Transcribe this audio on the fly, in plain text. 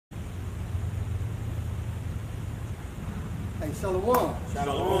Hey, Shalom.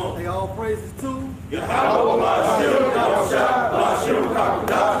 Shalom. Hey, all praises to a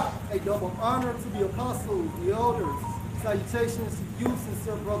double honor to the apostles, the elders. Salutations to you,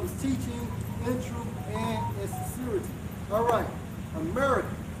 sincere brothers, teaching in truth and in sincerity. All right, America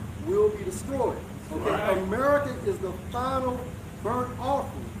will be destroyed. Okay, right. America is the final burnt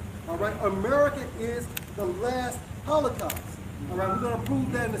offering. All right, America is the last Holocaust. All right, we're going to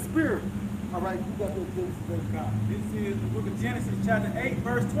prove that in the spirit. All right, you got the Genesis 8. This is the book of Genesis, chapter 8,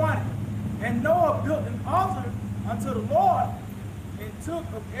 verse 20. And Noah built an altar unto the Lord, and took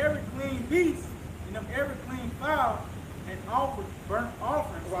of every clean beast and of every clean fowl, and offered burnt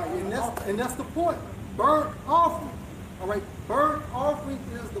offerings. Right, and that's the point. Burnt offering. All right, burnt offering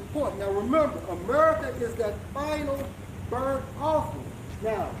is the point. Now remember, America is that final burnt offering.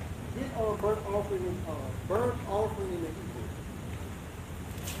 Now, get on burnt offering in the Hebrew. Burnt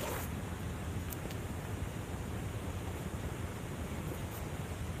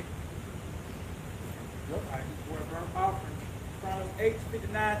offering. From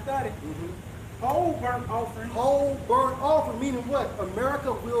 8:59:30. Whole burnt offering. Whole burnt offering, meaning what?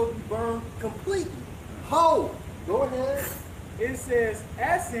 America will be burned completely. Whole. Go ahead. It says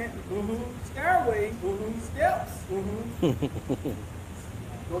ascent, stairway, steps. Go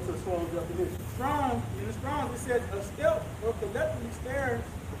to the Strong's definition. Strong, in the Strong's it says a step or collectively stairs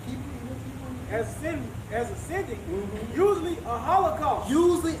as ascending, usually a holocaust.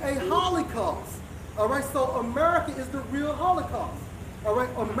 Usually a holocaust. All right, so America is the real Holocaust. All right,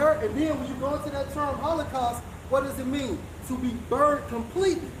 America, and then when you go into that term Holocaust, what does it mean? To be burned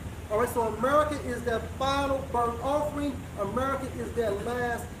completely. All right, so America is that final burnt offering. America is that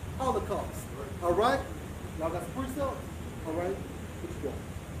last Holocaust. All right, y'all got some precepts? All right, what you got?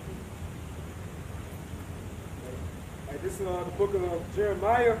 Hey, this is the book of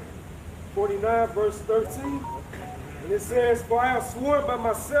Jeremiah 49, verse 13. And it says, "For I have sworn by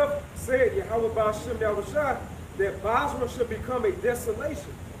myself, said Yahweh Ba'ashem Yahushua, that Basra shall become a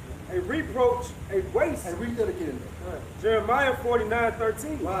desolation, a reproach, a waste." And read that again. Jeremiah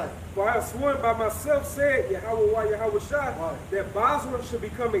 49:13. Right. "For I have sworn by myself, said Yahweh Yahushua, that Basra shall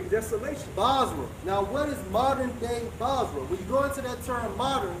become a desolation." Basra. Now, what is modern day Basra? When you go into that term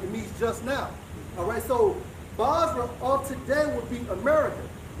modern, it means just now. All right, so Basra of today would be America.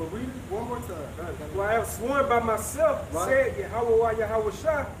 But read it one more time. "For I have sworn by myself, said Yahweh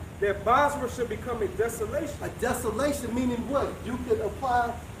Yahushua, that Basra shall become a desolation." A desolation meaning what? You could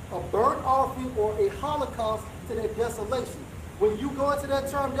apply a burnt offering or a holocaust to that desolation. When you go into that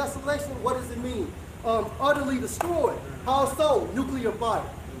term desolation, what does it mean? Utterly destroyed. How so? Nuclear fire.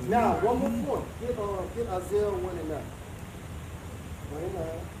 Now, one more point. Get Isaiah 1 and 9. 1 and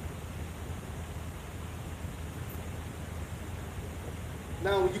 9.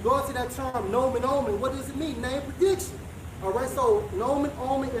 Now, when you go into that term nomen omen, what does it mean? Name prediction. All right, so nomen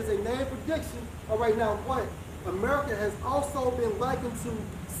omen is a name prediction. All right, now what? America has also been likened to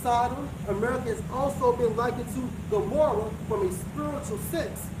Sodom. America has also been likened to Gomorrah from a spiritual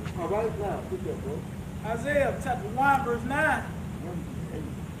sense. All right, now, pick up, bro. Isaiah chapter 1, verse 9.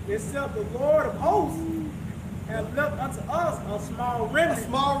 "Except the Lord of hosts have left unto us a small remnant." A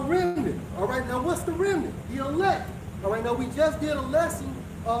small remnant. All right, now what's the remnant? The elect. All right, now we just did a lesson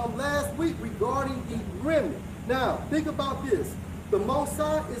last week regarding the remnant. Now, think about this. The Most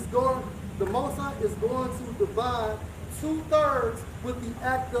High is going to divide 2/3 with the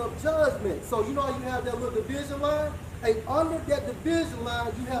act of judgment. So you know how you have that little division line? Hey, under that division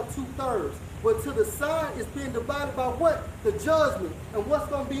line, you have 2/3. But to the side, it's being divided by what? The judgment. And what's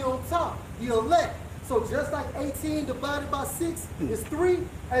going to be on top? The elect. So just like 18 divided by 6 is 3,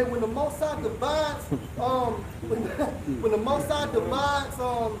 and when the Most High divides, when the Most High divides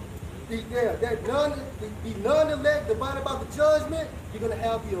the non-elect divided by the judgment, you're going to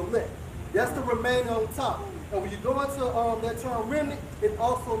have the elect. That's the remainder on top. And when you go into that term remnant, it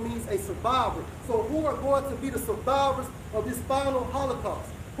also means a survivor. So who are going to be the survivors of this final Holocaust?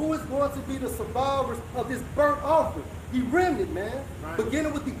 Who is going to be the survivors of this burnt offering? The remnant, man. Right.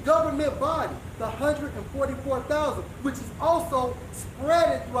 Beginning with the government body, the 144,000, which is also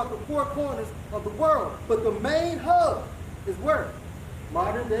spread throughout the 4 corners of the world. But the main hub is where?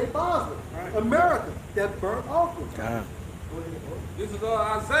 Modern day Basra, right. America, that burnt offering. This is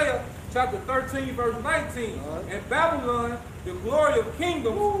Isaiah chapter 13, verse 19. "And Babylon, the glory of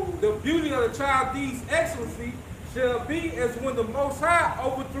kingdoms, the beauty of the Chaldees' excellency, shall be as when the Most High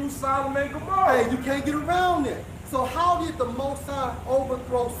overthrew Sodom and Gomorrah." Hey, you can't get around that. So how did the Most High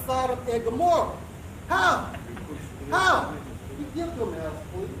overthrow Sodom and Gomorrah? How? How? Give them answers,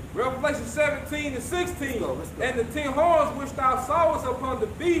 please. Revelation 17 and 16. Let's go. And the 10 horns which thou sawest upon the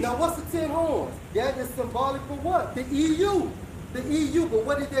beast. Now, what's the 10 horns? That is symbolic for what? The EU. The EU. But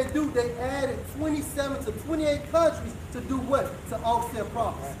what did they do? They added 27 to 28 countries to do what? To offset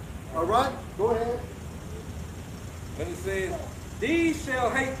profits. All right? Go ahead. And it says, these shall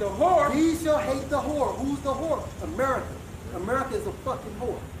hate the whore. These shall hate the whore. Who's the whore? America. America is a fucking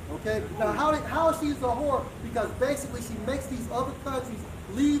whore. Okay? Now, how she's a whore? Because basically she makes these other countries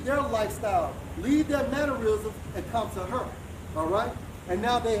leave their lifestyle, leave their mannerisms, and come to her. All right? And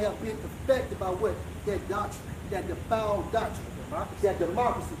now they have been affected by what? That doctrine, that defiled doctrine, that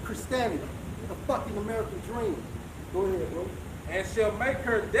democracy, Christianity, the fucking American dream. Go ahead, bro. And shall make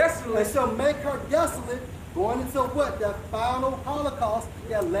her desolate. And shall make her desolate, going into what? That final Holocaust,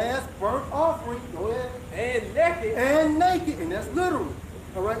 that last burnt offering. Go ahead. And naked. And naked, and that's literal.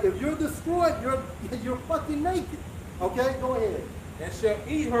 All right, if you're destroyed, you're fucking naked. Okay, go ahead. And shall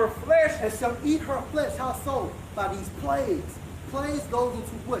eat her flesh. And shall eat her flesh. How so? By these plagues. Plagues goes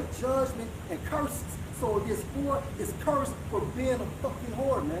into what? Judgment and curses. So this whore is cursed for being a fucking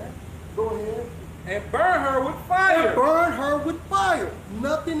whore, man. Go ahead. And burn her with fire. And burn her with fire.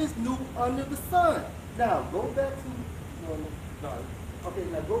 Nothing is new under the sun. Now go back to okay.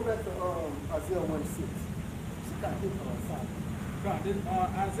 Now go back to Isaiah 1:6. She got hit on the side.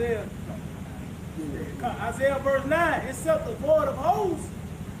 Isaiah, Isaiah verse 9, except the Lord of hosts,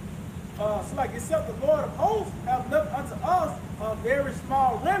 it's like except the Lord of hosts have left unto us a very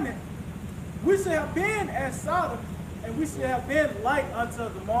small remnant, we should have been as Sodom, and we should have been like unto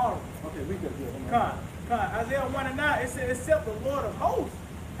Gomorrah. Okay, we can do it. Isaiah 1 and 9, it said, except the Lord of hosts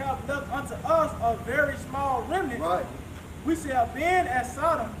have left unto us a very small remnant, right. We should have been as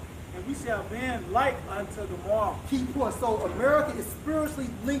Sodom, and we shall been like unto Gomorrah. Key point. So America is spiritually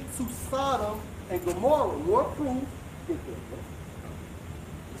linked to Sodom and Gomorrah. More proof.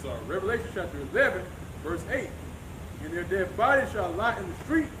 So Revelation chapter 11, verse 8. And their dead bodies shall lie in the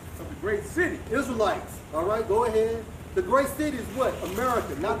street of the great city. Israelites. All right, go ahead. The great city is what?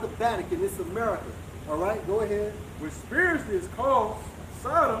 America, not the Vatican. It's America. All right, go ahead. Which spiritually is called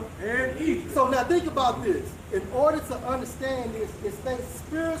Sodom and Egypt. So now think about this. In order to understand this, it's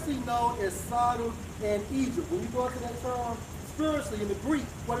spiritually known as Sodom and Egypt. When you go into that term, spiritually in the Greek,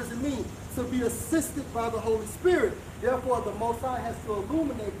 what does it mean? To be assisted by the Holy Spirit. Therefore, the Most High has to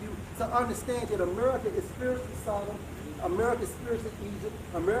illuminate you to understand that America is spiritually Sodom, America is spiritually Egypt,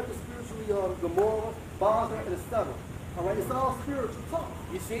 America is spiritually Gomorrah, Basra, and etc. All right, it's all spiritual talk.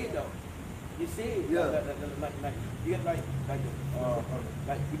 You see it though. You see it. Yeah. Like you get like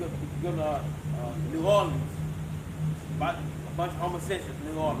you go to New Orleans, a bunch of homosexuals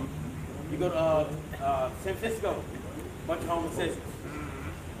in New Orleans. You go to San Francisco, a bunch of homosexuals.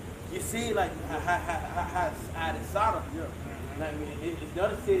 You see like how it's Sodom. Yeah. Like, it's the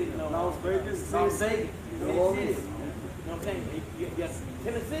other cities, you know. Las Vegas, Las Vegas, New cities. Orleans. You know what I'm saying? You got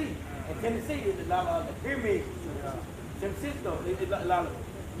Tennessee, and Tennessee is a lot of the pyramids. San Francisco, it's a lot of.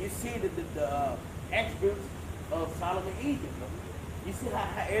 You see the attributes of Sodom and Egypt. You see how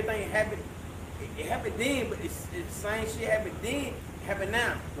everything happened. It happened then, but it's the same shit happened then, happened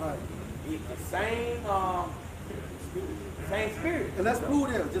now. Right. It's the same spirit. And let's prove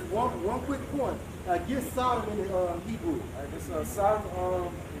them. Just one quick point. Get Sodom in Hebrew. It's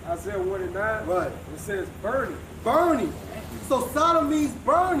Sodom, Isaiah 1 and 9. Right. It says burning. Burning. So Sodom means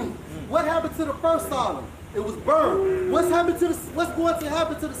burning. What happened to the first Sodom? It was burned. What's going to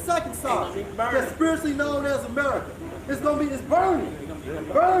happen to the second Sodom? That's spiritually known as America. It's burning.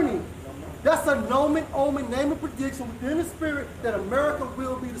 Burning. That's a nomen, omen, name and prediction within the spirit that America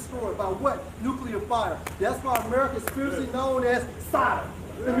will be destroyed by what? Nuclear fire. That's why America is spiritually known as Sodom.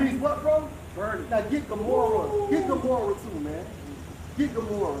 It means what, bro? Burning. Now get Gomorrah. Get Gomorrah too, man. Get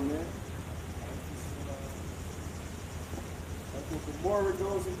Gomorrah, man. Gomorrah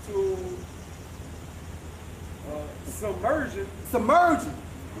goes into submersion. Submerging,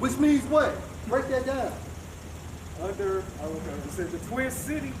 which means what? Break that down. It says the twin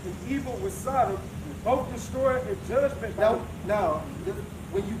city and evil with Sodom, both destroyed in judgment. Now,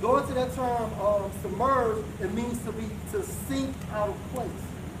 when you go into that term submerge, it means to sink out of place.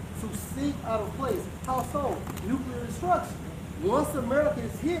 To sink out of place. How so? Nuclear destruction. Once America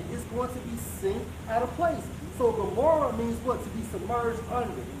is hit, it's going to be sink out of place. So Gomorrah means what? To be submerged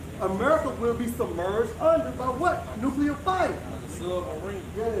under. America will be submerged under by what? Nuclear fire. The submarine.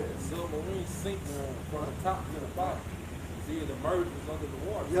 Yeah. The submarine sinks from the top to the bottom. See, it emerges under the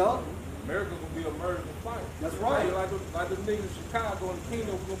water. Yeah. America will be emerged in fire. That's right. Like the niggas in Chicago and the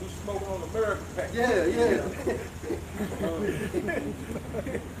kingdom will be smoking on American pack. Yeah.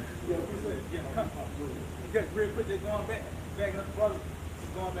 Yeah, real quick, they're going back. backing up the brother,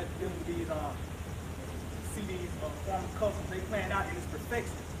 going back to dealing with these, see these former customs they planned out in its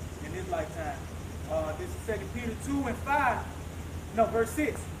perfection in this lifetime. This is 2 Peter 2 and 5, no, verse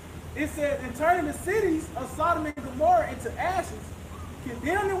 6. It says, in turning the cities of Sodom and Gomorrah into ashes,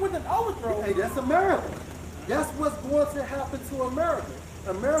 condemn them with an overthrow. Hey, that's America. That's what's going to happen to America.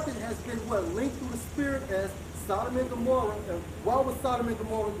 America has been what, linked through the spirit as Sodom and Gomorrah. And why was Sodom and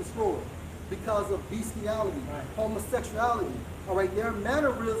Gomorrah destroyed? Because of bestiality, homosexuality. All right, their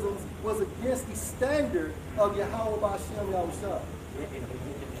mannerisms was against the standard of Yahweh B'Shem Yahushua.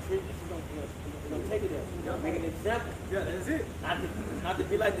 Don't take it there. Make an example. Yeah, that's it. Not to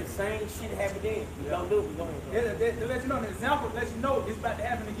be like the same shit happened then. Don't do it. To let you know, an example, let you know it's about to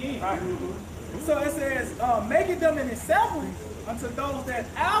happen again. Right. So it says, making them an example unto those that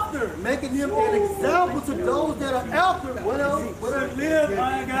after. Making them an example to those that are after. What else? What else? Live,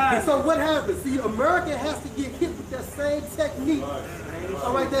 my God. And so what happens? See, America has to get hit with that same technique.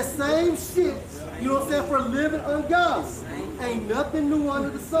 All right, that same shit. You know what I'm saying? For living ungodly. Ain't nothing new under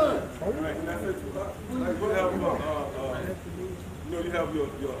the sun. Right, and that's it. Like you have your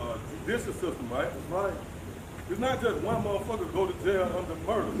judicial system, right? Right. It's not just one motherfucker go to jail under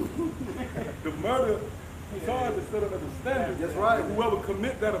murder. The murder charge is set up as a standard. That's right. Whoever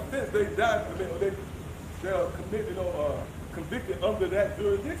commit that offense, they die. They're committed or convicted under that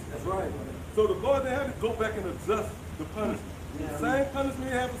jurisdiction. That's right. So the Lord, they have to go back and adjust the punishment. The same punishment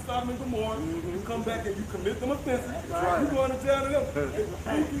you have for Sodom and Gomorrah, you come back and you commit them offenses, you going to jail to them,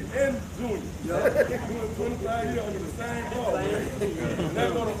 Pinky and Junior. You doing 25 years under the same law, man. And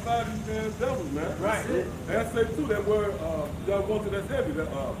that's going to apply these damn devils, man. Right. And I say too, that word, y'all going to that's heavy, that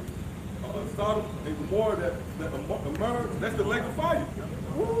Sodom and Gomorrah, that emerged, that's the lake of fire.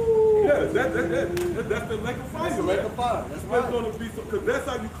 Woo. Yeah, that's the lake of fire. That's the lake of fire. That's right. It's going to be because that's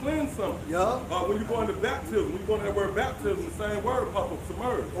how you cleanse something. Yeah. When you go into baptism, when you go into that word baptism, the same word pop up,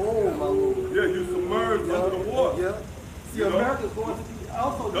 submerge. Oh my Lord. Yeah, you submerge under the water. Yeah. See, America's going to be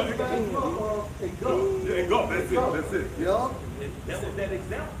also and go. Yeah, and go. That's it. That's it. Yeah. That's that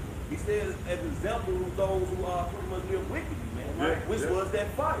example. He says, as an example of those who are pretty much live wickedly, man, right? Which was that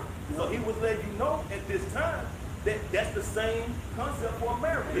fire. So he was letting you know at this time that that's the same concept for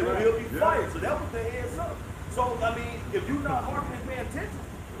America. It will be fire. So that was the heads up. So, I mean, if you're not hearkening and paying attention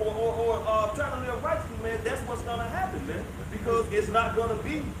or trying to live righteously, man, that's what's going to happen, man. Because it's not going to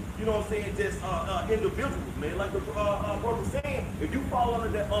be, you know what I'm saying, just individuals, man. Like the brother was saying, if you fall under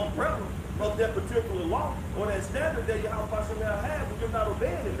that umbrella of that particular law or that standard that your house possibly have, but you're not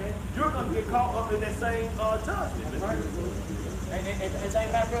obeying it, man, you're going to get caught up in that same judgment, man. And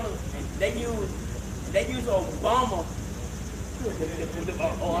same my brother, they use Obama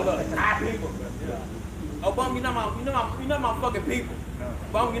on our people. Obama, you're not my fucking people.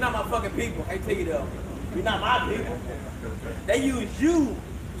 Obama, you're not my fucking people. I tell you that. You're not my people. They use you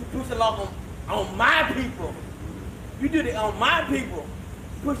to push the law on my people. You did it on my people.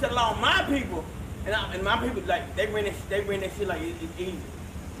 Push the law on my people. And my people, like, they ran that shit like it's easy.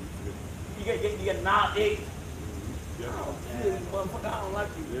 You get knowledge. Oh, shit, motherfucker, I don't like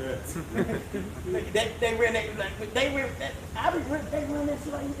you. Yeah. they ran that like they ran that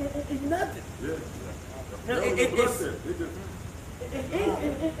shit like it's nothing. Yeah.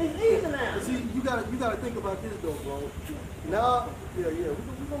 It's easy now. But see, you gotta think about this though, bro. Now, we gonna get it.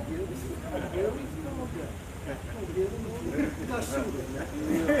 We gotta shoot it, man.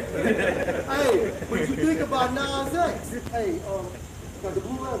 Hey, when you think about Nas X, hey, got the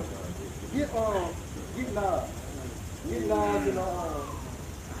blue level. Get Nas. Get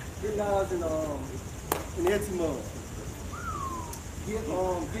Nas in Etimon. Get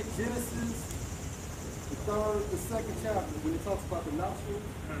Genesis, the second chapter, when it talks about the nostrils.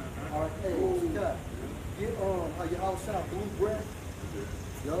 All right, hey, what you got? Get how your outside blue breath.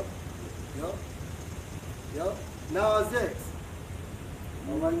 Yup. Nas X.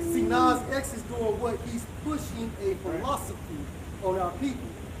 All right. See, Nas X is doing what? He's pushing a philosophy on our people.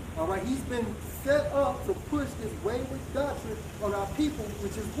 All right, he's been set up to push this wayward doctrine on our people,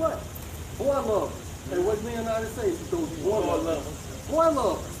 which is what? Boy lovers. And what Leonardo says is those boy lovers. Boy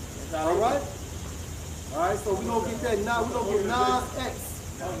lovers. All right? All right, so we're going to get that now. We're going to get Nas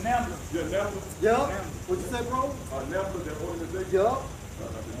X. NAMBLA. Yeah, NAMBLA. Yeah. What you say, bro? NAMBLA, that organization. Yeah.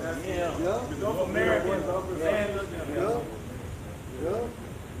 Yeah. North American. Yeah.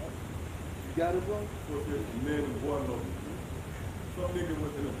 You got it, bro? Men and boy lovers. Some nigga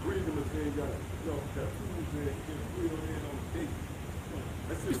with an agreement machine got, tattoos and get in on the date.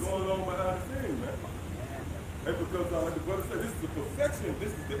 That's just going on behind the scenes, man. And because, like the brother said, this is the perfection,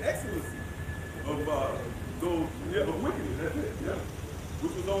 this is the excellency of those, of wickedness, that's it, yeah.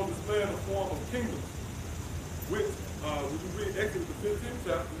 Which was on display in the form of kingdoms. which, when you read Exodus the 15th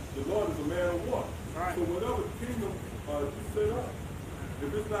chapter, the Lord is a man of war. Right. So whatever kingdom you set up,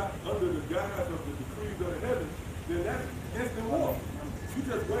 if it's not under the guise of the decrees of the heavens, then that's instant war. You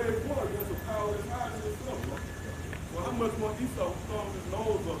just wage war against a power that's higher than yourself. So how much more Esau thumbs his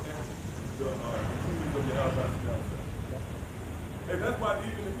nose up at the decrees of the Almighty? And that's why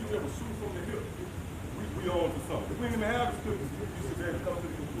even if you ever shoot from the hip, we own to something. If we didn't even have the scriptures, you should be able to come to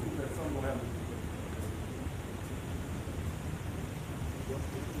the conclusion that something will happen.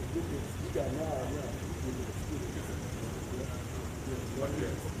 You got now, yeah.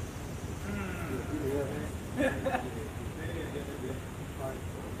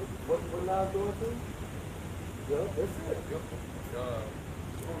 What now going through? Yeah, that's it.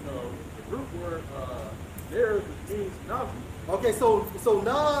 On the root word, theirs means nothing. Okay, so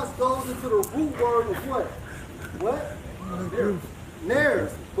Nas goes into the root word of what? What?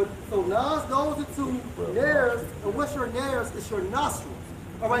 Nares. But so Nas goes into nares, and what's your nares? It's your nostrils.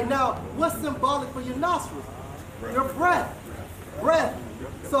 All right, now what's symbolic for your nostrils? Your breath. Breath.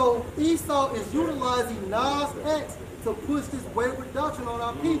 So Esau is utilizing Nas X to push this wayward doctrine on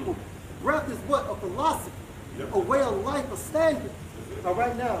our people. Breath is what? A philosophy, a way of life, a standard. All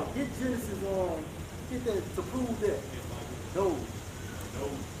right, now get Genesis on. Get that to prove that. No.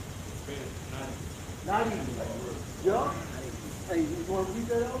 Not even. Yeah. Hey, you want to read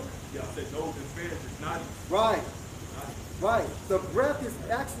that out? Yeah, I said nose in Spanish is not. Right. Right. The breath is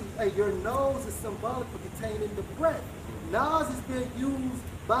actually, hey, your nose is symbolic for containing the breath. Nas is being used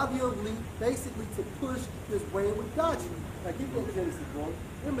by the elite basically to push this wayward doctrine. Now keep going to Genesis, boy.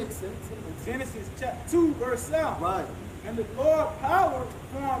 It makes sense. Genesis chapter 2, verse 7. Right. And the Lord power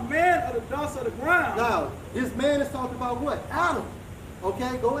formed man of the dust of the ground. Now, this man is talking about what? Adam.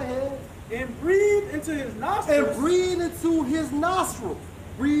 Okay, go ahead. And breathed into his nostrils. And breathe into his nostrils.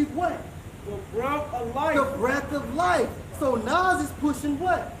 Breathe what? The breath of life. The breath of life. So Nas is pushing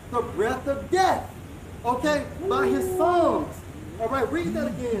what? The breath of death. Okay? By his songs. All right, read that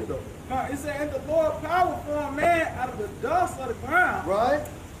again though. Now, it said, and the Lord power formed man out of the dust of the ground. Right?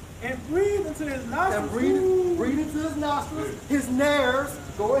 And breathed into his nostrils. And breathe into his nostrils. His nares.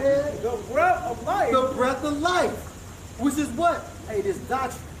 Go ahead. The breath of life. The breath of life. Which is what? Hey, this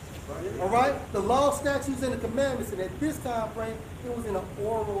doctrine. All right? The law, statutes, and the commandments. And at this time frame, it was in an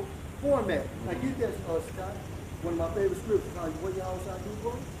oral format. Now get that, Scott. One of my favorite scriptures. How you, what y'all outside do,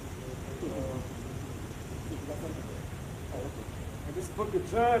 bro? And this book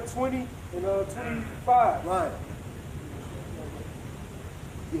of John 20 and 25. Right.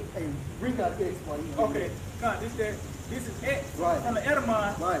 Yeah, hey, bring out X while you Okay, come on, this is X. Right. From the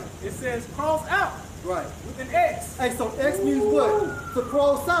Edamon. Right. It says cross out. Right. With an X. Hey, so X means what? To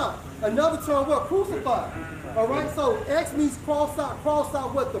cross out. Another term, what? Crucify. All right, so X means cross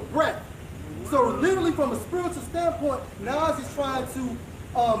out what? The breath. So literally from a spiritual standpoint, Nas is trying to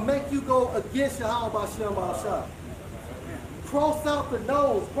make you go against Yahweh B'Shem B'Ashai. Cross out the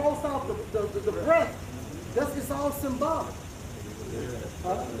nose, cross out the breath. It's all symbolic.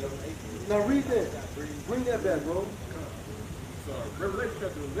 Now read that. Bring that back, bro. So Revelation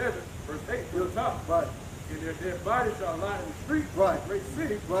chapter 11, verse 8, real top. Right. And their dead bodies shall lie in the street Right. of the great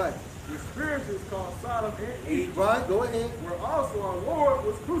city. Right. The spirits is called Sodom and Egypt, Right, go ahead. where also our Lord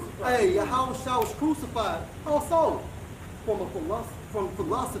was crucified. Hey, Yahweh was crucified. How so? From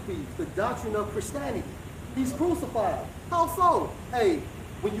philosophy, the doctrine of Christianity. He's crucified. How so? Hey,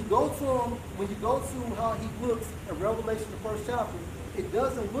 when you go to him, when you go to how he looks in Revelation, the first chapter, it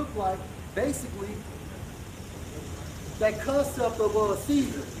doesn't look like basically that concept of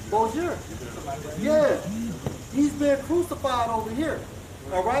Caesar. Bonjour. Yeah. He's been crucified over here.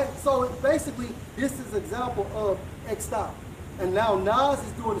 All right? So basically, this is an example of extop. And now Nas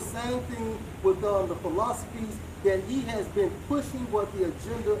is doing the same thing with the philosophies that he has been pushing what the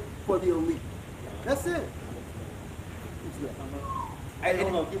agenda for the elite. That's it. Hey,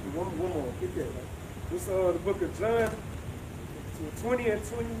 hold on, give me one more. Get that. This the book of John 20 and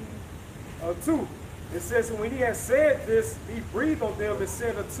 22. It says, and when he had said this, he breathed on them and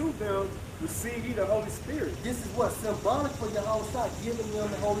said unto them, receive ye the Holy Spirit. This is what? Symbolic for Yahweh, giving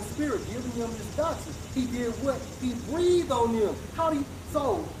them the Holy Spirit, giving them this doctrine. He did what? He breathed on them.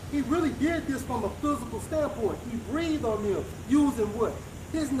 So he really did this from a physical standpoint. He breathed on them using what?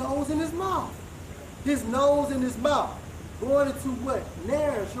 His nose and his mouth. His nose and his mouth. Going into what?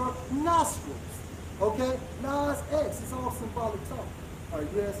 Nares, your nostrils. Okay? Nas X. It's all symbolic talk. All right,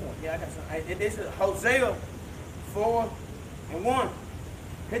 you have something? Yeah, I got something. This is Hosea 4 and 1.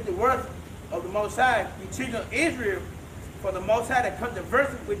 Hit the word of the Most High, you children of Israel, for the Most High to come to verse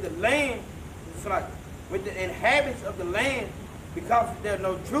with the land, so like with the inhabitants of the land, because there's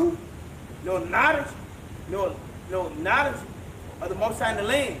no truth, no knowledge, knowledge of the Most High in the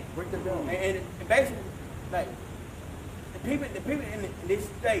land. Break that down. And basically, like, the people in this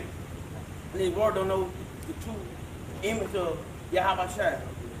state, in this world don't know the true image of Yahweh Shai.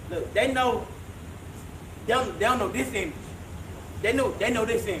 Look, they know, they don't know this image. They know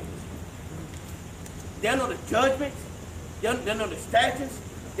this image. They don't know the judgments. They don't know the statutes.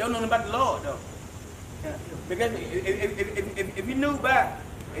 They don't know about the Lord, though. Because if you knew about,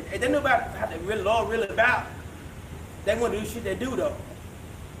 if they knew about how the real Lord really about, they wouldn't do shit they do, though.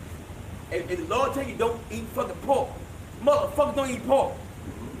 If the Lord tell you don't eat fucking pork, motherfuckers don't eat pork.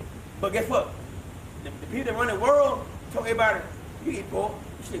 But guess what? The people that run the world tell everybody, you eat pork,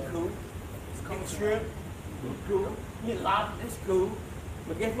 shit cool. Eat shrimp, cool. You eat lobster, it's cool.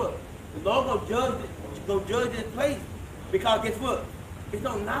 But guess what? The Lord gonna judge this place. Because guess what? It's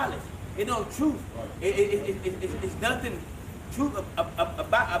no knowledge. It's no truth. It's nothing truth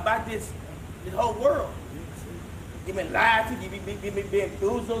about this whole world. You've been lied to, you've been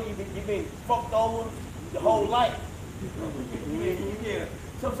bamboozled, you've been fucked over your whole life. Yeah.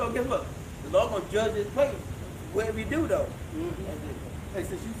 So guess what? The Lord gonna judge this place. Whatever you do though. Hey,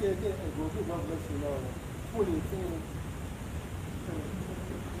 since you said that, hey, bro, get Revelation 20 and 10.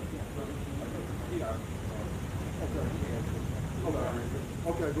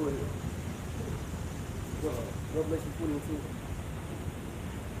 Okay, go ahead. Revelation 20 and 10.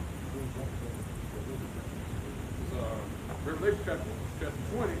 Revelation chapter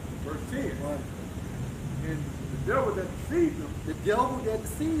 20, verse 10. Right. And the devil that deceived them. The devil that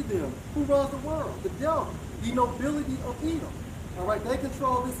deceived them. Who runs the world? The devil. The nobility of Edom. All right, they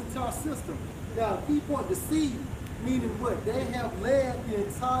control this entire system. Now, key point, deceive, meaning what? They have led the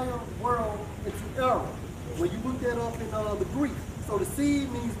entire world into error. When you look that up in the Greek, so deceive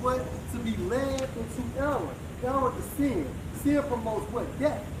means what? To be led into error. Error to sin. Sin promotes what?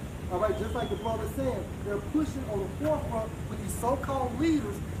 Death. All right, just like the brother said, they're pushing on the forefront with these so-called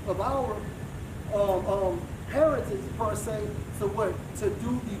leaders of our heritage, per se, to what? To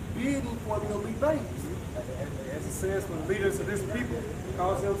do the bidding for the elite babies. As it says, for the leaders of this people,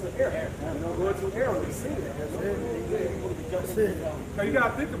 cause them to err. You know, go into error. We see that. Now you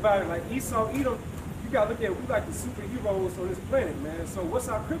gotta think about it. Like Esau, Edom. You gotta look at we like the superheroes on this planet, man. So what's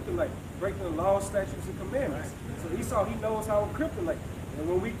our kryptonite? Breaking the laws, statutes, and commandments. So Esau, he knows our kryptonite. And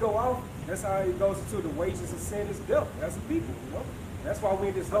when we go out, that's how it goes into the wages of sin is death as a people, you know? That's why we're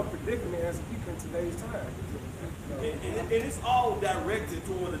in this whole predicament as a people in today's time. And it's all directed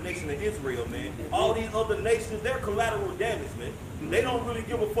toward the nation of Israel, man. All these other nations, they're collateral damage, man. They don't really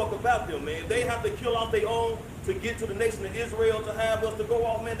give a fuck about them, man. They have to kill off their own to get to the nation of Israel to have us to go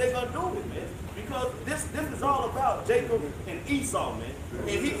off, man. They're gonna do it, man. Because this is all about Jacob and Esau, man. And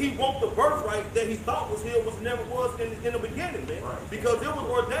he wants the birthright that he thought was his was never was in the beginning, man. Because it was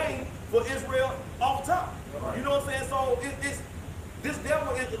ordained for Israel off top. You know what I'm saying? So it's this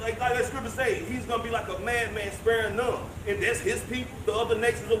devil is like that scripture say, he's gonna be like a madman sparing none. And that's his people, the other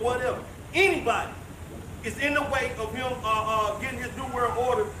nations or whatever. Anybody is in the way of him getting his new world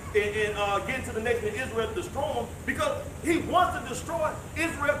order and getting to the nation of Israel to destroy them, because he wants to destroy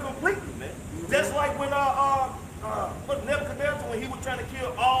Israel completely, man. Just like when Nebuchadnezzar, when he was trying to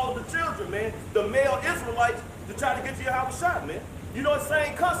kill all the children, man, the male Israelites, to try to get to Yahweh Shai, man. You know, the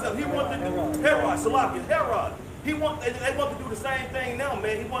same concept. He wanted to do Herod. They want to do the same thing now,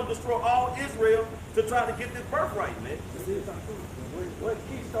 man. He wanted to destroy all Israel to try to get this birthright, man. What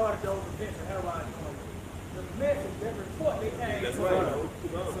key started those events of Herod? The message, that report they came. That's right.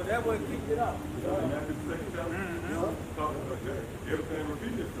 So that what kicked it off. Everything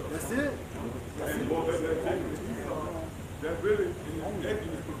repeats itself. That's it. And more than that, that really, in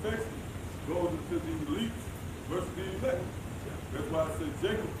his perfection, goes into the elites versus the elect. That's why I said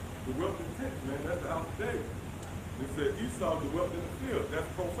Jacob, the wealth in the tent, man, that's the house of David. They said Esau, the wealth in the field. That's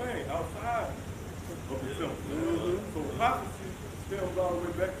profane, outside of the temple. So prophecy stems all the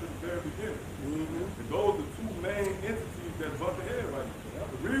way back to the very beginning. And those are the two main entities that butt ahead right now.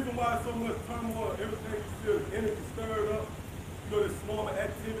 The reason why so much turmoil, everything you feel, the energy stirred up, you know, this swarm of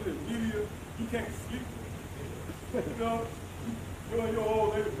activity, media, you can't sleep. You know, you and your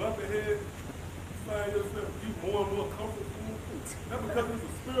old lady butt ahead, you find yourself eat more and more comfort food. That's because there's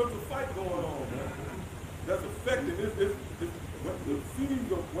a spiritual fight going on, man. That's affecting this the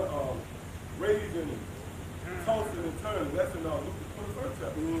seeds of raising and tossing and turning. That's in Luke 21st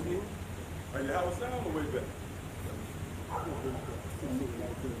chapter. And you have a sound on the way back.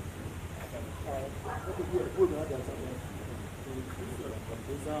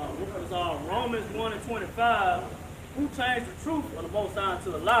 It's Romans 1:25. Who changed the truth of the Most High to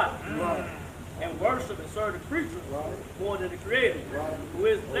a lie? and worship and serve the creature more than the Creator, who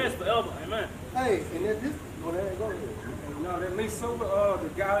is blessed forever. Amen. Hey, and then this, go ahead. No, that makes so the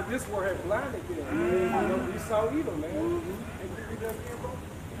guy of this world had blinded them. You know, he saw evil, man.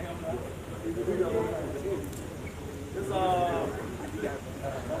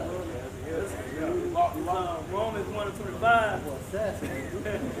 Romans 1:25.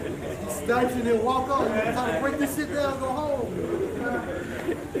 He stumps and then walk off. You trying to break this shit down, go home.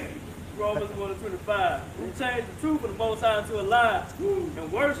 Romans 1:25. Who changed the truth of the Most High into a lie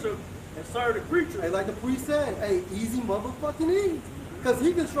and worship and serve the creature. Hey, like the priest said, hey, easy motherfucking easy. Because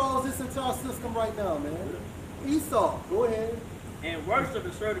he controls this entire system right now, man. Esau, go ahead. And worship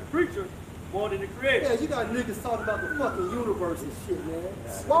and serve the creature more than the Creator. Yeah, you got niggas talking about the fucking universe and shit, man.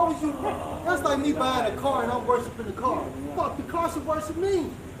 Why would you? That's like me buying a car and I'm worshiping the car. Fuck, the car should worship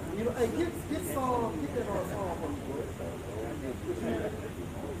me. You know, hey, get that song for me, boy.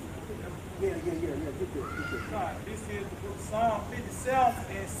 Yeah, get this. This is the book of Psalm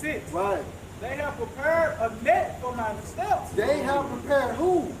 57:6. Right. They have prepared a net for my steps. They have prepared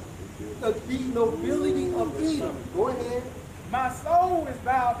who? The nobility of Edom. Go ahead. My soul is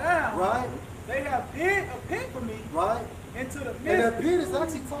bowed down. Right. They have dig a pit for me Right. into the And that mist. pit is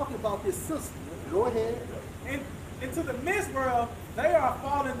actually talking about this system. Go ahead. Into the mist world, they are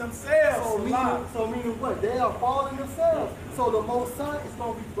falling themselves. So meaning what? They are falling themselves. So the Most High is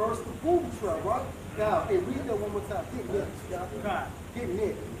going to reverse the booby trap, right? Now, hey, read that one more time. Get it. Right. Get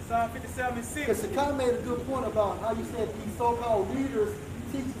it. Psalm 57:6. Because Shakai made a good point about how you said these so-called leaders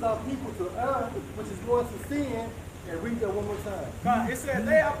teaches our people to err, which is going to sin. And read that one more time. Right. It says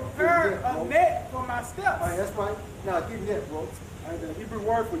they have prepared a net for my steps. All right, that's right. Now get net, bro. The Hebrew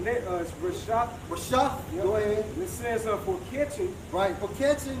word for net is rashah. Rashah, go ahead. It says for catching. Right, for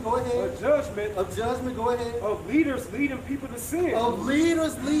catching, go ahead. Of judgment, go ahead. Of leaders leading people to sin. Of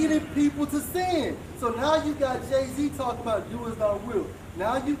leaders leading people to sin. So now you got Jay-Z talking about do as thou will.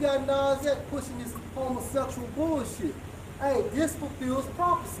 Now you got Nas X pushing this homosexual bullshit. Hey, this fulfills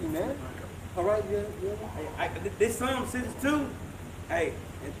prophecy, man. All right, yeah. This Psalm 62, hey,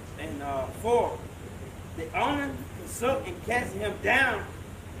 and 4, the owner consulted and cast him down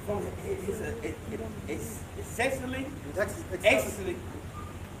from his sexually.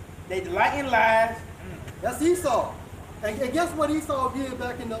 They delight in lies. That's Esau. And guess what Esau did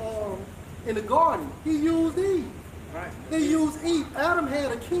back in the garden? He used Eve. Right. He used Eve. Adam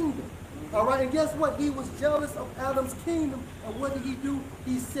had a kingdom. All right, and guess what? He was jealous of Adam's kingdom, and what did he do?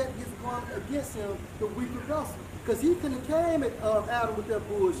 He set his garment against him, the weaker vessel, because he couldn't came at Adam with that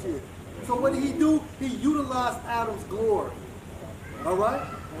bullshit. So what did he do? He utilized Adam's glory. All right,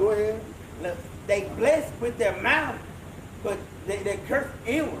 go ahead. Look, they blessed with their mouth, but they curse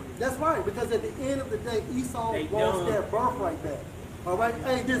inward. That's right, because at the end of the day, Esau wants that birthright back. All right,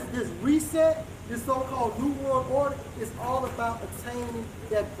 hey, this reset, this so-called New World Order is all about attaining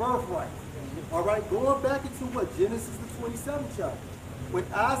that birthright. All right, going back into what? Genesis the 27th chapter. When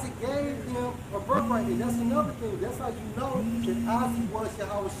Isaac gave him a birthright, and that's another thing. That's how you know that Isaac was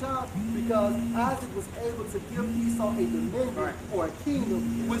Yahushua, because Isaac was able to give Esau a dominion or a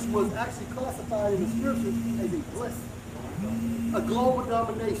kingdom, which was actually classified in the scripture as a blessing, a global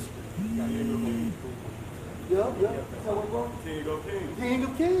domination. Yep. So what, bro? King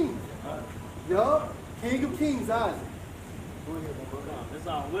of Kings. Yup. King of Kings, Isaac. It's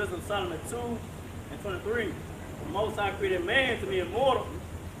on Wisdom Solomon 2:23. The Most High created man to be immortal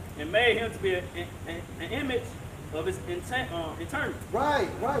and made him to be an image of his eternity. Right.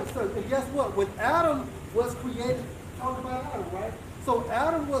 So, and guess what? When Adam was created, talk about Adam, right? So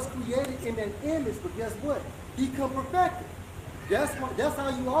Adam was created in an image, but guess what? He come perfected. That's how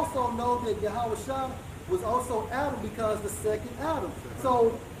you also know that Yahushua was also Adam, because the second Adam.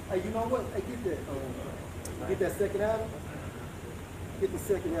 So, hey, you know what? Hey, get that second Adam. Get the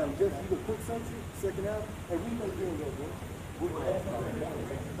second Adam. Just you can put something. Second Adam. Hey, read that again, bro.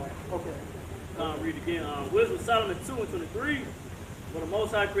 Okay. Read again. Wisdom Solomon 2:23. When the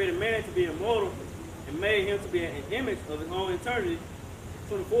Most High created man to be immortal and made him to be an image of his own eternity.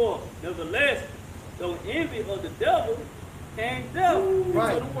 24. Nevertheless, though envy of the devil came death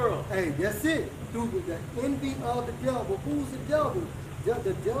into the world. Hey, that's it. Through the envy of the devil. Who's the devil?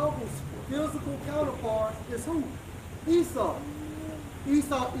 The devil's physical counterpart is who? Esau.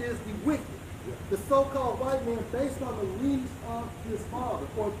 Esau is the wicked, the so-called white man based on the lineage of his father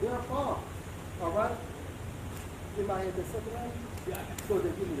or their father. All right? Anybody have that second line? So they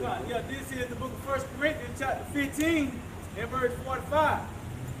give me that. Yeah, this is the book of 1 Corinthians chapter 15 and verse 45.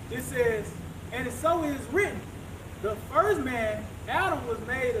 It says, and so it is written, the first man, Adam, was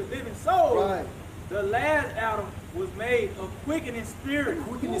made a living soul. Right. The last Adam was made a quickening spirit.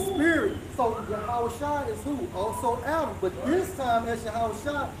 Quickening spirit. So Yahushua is who? Also Adam. But this time as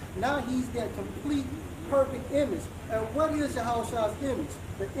Yahushua, now he's that complete, perfect image. And what is Yahushua's image?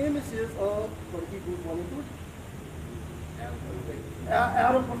 The image is of what Hebrews 1 and 3.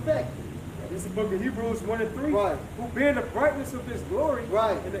 Adam perfected. This is the book of Hebrews 1 and 3. Right. Who being the brightness of his glory.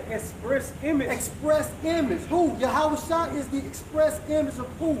 Right. And the express image. Express image. Who? Yahushua is the express image of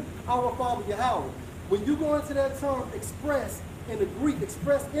who? Our Father Yahweh. When you go into that term express, in the Greek,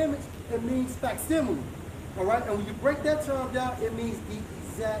 express image, it means facsimile. All right? And when you break that term down, it means the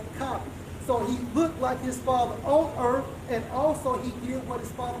exact copy. So he looked like his father on earth, and also he did what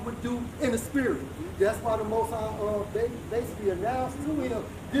his father would do in the spirit. That's why the Most High basically announced to him,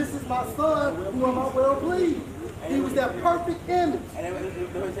 this is my son, who am I well pleased. He was that perfect image. And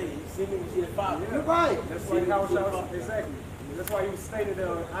then they say, you see me, you see the Father. You're right. That's why Yahushua, exactly. That's why he was stated,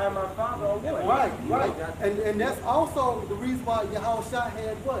 I am my father, or what? Right, right. And that's also the reason why Yahushua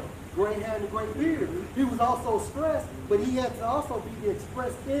had what? Gray hair and a great beard. He was also stressed, but he had to also be the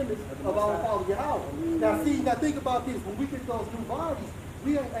express image of our Father Yahweh. Now see, now think about this. When we get those new bodies,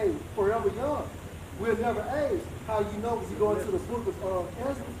 we ain't aged forever young. We'll never age. How you know, because you go into the book of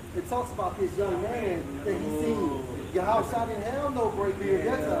Ezra, it talks about this young man that he seen. Yahushua didn't have no gray beard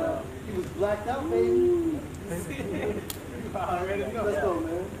that time. He was blacked out, baby. Let's go, man. All right,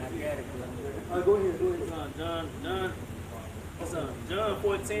 go ahead, go ahead. John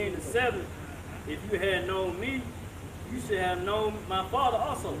 14:7. If you had known me, you should have known my Father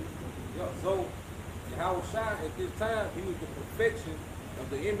also. Yeah, so Yahushua at this time, he was the perfection of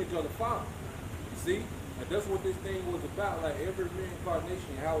the image of the Father. You see? And that's what this thing was about. Like every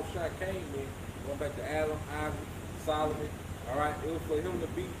reincarnation, Yahushua came in, going back to Adam, Isaac, Solomon. All right? It was for him to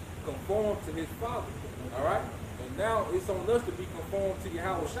be conformed to his Father. All right? And now it's on us to be conformed to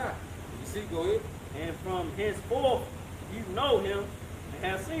Yahushua. You see? Go ahead. And from henceforth, you know him and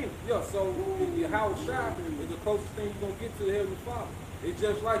have seen him. Yeah, so Yahushua is the closest thing you're going to get to the Heavenly Father. It's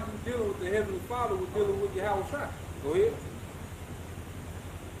just like you dealing with the Heavenly Father, we're dealing with Yahushua. Go ahead.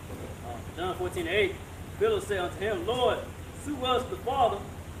 John 14:8. Philip said unto him, Lord, sue us the Father,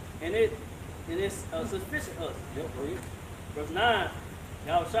 and it's sufficient us. Yep, go ahead. Verse 9.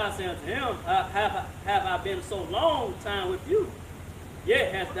 Yahushua said unto him, have I been so long time with you?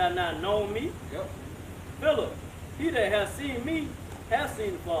 Yet hast thou not known me? Yep. Philip, he that has seen me, has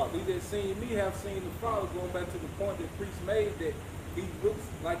seen the Father. He that seen me have seen the Father, going back to the point that priest made that he looks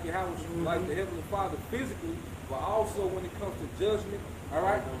like Yahushua, like the Heavenly Father physically, but also when it comes to judgment, all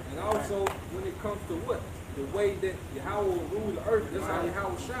right? And also when it comes to what? The way that Yahweh will rule the earth, that's how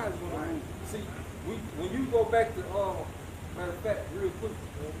Yahushua is going to rule. See, when you go back to, matter of fact, real quick,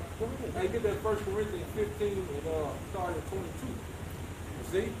 now you get that 1 Corinthians 15 and start at 22. You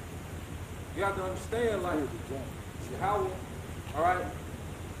see? You have to understand, like, Yahweh, all right,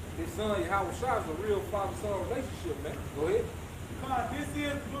 his son Yahushua is a real father-son relationship, man. Go ahead. This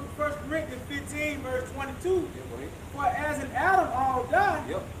is 1 Corinthians 15, verse 22. Yeah, go ahead. For as in Adam all die,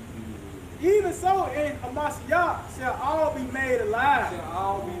 Yep. even so in Hamashiach shall all be made alive. Shall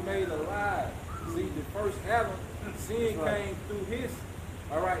all be made alive. See, the first Adam, sin came through his,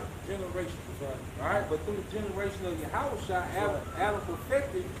 all right, generation. All right, but through the generation of Yahushua, Adam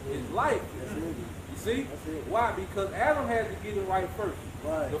perfected his life. You see? Why? Because Adam had to get it right first.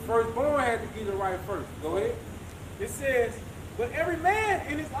 The firstborn had to get it right first. Go ahead. It says, but every man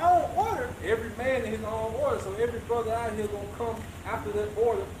in his own order. Every man in his own order. So every brother out here gonna come after that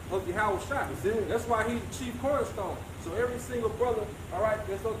order of Yahushua. That's why he's the chief cornerstone. So every single brother, all right,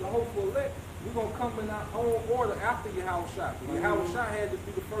 that's of the hopeful elect, we're gonna come in our own order after Yahushua. Yahushua had to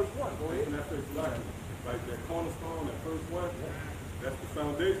be the first one. Go ahead. And that's exactly like that cornerstone, that first one. That's the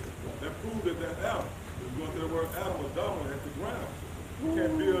foundation. That proves that that's Adam. If you go to the word Adam or Adam, that's the ground. You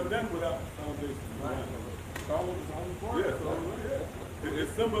can't build nothing without the foundation. It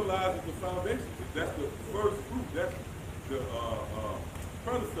symbolizes the foundation. That's the first fruit. That's the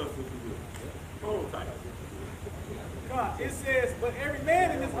predecessor to the prototype. It says, but every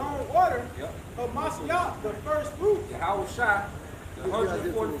man in his own order, Hamashiach, the first fruit. Yahushua, the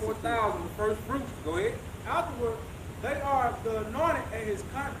 144,000, the first fruits. Go ahead. Afterward, they are the anointed and his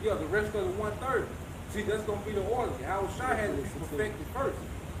country. Yeah, the rest of the 1/3. See, that's going to be the order. Yahushua had to be perfected first.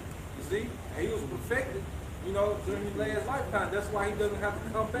 You see? And he was perfected, you know, during his last lifetime. That's why he doesn't have to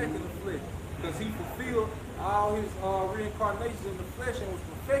come back in the flesh. Because he fulfilled all his reincarnations in the flesh and was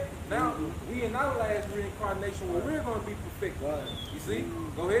perfected. Now, we in our last reincarnation where we're going to be perfected. You see?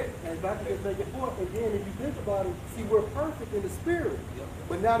 Go ahead. And if I can just make it forth, again, if you think about it, see, we're perfect in the spirit,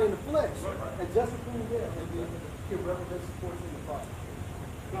 but not in the flesh. And just to prove that, give Revelation 14:5.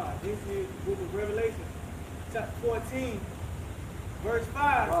 God, this is the book of Revelation, chapter 14, verse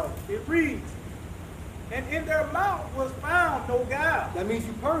 5, it reads, and in their mouth was found no guile. That means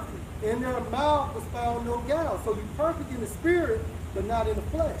you're perfect. In their mouth was found no guile. So you're perfect in the spirit, but not in the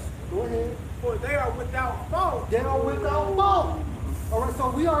flesh. Go ahead. For they are without fault. They are without fault. All right, so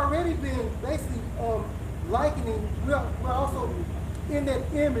we already been basically likening, we're also in that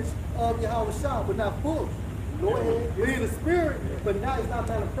image of Yahweh Shah, but not fully. Go ahead. We're in the spirit, but now it's not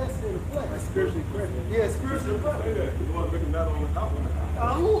manifested in the flesh. That's spiritually correct. Yeah, spiritually Say correct. that. You want to make them not on the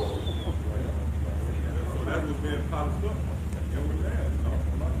out. Oh. So that was being polished up. And we're mad,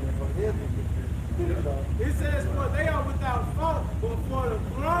 you know? It says, for they are without fault, but for the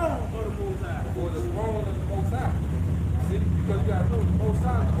throne of the Most High. For the throne of the Most High. See, because you got to know the Most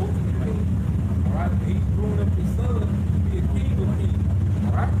High is the ultimate king. All right? He's growing up his son to be a king of kings.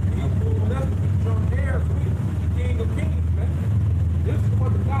 All right? He's growing us to be joint heirs with the king of kings, man. This is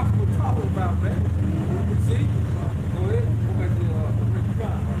what the gospel is talking about, man. See? Go ahead. Go back to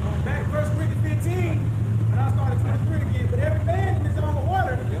Back verse 15, and I started 23 again. But every man in his own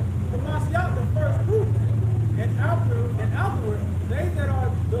order, the Mashiach, the first fruit, and afterward, they that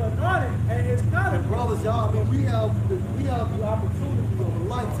are the anointed and his And kind. brothers, y'all, I mean, we have the opportunity of a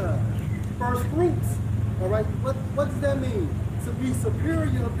lifetime. First fruits. All right? What does that mean? To be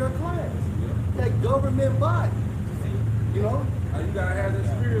superior of your class. That government body. You know? you gotta have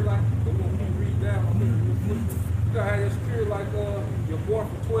that spirit like, we're gonna keep reading down. You gotta have that spirit like your boy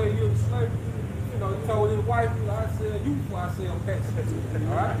for 12 years of slavery. You know, he told his wife, you know, I sell you before I sell pets.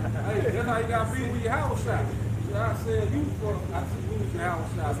 All right? Hey, that's how you gotta be with your house shop. I sell you before I use your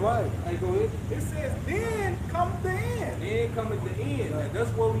house shop. That's right. Hey, go ahead. It says, then come the end. Then come at the end. And that's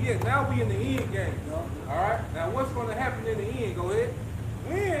where we at. Now we in the end game. All right? Now what's going to happen in the end? Go ahead.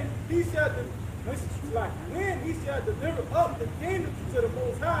 When he shall deliver up the kingdom to the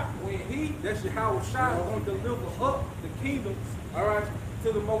Most High. When he, that's Yahweh Shai, is going to deliver up the kingdom, all right,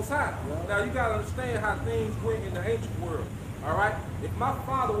 to the Most High. Now you got to understand how things went in the ancient world. All right? If my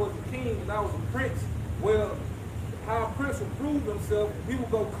father was a king and I was a prince, well, how a prince would prove himself, he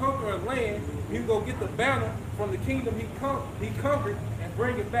would go conquer a land, he would go get the banner from the kingdom he conquered and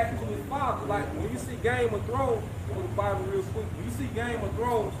bring it back to his father. Like when you see Game of Thrones, go to the Bible real quick, when you see Game of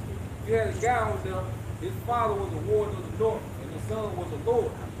Thrones, you had a guy on there, his father was a warden of the north, and his son was a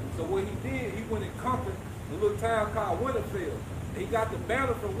lord. So what he did, he went and conquered the little town called Winterfell. And he got the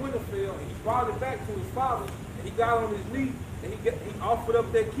banner from Winterfell, and he brought it back to his father, and he got on his knee, and he offered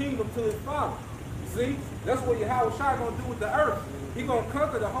up that kingdom to his father. See, that's what Yahweh Shai gonna do with the earth. He's gonna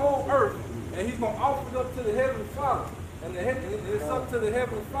conquer the whole earth, and he's gonna offer it up to the Heavenly Father. And it's up to the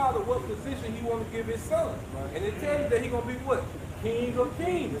Heavenly Father what position he want to give his son. And it tells you that he's gonna be what? King of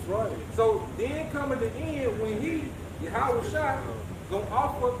kings. That's right. So then come at the end when Yahweh Shai, gonna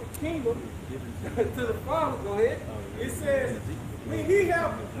offer up the kingdom to the Father. Go ahead. It says, when he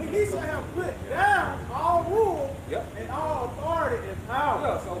shall have put down all rule and all authority and power.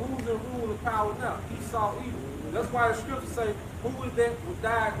 Yeah, so who's in rule and power now? Esau, Edom. That's why the scriptures say, who is that with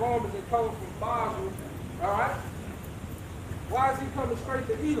dyed garments that comes from Basel? All right? Why is he coming straight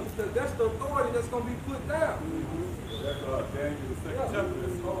to Edom? Because that's the authority that's going to be put down. That's Daniel, the second chapter of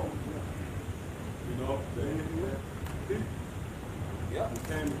this song. You know, Yep. He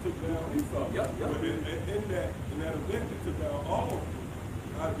came and took down Esau. Yep. But in that event, he took down all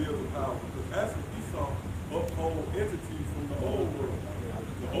ideas of power. Because actually Esau uphold entities from the old world.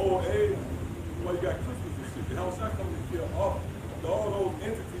 The old age, well, you got Christmas and shit. The house shot coming to kill all those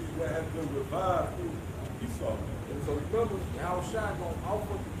entities that have been revived through Esau. And so remember, Yahweh Shai going to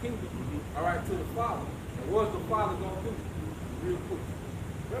offer the kingdom, all right, to the Father. And what's the Father going to do? Real quick.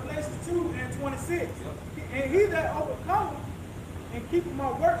 Revelation 2 and 26. And he that overcometh and keeping my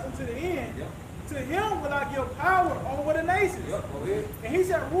works unto the end, to him will I give power over the nations. Go ahead. And he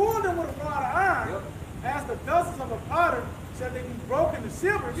shall rule them with a rod of iron, as the vessels of a potter shall they be broken to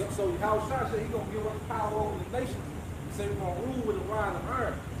shivers. So Yahweh Shai said he's going to give us power over the nations. He said he's going to rule with a rod of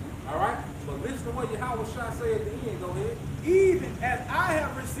iron. All right? But listen to what Yahweh Shai say at the end. Go ahead. Even as I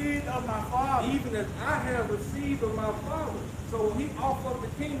have received of my Father. Even as I have received of my Father. So when he offered up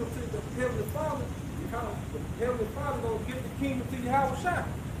the kingdom to the Heavenly Father, the Heavenly Father gonna give the kingdom to Yahweh Shai.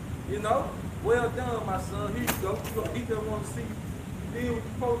 You know? Well done, my son. Here you go. He just want to see you did what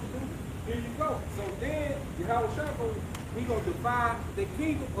you're supposed to do. Here you go. So then Yahweh Shai gonna divide the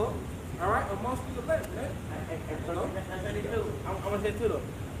kingdom up, all right, amongst the elect, man. I want to say too though.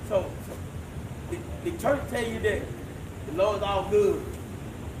 So the church tell you that the Lord's all good.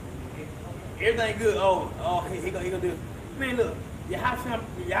 Everything good. Oh, he gonna do it. Man, look,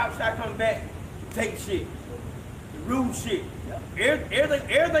 Yahweh Shai come back, take shit, the rude shit.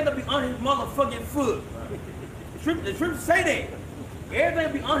 Everything gonna be on his motherfucking foot. The scriptures say that.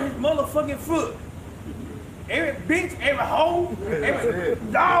 Everything be on his motherfucking foot. Every bitch, every hoe, every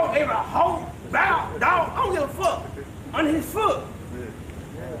dog, every hoe, dog, I don't give a fuck. On his foot.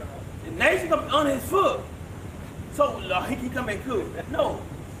 The nation gonna be on his foot. So he can come and cook. No.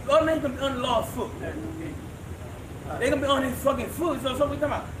 All nations gonna be on the Lord's foot. They gonna be on his fucking foot. So we talking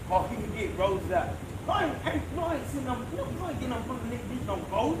about, oh, he can get roses out. No, I ain't sitting on, no, I ain't getting on front of this bitch on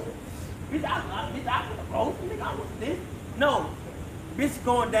roses. Bitch, I put the roses, nigga, I want this. No. Bitch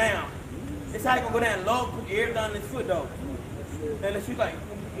going down. It's how you gonna go down. Lord put everything on his foot though. And the shoes like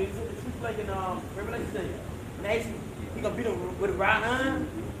in Revelation, nation, he gonna beat them with a right iron.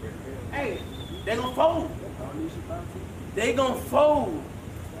 Hey, they gonna fold. They gonna fold.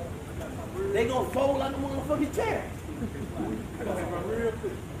 They gonna fold like a motherfucking chair.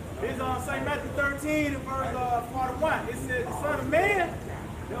 It's on St. Matthew 13 and verse 41. It says, the Son of Man.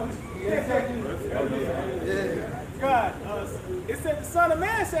 God, it said the Son of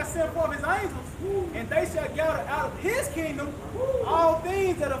Man shall send forth his angels, and they shall gather out of his kingdom all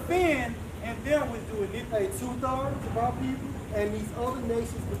things that offend, and them which do iniquity. Hey, 2/3 of our people and these other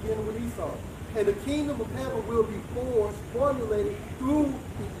nations beginning with Esau. And the kingdom of heaven will be formulated through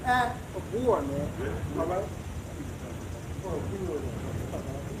the act of war, man. All right?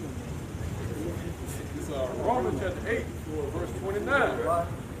 It's Romans chapter 8, verse 29. Right.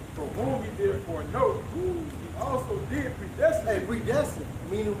 For whom he did foreknow, he also did predestine. Hey, predestined,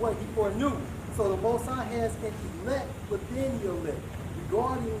 meaning what? He foreknew. So the Most High has an elect within the elect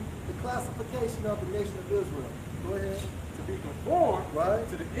regarding the classification of the nation of Israel. Go ahead. To be conformed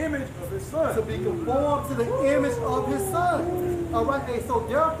to the image of his son. To be conformed to the image of his son. All right, hey, so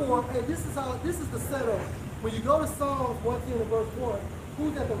therefore, hey, this is the setup. When you go to Psalms 110 and verse 1,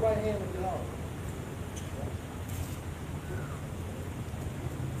 who's at the right hand of Yahweh?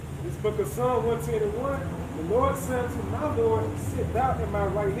 This book of Psalm 110 and 1, the Lord said to my Lord, sit thou in my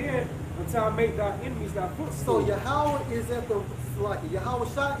right hand until I make thy enemies thy footstool. So Yahweh is at the, like Yahweh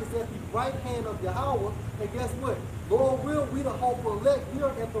Shah is at the right hand of Yahweh, and guess what? Lord will, we the hopeful elect, we are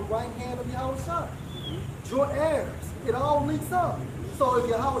at the right hand of Yahweh Shah. Joint heirs. It all links up. So if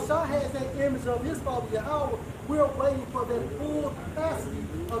Yahweh Shah has that image of his father Yahweh, we're waiting for that full capacity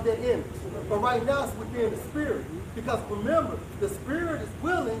of that image. But right now it's within the spirit. Because remember, the spirit is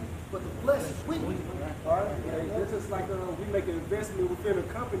willing, but the flesh is weak. All right? That's just like we make an investment within a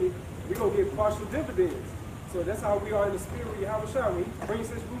company, we're going to get partial dividends. So that's how we are in the spirit of Yahweh Shah. When he brings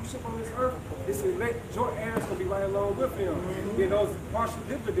his rulership on this earth, his elect joint heirs going to be right along with him. Get those partial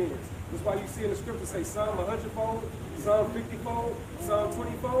dividends. That's why you see in the scripture say some 100-fold, some 50-fold, some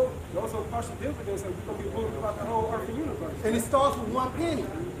 20-fold. Those are partial dividends, and we're going to be ruling about the whole earth and universe. And it starts with 1 penny.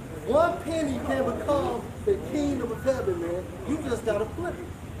 1 penny can become the kingdom of heaven, man. You just got to flip it.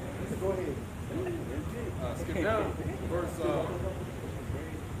 Go ahead. Skip down.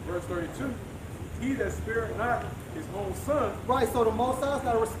 Verse 32. He that spared not his own son. Right, so the Most High's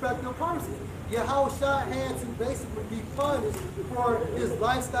got to respect your person. Yahweh Shah had to basically be punished for his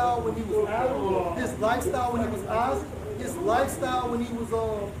lifestyle when he was Adam, his lifestyle when he was Isaac, his lifestyle when he was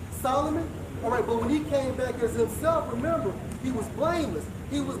Solomon. All right, but when he came back as himself, remember, he was blameless.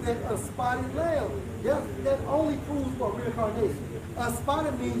 He was that unspotted lamb. That only proves what reincarnation.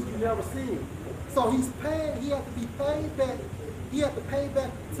 Unspotted means you never see him. So he's paid, he had to be paid back, he had to pay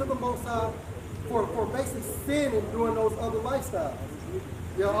back to the Most High for basically sinning during those other lifestyles.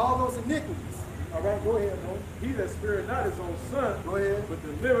 There are all those iniquities. All right, go ahead, Mo. He that spared not his own son, go ahead, but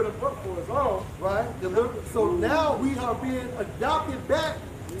delivered him up for us all. Right, delivered. So now we are being adopted back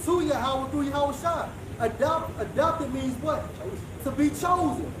to Yahweh through Yahweh Shah. Adopted means what? To be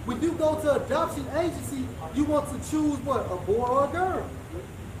chosen. When you go to adoption agency, you want to choose what? A boy or a girl.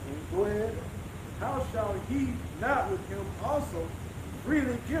 Go ahead. How shall he not with him also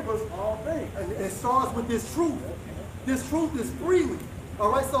freely give us all things? And it starts with this truth. This truth is freely.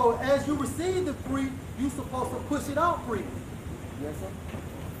 All right, so as you receive the free, you're supposed to push it out freely. Yes, sir?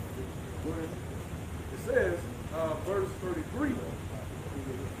 Go ahead. It says, verse 33,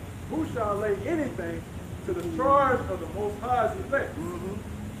 who shall lay anything to the charge of the Most High's elect?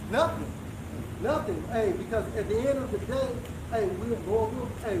 Nothing. Nothing. Hey, because at the end of the day, hey, Lord will,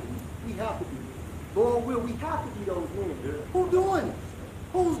 hey, we have to be. Lord will, we have to be those men. Yeah. Who doing it?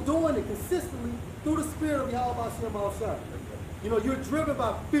 Who's doing it consistently through the spirit of Yahweh Hashem Al-Shai? You know, you're driven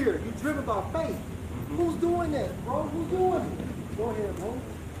by fear. You're driven by faith. Who's doing that, bro? Who's doing it? Go ahead, bro.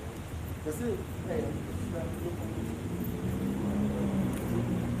 That's it. Hey.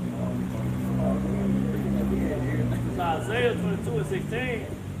 Isaiah 22 and 16.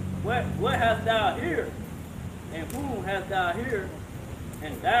 What hast thou here? And whom hast thou here?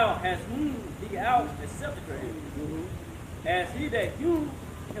 and thou hast hewn thee out a sepulchre him, as he that hewn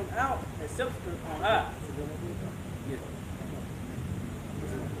him out a sepulchre on high. Yes.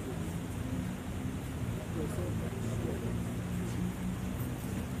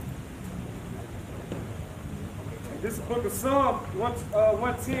 This is the book of Psalm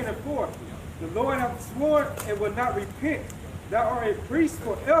 110 and 4. The Lord hath sworn and will not repent. Thou art a priest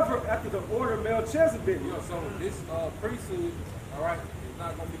forever after the order of Melchizedek. Yeah, so this priesthood, all right, is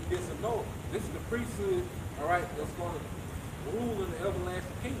not going to be yes or no. This is the priesthood, all right, that's going to rule in the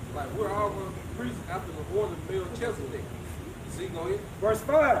everlasting kingdom. Like, we're all going to be priests after the order of Melchizedek. See, go ahead. Verse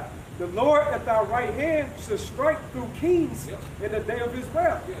 5. The Lord at thy right hand shall strike through kings in the day of his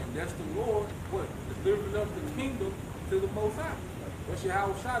wrath. Yeah, and that's the Lord, what? Delivering up the kingdom to the Most High. That's your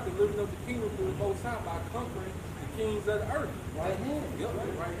Yahweh Shai, delivering up the kingdom to the Most High by conquering the kings of the earth. Right hand. Yep,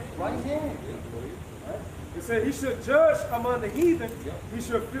 right hand. Right hand. Yeah, go ahead. It said he should judge among the heathen. He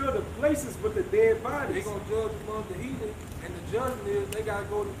should fill the places with the dead bodies. They're going to judge among the heathen, and the judgment is they got to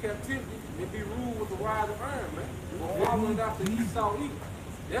go to captivity and be ruled with a rod of iron, man. Following after Esau eat.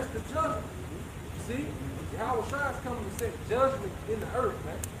 That's the judgment. See? Yahweh Shai is coming to set judgment in the earth,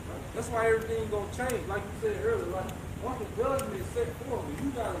 man. That's why everything's going to change. Like you said earlier, like, once the judgment is set for you, you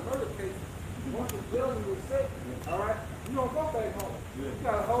got a murder case. Once the judgment is set, all right, you don't go back home. You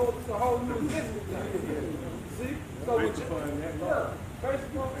got a whole new existence now. See? So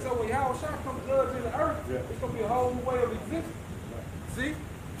basically, so when Yahweh Shai comes judge in the earth, it's going to be a whole new way of existence. See?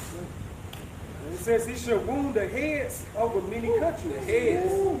 It says he shall wound the heads over many countries. The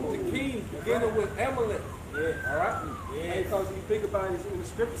heads, the king, beginning with Amalek. Yeah, all right? Yeah. Because you think about it, in the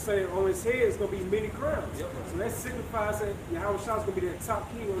scripture saying on his head is going to be many crowns. Yep. So that signifies that Yahweh Shai is going to be that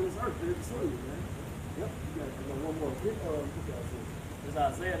top king on this earth very soon, man. Yep. You got one more. This is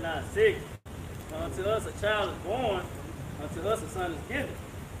Isaiah 9:6. Unto us a child is born, unto us a son is given,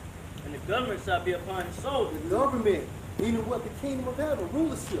 and the government shall be upon his shoulders. The government, meaning what? The kingdom of heaven,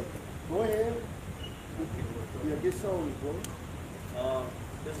 rulership. Go ahead. Yeah, get shoulders, bro.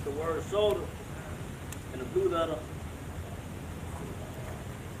 This is the word shoulder in the blue letter.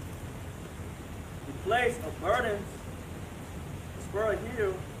 The place of burdens, spur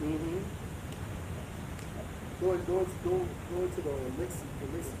heel. Go into the lexicon. Go to the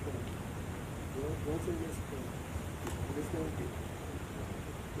lexicon. It's going to be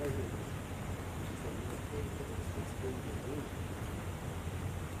right here.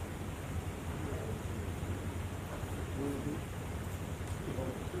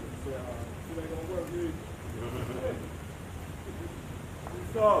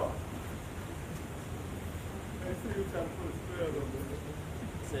 So, I see you trying to put a spell on this.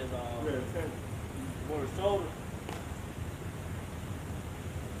 It says, Yeah, word shoulder.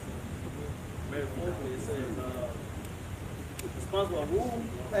 Metaphorically, it says, responsible rule.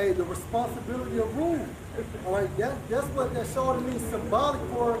 Hey, the responsibility of rule. All right, that's what that shoulder means, symbolic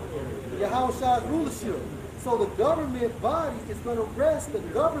for Yahweh Shai's rulership. So the government body is going to rest, the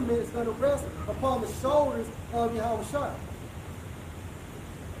government is going to rest upon the shoulders of Yahweh Shai.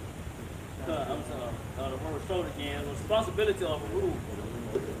 I'm sorry, the word shoulder again, the responsibility of rule.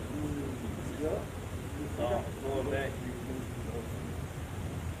 Yeah. So, going back.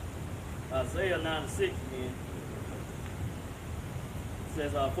 Isaiah 9:6 again. It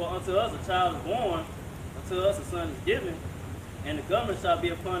says, for unto us a child is born, unto us a son is given, and the government shall be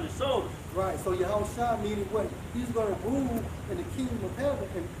upon his shoulders. Right, so Yahweh Shai meaning what? He's going to rule in the kingdom of heaven,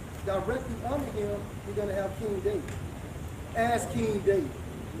 and directly under him, we're going to have King David. As King David.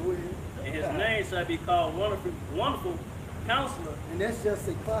 Go ahead. And his name shall be called Wonderful Counselor. And that's just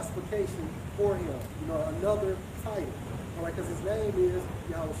a classification for him, you know, another title. All right, because his name is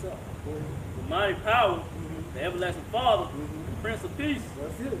Yahweh Shai. Go ahead. The mighty power, the everlasting Father, the Prince of Peace.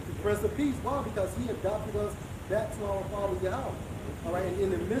 That's it, the Prince of Peace. Why? Because he adopted us back to our Father Yahweh. All right, and in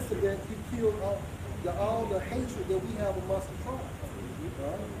the midst of that, he killed all the hatred that we have amongst the tribes. All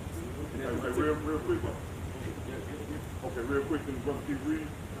right? Okay, real quick. Okay, real quick, then brother keep reading.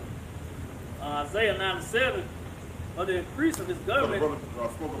 Isaiah 9:7, of the increase of his government.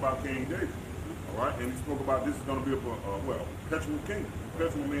 Brother spoke about King David, all right, and he spoke about this is going to be a perpetual kingdom.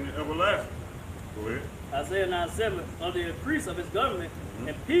 Perpetual meaning everlasting. Go ahead. Isaiah 9:7, of the increase of his government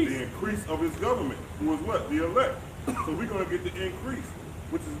and peace. The increase of his government, who is what? The elect. So we're going to get the increase,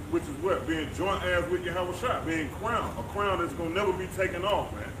 which is what? Being joint heirs with Yahweh Shai, being crowned. A crown that's going to never be taken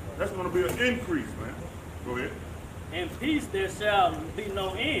off, man. That's going to be an increase, man. Go ahead. And peace there shall be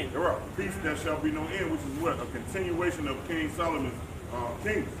no end. You're right. Peace there shall be no end, which is what? A continuation of King Solomon's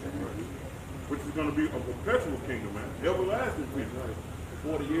kingdom, which is going to be a perpetual kingdom, man. Everlasting kingdom.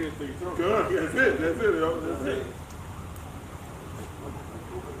 40 years to eternity. Good. That's it. That's it. That's it.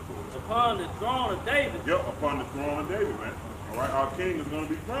 upon the throne of David. Yep, upon the throne of David, man. All right, our king is going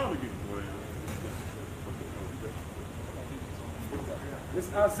to be crowned again. This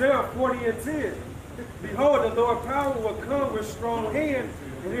is Isaiah 40 and 10. Behold, the Lord power will come with strong hand,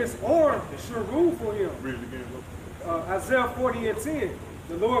 and his arm shall rule for him. Read it again, bro. Isaiah 40 and 10.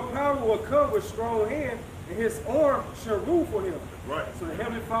 The Lord power will come with strong hand, and his arm shall rule for him. Right. So the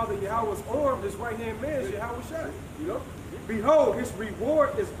Heavenly Father, Yahweh's arm, this right hand man is Yahweh Shai. You know? Behold, his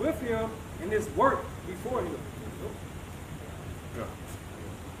reward is with him, and his work before him. Yeah.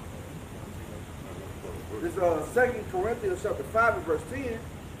 This 2 Corinthians chapter 5 and verse 10.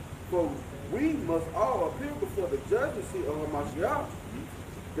 For we must all appear before the judgment seat of Hamashiach,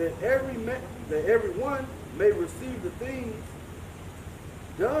 that everyone may receive the things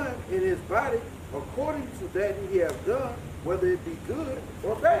done in his body according to that he has done, whether it be good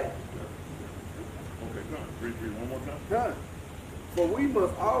or bad. Okay, done. Read one more time. Done. For we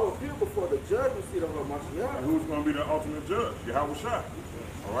must all appear before the judgment seat of Hamashiach. And who's going to be the ultimate judge? Yahweh Shai.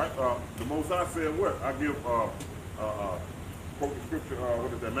 All right. The Most High said what? I give quote the scripture.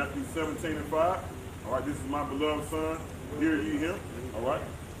 What is that? Matthew 17 and 5. All right. This is my beloved son. Hear ye him. All right.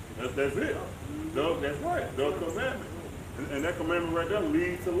 That's it. That's right. The commandment. And that commandment right there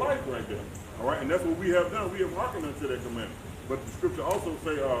leads to life right there. All right. And that's what we have done. We have hearkened unto that commandment. But the scripture also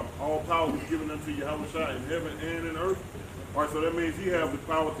say all power is given unto Yahweh Shai in heaven and in earth. All right. So that means he has the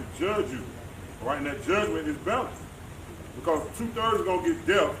power to judge you. All right. And that judgment is balanced. Because 2/3 is going to get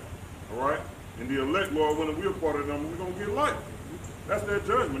death, all right? And the elect, Lord, when we're part of them, we're going to get life. That's that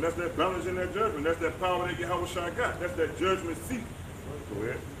judgment. That's that balance in that judgment. That's that power that Yahweh Shai got. That's that judgment seat. Go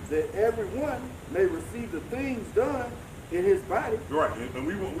ahead. That everyone may receive the things done in his body. Right. And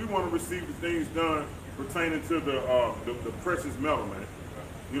we want to receive the things done pertaining to the precious metal, man.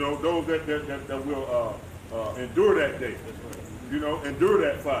 You know, those that will endure that day. You know, endure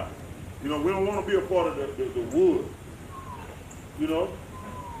that fire. You know, we don't want to be a part of the wood. You know,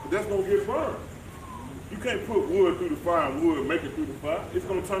 but that's going to get burned. You can't put wood through the fire and wood make it through the fire. It's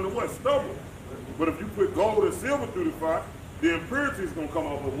going to turn to what? Stubble. But if you put gold and silver through the fire, the impurity is going to come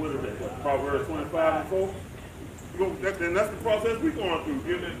off of what is that? Proverbs 25 and 4. And that's the process we're going through,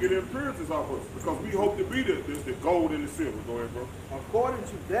 getting impurities off us. Because we hope to be the gold and the silver. Go ahead, bro. According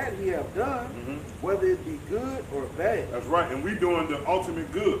to that he have done, whether it be good or bad. That's right. And we're doing the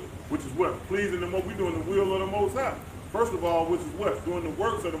ultimate good, which is what? Pleasing the Most. We're doing the will of the Most High. First of all, which is what? Doing the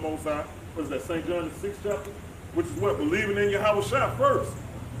works of the Most High. What is that, St. John the 6th chapter? Which is what? Believing in Yahweh Shai first.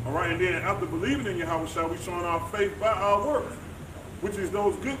 All right, and then after believing in Yahweh Shai, we're showing our faith by our works, which is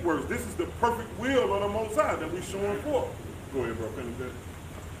those good works. This is the perfect will of the Most High that we're showing forth. Go ahead, bro. Finish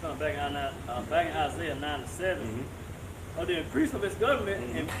that. Back in Isaiah 9 and 7. Of the increase of his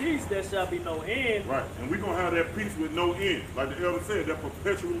government and peace there shall be no end. Right, and we're going to have that peace with no end. Like the elder said, that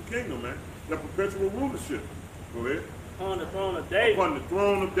perpetual kingdom, man. That perpetual rulership. Go ahead. Upon the throne of David. Upon the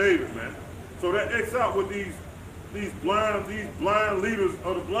throne of David, man. So that X out what these blind leaders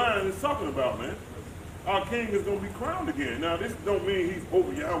of the blind is talking about, man. Our king is going to be crowned again. Now, this don't mean he's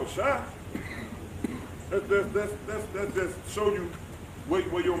over Yahweh Shai. That's just show you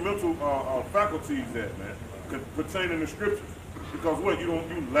where your mental faculties at, man, pertaining to scripture. Because what? You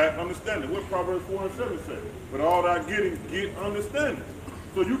lack understanding. What Proverbs 4 and 7 say? But all that getting, get understanding.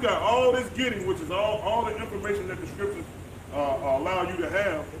 So you got all this getting, which is all the information that the scriptures allow you to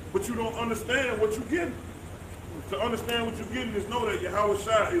have, but you don't understand what you're getting. To understand what you're getting is know that Yahweh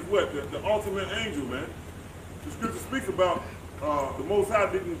Shai is what? The ultimate angel, man. The scripture speaks about the Most High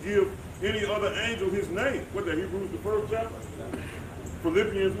didn't give any other angel his name. What, that Hebrews the 1st chapter?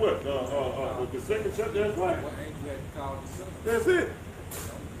 Philippians what? The 2nd chapter? That's right. That's it.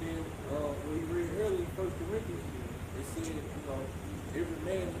 Then when you read earlier, 1 Corinthians, it said, every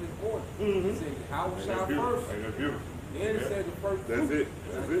man in his order. It said Yahweh Shai first. That's beautiful. Then it said the first fruit. That's it.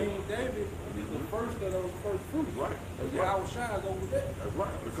 That's it. King David is the first of those first fruits. Right. So Yahweh Shai is over there. That's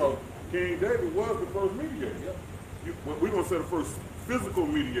right. Because King David was the first mediator. Yep. We're going to say the first physical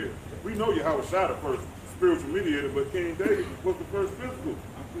mediator. We know Yahweh Shai the first spiritual mediator, but King David was the first physical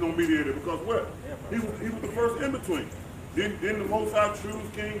mediator. Because what? He was the first in between. Didn't the Most High choose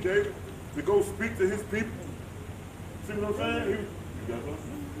King David to go speak to his people? See what I'm saying? You got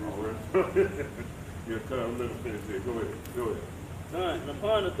something? All right. Yeah, come, let us finish here. Go ahead. And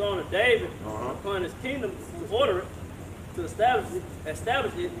upon the throne of David, upon his kingdom, to order it, to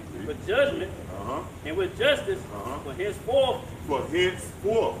establish it with judgment and with justice for henceforth. For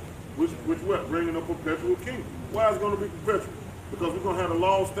henceforth, which what? Bringing a perpetual kingdom. Why is it going to be perpetual? Because we're going to have the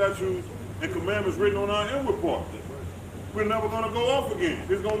law, statutes, and commandments written on our inward part. We're never going to go off again.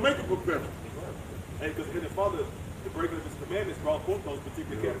 It's going to make it perpetual. Hey, because the Father the breaking of his commandments brought forth those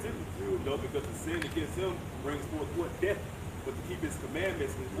particular captivities. You know, because the sin against him brings forth what? Death. But to keep his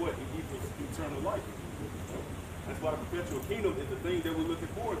commandments is what? It equals eternal life. That's why the perpetual kingdom is the thing that we're looking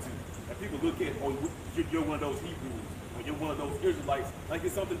forward to. And people look at, oh, you're one of those Hebrews, or you're one of those Israelites, like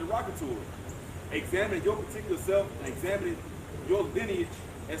it's something derogatory. Examining your particular self and examining your lineage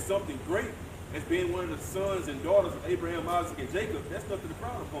as something great, as being one of the sons and daughters of Abraham, Isaac, and Jacob, that's nothing to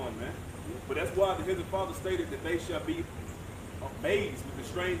frown upon, man. But that's why the Heavenly Father stated that they shall be amazed with the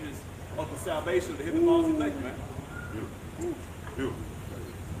strangers of the salvation of the Heavenly Father's elect, man.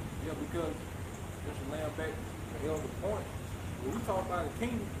 Yeah, because Mr. Lambeck held the point. When we talk about the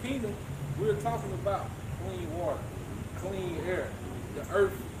kingdom, we're talking about clean water, clean air, the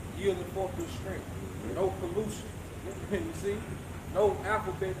earth yielding forth its strength, no pollution. You see? No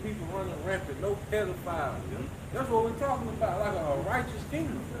alphabet people running rampant, no pedophiles. That's what we're talking about, like a righteous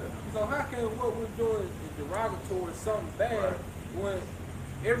kingdom. So how can what we're doing is derogatory, something bad, when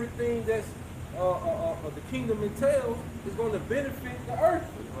everything that's the kingdom entails is going to benefit the earth?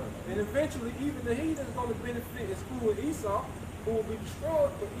 And eventually, even the heathen is going to benefit, excluding Esau, who will be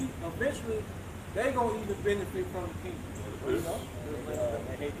destroyed, but eventually they're going to even benefit from the kingdom. You know?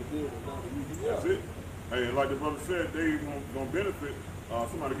 They hate to do it. That's it. Hey, and like the brother said, they gonna benefit.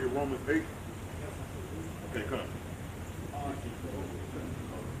 Somebody get Romans 8. Okay, come.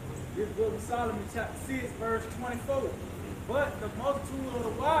 This book of Solomon, chapter 6, verse 24. But the multitude of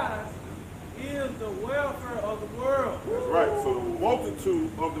the wise is the welfare of the world. That's right. So the multitude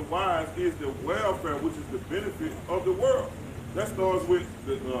of the wise is the welfare, which is the benefit of the world. That starts with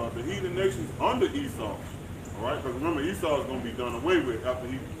the heathen nations under Esau. All right, because remember, Esau is going to be done away with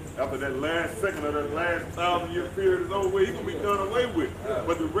after that last second of that last 1,000-year period is over with. He's going to be done away with.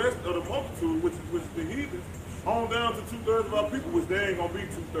 But the rest of the multitude, which is the heathens, on down to 2/3 of our people, which they ain't going to be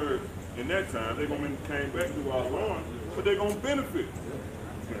 2/3 in that time. They're going to be came back to our lawn, but they're going to benefit.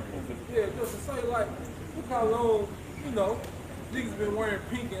 Yeah, just to say, like, look how long, you know, niggas been wearing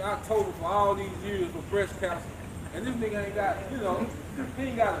pink in October for all these years for breast cancer. And this nigga ain't got, you know, he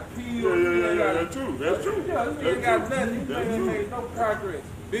ain't got a pill. Yeah, that's true. That's true. Yeah, this nigga ain't got nothing. This nigga ain't made no progress.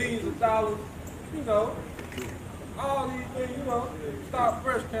 Billions of dollars, you know, all these things, you know, stop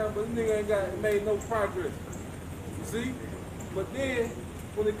breast cancer, but this nigga ain't made no progress. You see? But then,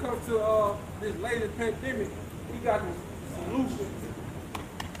 when it comes to this latest pandemic, he got the solution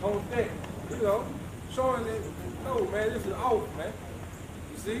on deck, you know, showing that, no, man, this is off, man.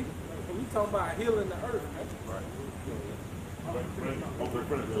 You see? And we talking about healing the earth, man. Right.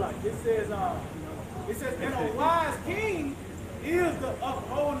 Like it says, and a wise king is the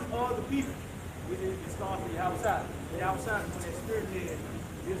upholding of the people. It starts with the outside. The outside is when that spirit head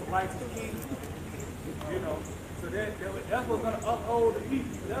is righteous king. You know, so that's what's going to uphold the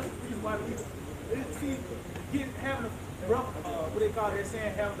people. That's the reason why people see having a rough, what they call that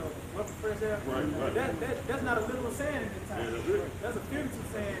saying, having a rough fresh air. Right. That's not a literal saying in this time. That's a figurative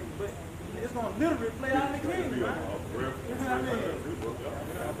saying, but it's going to literally play out in the kingdom, right? You know what I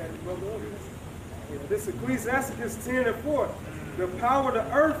mean? This Ecclesiastes 10:4. The power of the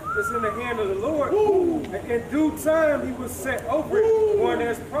earth is in the hand of the Lord. And in due time he will set over it one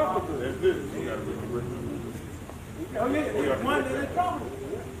that's profitable. That's it. One that is profitable.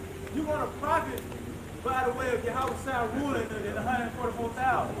 You're going to profit by the way of your house sound ruling in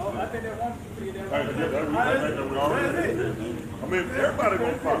 144,000. Oh, I think that one figure that. I mean, everybody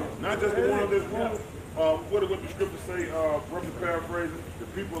gonna profit, not just the one of this room. What the scripture say? Roughly paraphrasing, the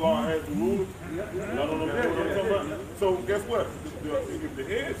people are as the rulers. Y'all don't know what I'm talking about. So guess what? If the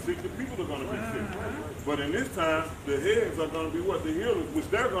head's sick, the people are gonna be sick. But in this time, the heads are gonna be what? The healers, which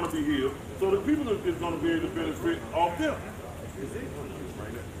they're gonna be healed. So the people is gonna be able to benefit off them.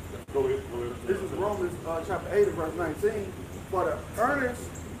 Go ahead. This is Romans chapter 8 verse 19. For the earnest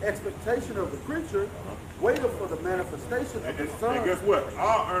expectation of the creature waited for the manifestation of the Son. And guess what?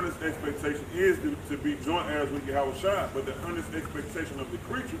 Our earnest expectation is to be joint heirs with Yahweh Shai, but the earnest expectation of the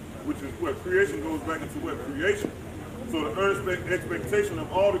creature, which is what? Creation goes back into what? Creation. So the earnest expectation of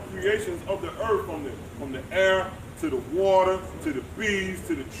all the creations of the earth, from the air to the water to the bees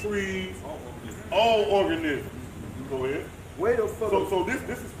to the trees, all organisms. Go ahead. So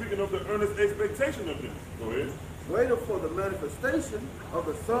this is speaking of the earnest expectation of this. Go ahead. Waited for the manifestation of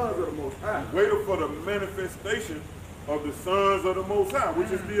the sons of the Most High. Waited for the manifestation of the sons of the Most High,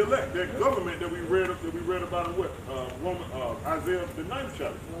 which is the elect, that government that we read about in what? Isaiah the 9th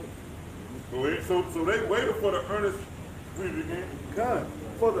chapter. Go ahead. So they waited for the earnest. Read it again. God.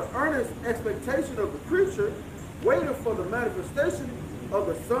 For the earnest expectation of the creature waited for the manifestation of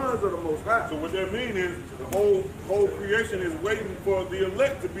the sons of the Most High. So what that means is the whole creation is waiting for the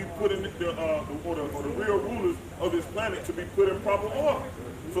elect to be put in or the real rulers of this planet to be put in proper order,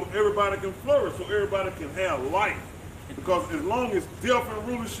 so everybody can flourish, so everybody can have life. Because as long as death and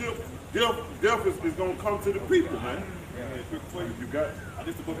rulership, death is going to come to the people, man. You got it.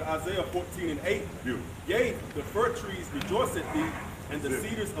 This is the book of Isaiah 14:8. Yea, the fir trees rejoice at thee, and the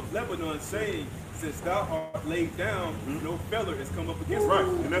cedars of Lebanon, saying, since thou art laid down, no feller has come up against Right,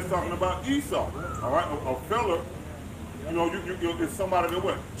 thee. and that's talking about Esau. All right, a feller, you know, it's somebody that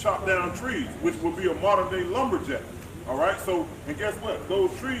what chop down trees, which would be a modern day lumberjack. All right, so and guess what?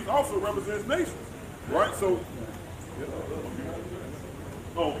 Those trees also represents nations. Right, so.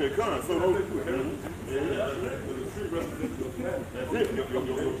 Oh, okay, come on. So those.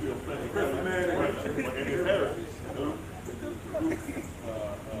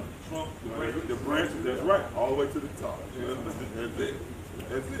 Trump, the branches, that's right, all the way to the top. That's it.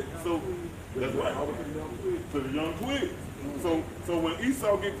 That's it. So that's right. To the young twigs. So when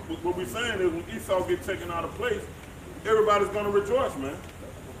Esau gets, what we're saying is when Esau gets taken out of place, everybody's going to rejoice, man.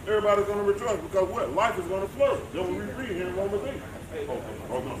 Everybody's going to rejoice because what? Life is going to flourish. That's what we read here in Romans 8.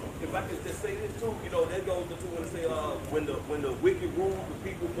 If I could just say this too, you know, that goes into when say when the wicked rule, the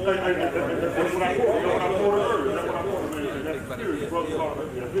people mourn. That's what I quoted earlier. That's what I quoted. That's the spirit, brother.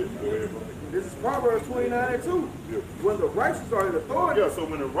 This is Proverbs 29:2. When the righteous are in authority. Yeah, so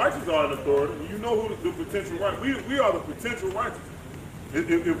when the righteous are in authority, you know who the potential righteous. We are the potential righteous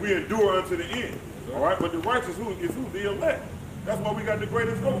if we endure unto the end. All right, but the righteous is who? The elect. That's why we got the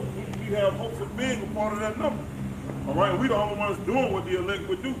greatest hope. We have hopes of being a part of that number. All right, we the only ones doing what the elect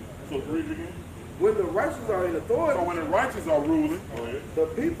would do. So read it again. When the righteous are in authority. So when the righteous are ruling, the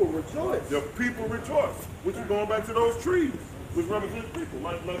people rejoice. The people rejoice. Which is going back to those trees, which represent people.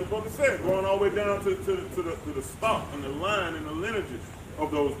 Like the brother said, going all the way down to the stock and the line and the lineages of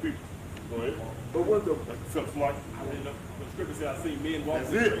those people. Go ahead. But when the scripture says, I see men walk.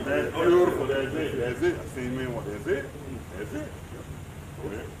 That's it. That's beautiful. That's it. That's it. I seen men walk. That's it. That's it. Go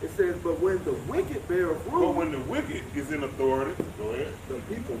ahead. It says, but when the wicked bear fruit. But when the wicked is in authority, go ahead. The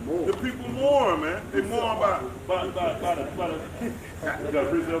people mourn. The people mourn, man. They mourn by the. You got to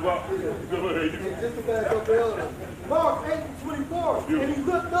preach that about? Go ahead. And just to back up the elder, Mark 8:24. And he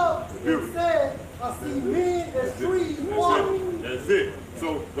looked up and said, I see men as trees walking. That's it.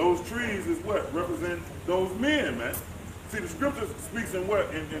 So those trees is what represent those men, man. See, the scripture speaks in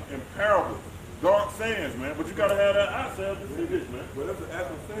what? In parables, dark sayings, man. But you got to have that eyesight to see this, man. Well, that's an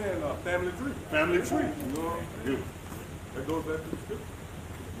actual saying, family tree. Family tree. You know, Beautiful. that goes back to the scripture.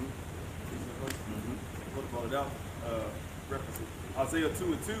 What about it out? References. Isaiah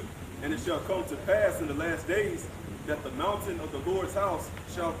 2:2. And it shall come to pass in the last days that the mountain of the Lord's house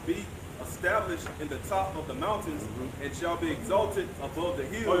shall be established in the top of the mountains and shall be exalted above the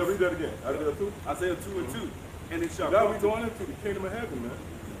hills. Oh, yeah, read that again. Isaiah 2. Isaiah 2:2. And it shall Now come we're going into the kingdom of heaven, man.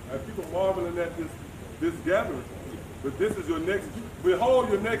 And people marveling at this gathering. But this is your next, behold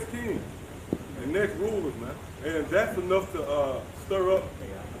your next king and next rulers, man. And that's enough to stir up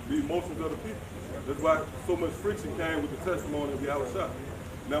the emotions of the people. That's why so much friction came with the testimony of Yahushua.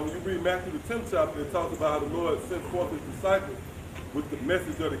 Now when you read Matthew the 10th chapter, it talks about how the Lord sent forth his disciples with the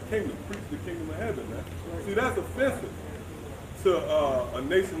message of the kingdom, preach the kingdom of heaven, man. See, that's offensive to a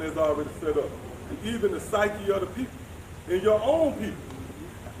nation that's already set up. And even the psyche of the people, and your own people.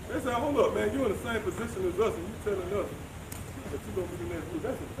 They say, hold up, man, you're in the same position as us, and you telling us that you're going to be the next group.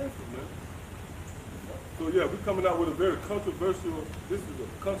 That's offensive, man. So yeah, we're coming out with a very controversial, this is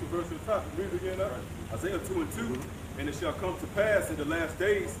a controversial topic. Read it again now. Isaiah 2:2. And it shall come to pass in the last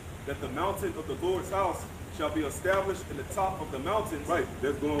days that the mountain of the Lord's house shall be established in the top of the mountains. Right,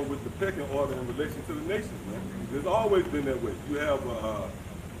 that's going with the pecking order in relation to the nations, man. It's always been that way. You have an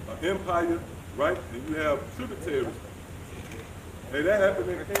empire, right, and you have tributaries. And that happened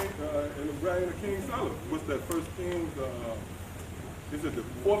in the reign of King Solomon. What's that, First Kings, is it the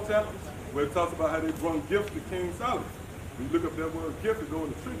 4th chapter? Where it talks about how they brought gifts to King Solomon. When you look up that word gift, it goes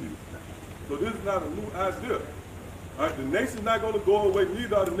in the tribute. So this is not a new idea. All right, the nation's not going to go away.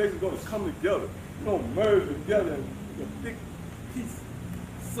 Neither are the nations going to come together. We're going to merge together and be a big peace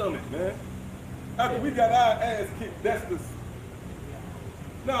summit, man. After we got our ass kicked, that's the...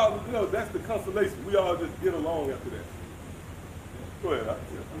 No, you know, that's the consolation. We all just get along after that. Go ahead.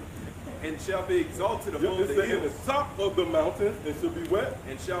 And shall be exalted above the In hills. the top of the mountain, it should be wet.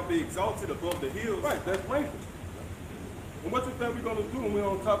 And shall be exalted above the hills. Right, that's ranking. And what you think we're going to do when we're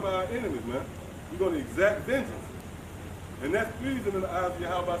on top of our enemies, man? We're going to exact vengeance. And that's pleasing in the eyes of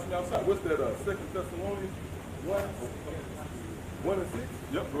Yahweh outside. What's that, 2 Thessalonians 1 and 6?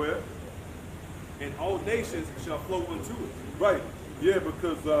 Yep, go ahead. And all nations shall flow unto it. Right. Yeah,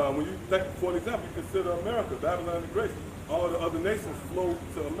 because when you think, for example, you consider America, Babylon the Great, all the other nations flow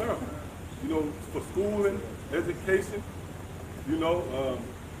to America, you know, for schooling, education, you know,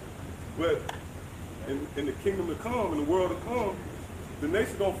 but in the kingdom to come, in the world to come, the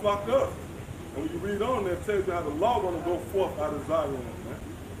nation don't flock to us. And when you read on there, it tells you how the law going to go forth out of Zion, man.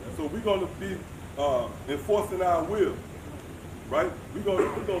 So we're going to be enforcing our will, right? We're going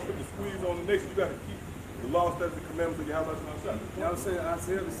to put the squeeze on the nation. You got to keep the law, statutes, and commandments of Yahweh. Y'all say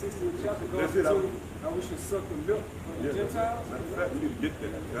Isaiah the 60th chapter goes into how we should suck the milk from the Gentiles? That's fact. We need to get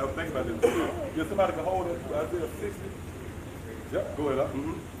that. I was thinking about this. Yeah, somebody can hold that Isaiah 60. Yep, go ahead.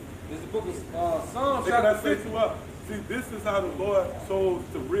 This is the book of Psalms Can I chapter say 50. to us? See, this is how the Lord chose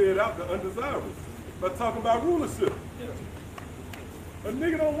to rid out the undesirables. By talking about rulership. A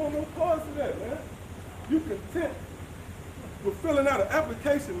nigga don't want no parts of that, man. You content with filling out an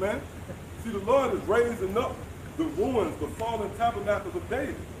application, man. See, the Lord is raising up the ruins, the fallen tabernacles of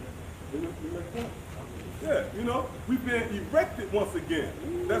David. Yeah, you know, we've been erected once again.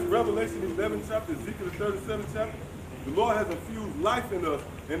 That's Revelation 11 chapter, Ezekiel 37 chapter. The Lord has infused life in us,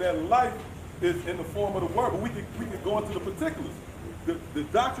 and that life is in the form of the word. But we can go into the particulars. The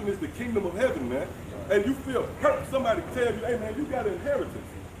doctrine is the kingdom of heaven, man. And you feel hurt. Somebody tell you, hey, man, you got an inheritance.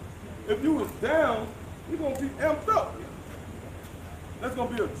 If you was down, you're going to be amped up. That's going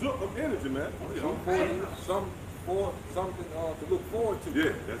to be a jolt of energy, man. Something to look forward to.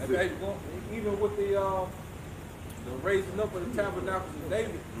 Yeah, that's it. Even with the raising up of the tabernacles of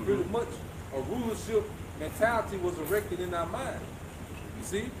David, pretty much a rulership mentality was erected in our mind. You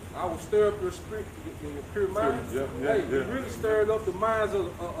see, I will stir up your spirit in your pure minds. Yeah, He really stirred up the minds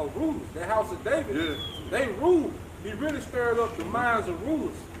of rulers. The house of David, they ruled. He really stirred up the minds of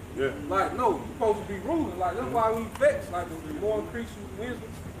rulers. Yeah. Like, no, you're supposed to be ruling. Like, that's why we vex. Like, the more increasing wisdom,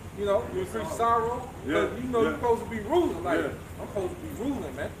 you know, you increase sorrow. Yeah. You know, you're supposed to be ruling. Like, I'm supposed to be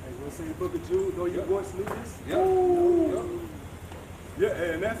ruling, man. Hey, you want to see the book of Jude? Though your voice leaves? Yeah,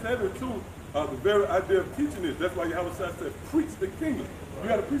 and that's heavy too. The very idea of teaching this. That's why Yahweh said, preach the kingdom. You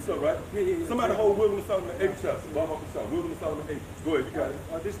got to preach something, right? Yeah. Somebody hold Wisdom of Solomon 8 chapter. Wisdom of Solomon 8. Go ahead, you got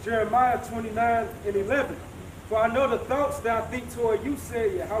it. This Jeremiah 29 and 11. For I know the thoughts that I think toward you,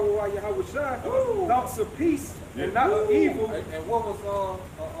 said Yahweh Shai, thoughts of peace and not of evil. And what was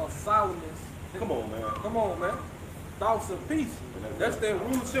Solomon's? Come on, man. Come on, man. Thoughts of peace. That's that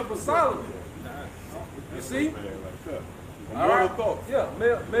rulership of Solomon. You see? All right. Thoughts. Yeah,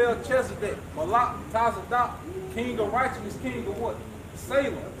 Melchizedek, Malak, Tazadok, king of righteousness, king of what?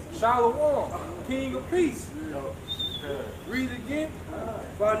 Salem, Shalom, king of peace. Read it again.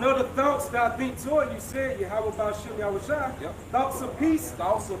 For I know the thoughts that I think toward you, said Yahweh Bashim Yahweh Shai, thoughts of peace.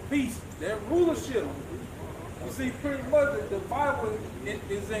 Thoughts of peace. That rulership. You see, pretty much the Bible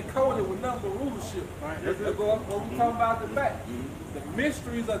is encoded with nothing but rulership. Right. That's what we talking about the back. The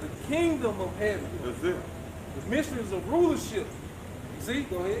mysteries of the kingdom of heaven. That's it. The mysteries of rulership. See,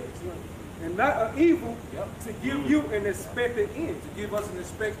 go ahead. And not of evil, to give you an expected end. To give us an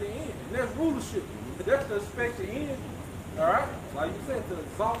expected end. And that's rulership. That's the expected end. All right? Like you said, to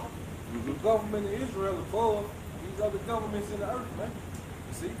exalt the government of Israel above these other governments in the earth, man.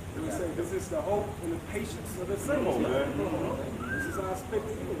 You see? We say this is the hope and the patience of the saints. This is our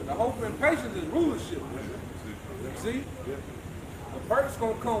expected end. The hope and patience is rulership. You see? The perk's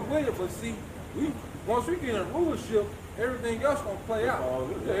gonna come with it, but see, once we get in rulership, everything else gonna play out.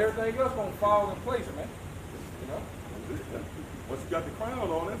 Everything else gonna fall in place, man. You know? Once you got the crown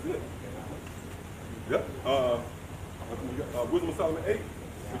on, that's it. Yep. Wisdom of Solomon 8.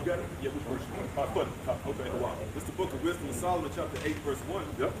 You got it? Yeah, which verse? Okay, wow. This is the book of Wisdom of Solomon, chapter 8, verse 1.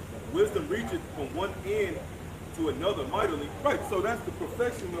 Yep. Wisdom reacheth from one end to another mightily. Right, so that's the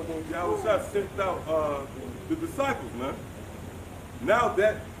perfection of when Yahweh sent out the disciples, man. Now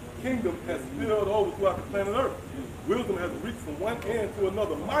that kingdom has spilled over throughout the planet Earth. Wisdom has reached from one end to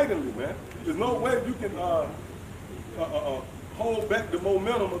another mightily, man. There's no way you can hold back the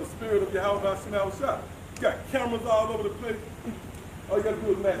momentum of the spirit of Yahweh Hashem Shai. You got cameras all over the place. All you got to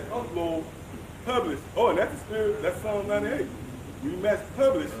do is mass upload, publish. Oh, and that's the spirit, that's Psalm 98. When you mass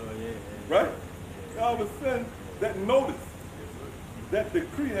publish, right? All of a sudden, that notice, that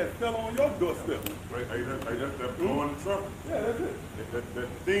decree has fell on your doorstep. Right, that blowing the trumpet. Yeah, that's it. That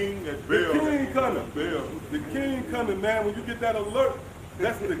thing, that bell. The king coming. Bell. The king coming, man. When you get that alert,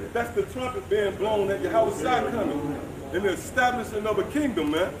 that's the trumpet being blown that Yahweh Shai coming. And the establishing of a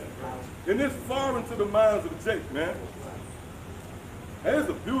kingdom, man. And it's far into the minds of the Jake, man. Hey,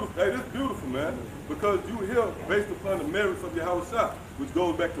 it's beautiful, man. Because you hear based upon the merits of Yahweh Shai, which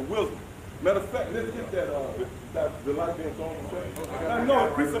goes back to wisdom. Matter of fact, let's get that the light being thrown from I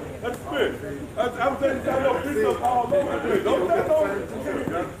know precept, that's spirit. I'm telling you, I know precepts all over the place. Don't think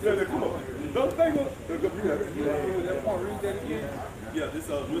no. Yeah, come on. Don't think no. Read that again. Yeah, this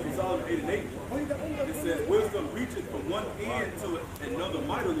Wisdom Solomon 8 and 8. It says, wisdom reaches from one end to another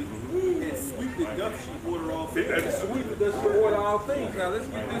mightily, and sweetly doth she order all things. Sweetly does she order all things. Now let's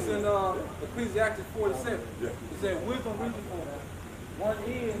get this in Ecclesiastes 47. It says, wisdom reaches from one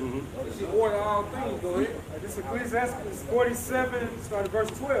end, and she order all things. Go ahead. This Ecclesiastes 47, starting verse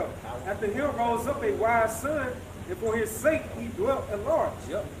 12. After him rose up a wise son, and for his sake he dwelt at large.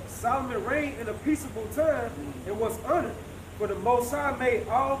 Yep. Solomon reigned in a peaceable time and was honored. For the Most High made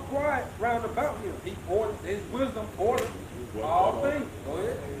all quiet round about him. He ordered, his wisdom ordered all things. Go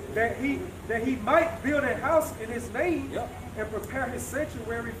ahead. That he might build a house in his name, Yep. and prepare his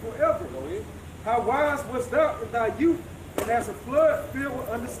sanctuary forever. Go ahead. How wise was thou in thy youth, and as a flood filled with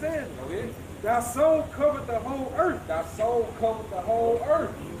understanding. Go ahead. Thy soul covered the whole earth. Thy soul covered the whole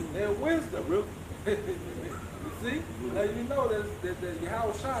earth. Their wisdom. You see? Now you know that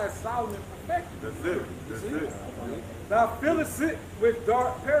Yahweh Shai is Solomon perfected. That's it. That's it. Thou fillest it with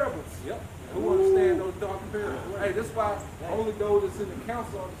dark parables. Yep. Who understand those dark parables? Hey, that's why only those that's in the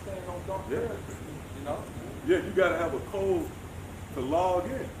council understand those dark parables. You know? Yeah, you got to have a code to log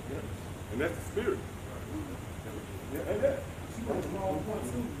in. And that's the spirit. Yeah, and that.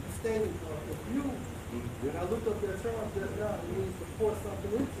 Standing confused. When I looked up that term just now, it means to pour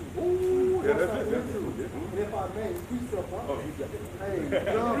something into. Ooh, yeah, that's something it. into. And if I may, precept, You got it. hey,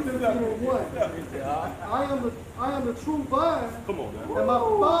 John 15:1. I am the true vine, Come on, man. and my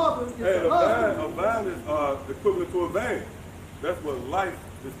Father is Hey, the husband. a vine is equivalent to a vein. That's what life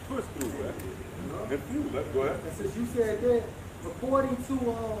is pushed through, man. Infused. Let's go ahead. And since you said that, according to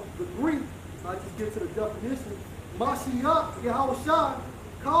the Greek, I just get to the definition, Mashiach, Yahweh Shai,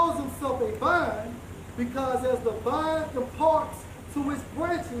 calls himself a vine because as the vine imparts to its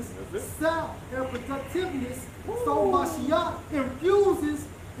branches sap and productiveness, so Mashiach infuses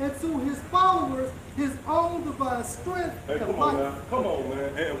into his followers his own divine strength Hey, and come on, life. man. Come on,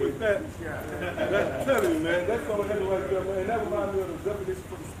 man. And with that, that's telling you, man, that's all heavy right there, man. And that reminds me of the definition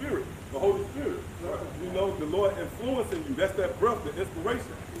for the Spirit, the Holy Spirit. You know, the Lord influencing you. That's that breath, the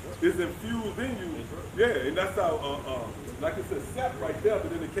inspiration is infused in you. Yeah, and that's how, like I said, sap right there,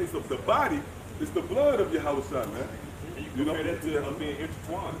 but in the case of the body, it's the blood of Yahweh Shai, man. You compare that to being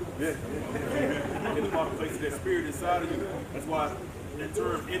intertwined. Yeah. In the market place of that spirit inside of you. That's why that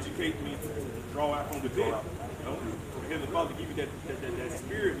term educate me to draw out from the dead. You know? Heavenly Father give you that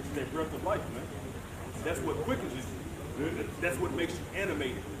spirit, which is that breath of life, man. That's what quickens you. That's what makes you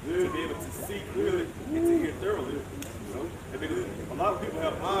animated. To be able to see clearly and to hear thoroughly. You know? And because a lot of people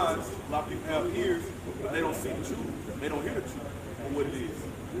have eyes, a lot of people have ears, but they don't see the truth. They don't hear the truth for what it is.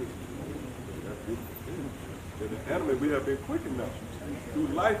 The anime, we have been quickened now. Through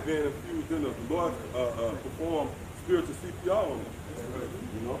life being infused in us, the Lord perform spiritual CPR on us.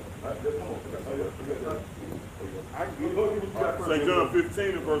 You know? St. John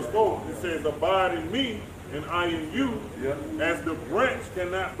 15 and verse 4, it says, abide in me and I in you, as the branch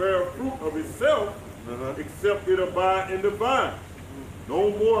cannot bear fruit of itself, except it abide in the vine.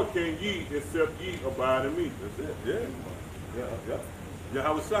 No more can ye except ye abide in me. That's it. Yeah.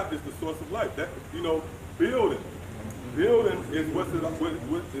 Yahweh Shai is the source of life. That, you know, building is what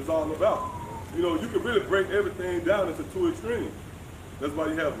it's all about. You know, you can really break everything down into two extremes. That's why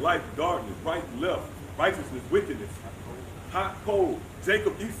you have light, darkness, right, left, righteousness, wickedness, hot, cold,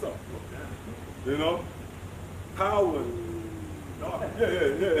 Jacob, Esau. You know, power. Yeah.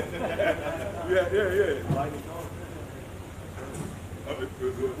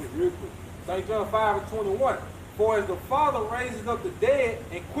 St. John 5:21. For as the Father raises up the dead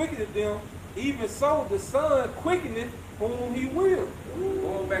and quickeneth them, even so the Son quickeneth whom he will.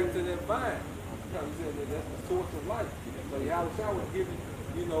 Going back to that vine. You know, he said that that's the source of life. So Yahweh Shai was given,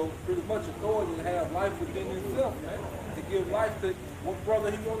 you know, pretty much authority to have life within himself, man. To give life to what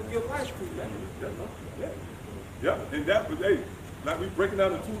brother he want to give life to, man. Yeah, and that was, hey, like we breaking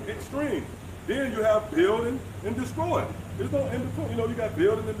down the two extremes. Then you have building and destroying. There's no in between. You know, you got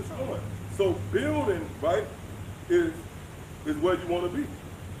building and destroying. So building, right, is where you want to be.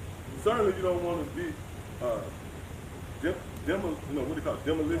 Certainly you don't want to be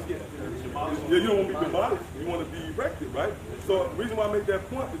demolition. Yeah, you don't want to be demolished. You want to be erected, right? So the reason why I make that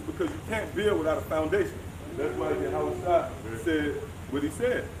point is because you can't build without a foundation. That's why Yahweh Shai said what he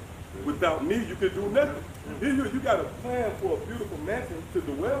said. Without me, you can do nothing. Here you got a plan for a beautiful mansion to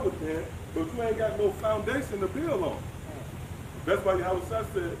dwell within, but you ain't got no foundation to build on. That's why Yahweh Shai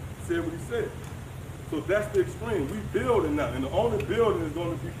said what he said. So that's the extreme. We building now, and the only building is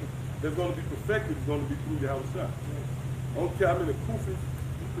going to be that's going to be perfected is going to be through Yahushua. I don't care how many kufis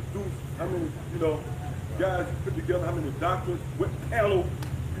you produce, how many, you know, guys you put together, how many doctors, what panel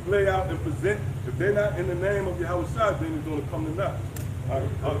you lay out and present. If they're not in the name of Yahushua, then it's going to come to naught. All right,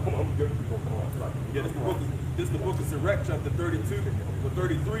 come on, Yeah, this is the book of Sirach, chapter 32 or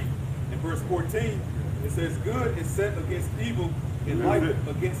 33, and verse 14. It says, good is set against evil, and life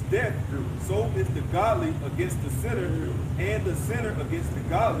against death. So is the godly against the sinner, and the sinner against the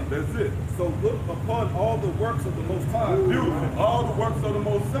godly. That's it. So look upon all the works of the Most High. Beautiful. All the works of the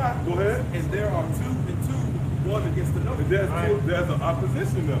Most High. Go ahead. And there are two and two, one against another. There's an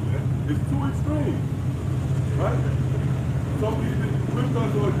opposition there, man. It's two extremes. Right? Some people with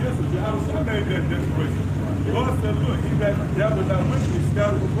us or against us. Yahushua made that declaration. The Lord said, look, he that gathered not with me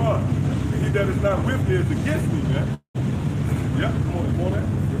scattered abroad. And he that is not with me is against me, man. Yeah, come on, come on, man.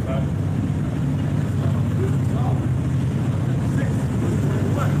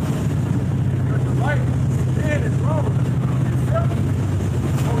 The light then is wrong.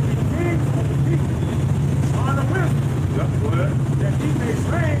 So he kings of the people on the wisdom. Yeah, go ahead. That he may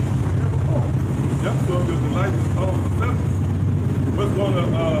reign forevermore. Yep, so if the light is called the seven, what's going to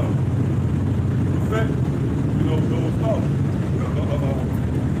affect, you know, those thoughts?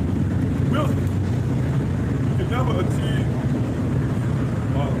 Wisdom. You can never achieve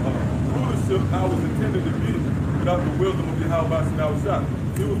rulership how it was intended to be without the wisdom of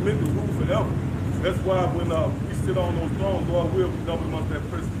Yahushua. It was meant to rule forever. That's why when we sit on those thrones, Lord will be double amongst that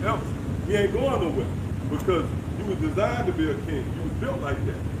person else. He ain't going nowhere because you was designed to be a king. You was built like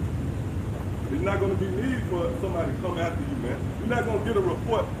that. There's not going to be need for somebody to come after you, man. You're not going to get a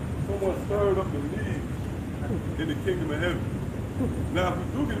report. Someone stirred up the need in the kingdom of heaven. Now, if we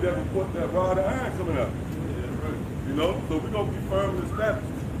do get that report, that rod of iron coming out. You know, so we're going to be firm and established.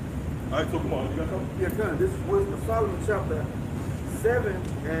 All right, so come on, you got something? Yeah, come on. This is Wisdom of Solomon, chapter 7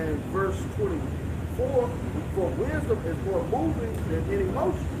 and verse 24. For wisdom is more moving than any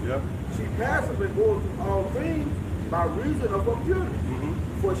motion. Yeah. She passively goes through all things by reason of her beauty.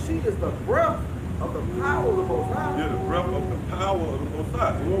 For she is the breath of the power of the Most High. Yeah, the breath of the power of the Most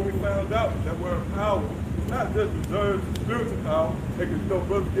High. And when we found out that word power, it's not just reserved to spiritual power. They can, you know,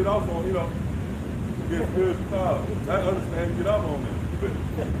 brothers get off on, you know, get spiritual power. I understand you get off on that. But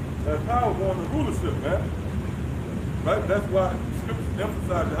that power going to rulership, man. Right? That's why scriptures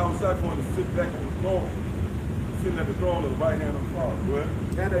emphasize that Yahushua going to sit back on the throne, sitting at the throne of the right hand of the Father. Go ahead.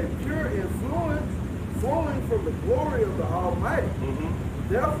 And a pure influence flowing from the glory of the Almighty.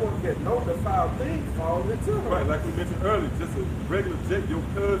 Therefore can no defiled thing fall into her. Right, like we mentioned earlier, just a regular Jake, your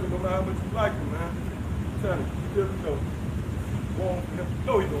cousin, no matter how much you like him, man. You're trying to just, you know, warm him. You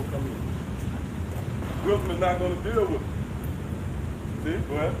know he's going to come in. Wisdom is not going to deal with him. See,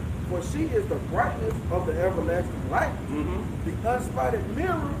 go ahead. For she is the brightness of the everlasting light, the unspotted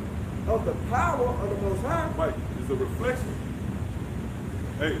mirror of the power of the Most High. Right, it's a reflection.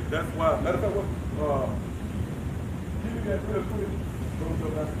 Hey, that's why, matter of fact, what, give me that real quick.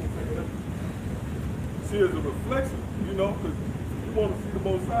 She is a reflection, you know, because you want to see the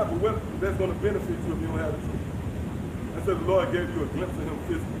Most High, but what that's going to benefit you if you don't have the truth. I said the Lord gave you a glimpse of him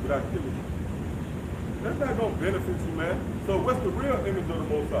physically without killing you. That's not going to benefit you, man. So what's the real image of the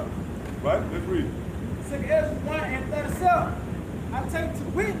Most High? Right? Let's read it. 2 Ezra 1 and 37. I take to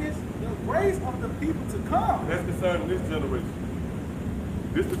witness the grace of the people to come. That's concerning this generation.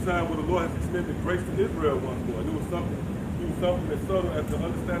 This is the time where the Lord has extended grace to Israel once more. And it was something that's subtle as the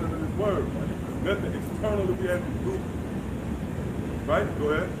understanding of his word. Nothing external that we have to do. Right? Go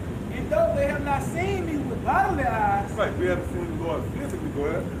ahead. And though they have not seen me with bodily eyes, right, we haven't seen the Lord physically, go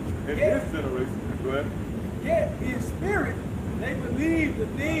ahead. In this generation, go ahead. Yet in spirit, they believe the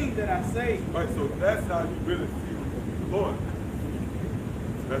things that I say. Right, so that's how you really see the Lord.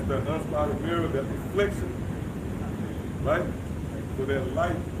 That's that unspotted mirror, that reflection, right? So that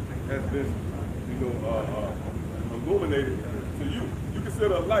light has been, you know, illuminated to you. You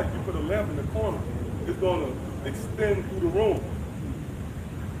consider a light, you put a lamp in the corner, it's going to extend through the room.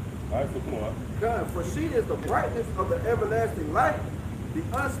 All right, so come on. God, for she is the brightness of the everlasting light, the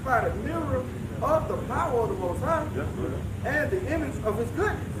unspotted mirror of the power of the Most High, and the image of his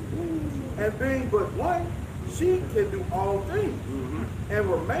goodness. And being but one, she can do all things, and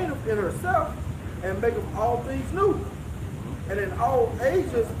remaineth in herself, and maketh all things new. And in all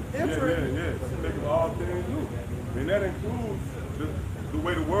ages entering. Yeah. Making all things new. And that includes the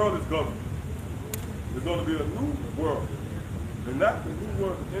way the world is governed. There's going to be a new world. And not the new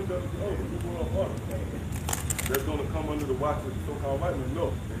world at the end of the day, the new world order. That's going to come under the watch of the so-called white man.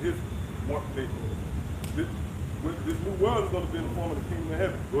 No, and his this new world is going to be in the form of the kingdom of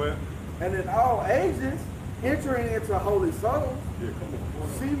heaven. Go ahead. And in all ages entering into holy souls. Yeah, come on.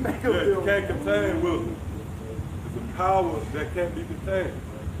 She make Yeah, you them. can't contain wisdom. It's a power that can't be contained.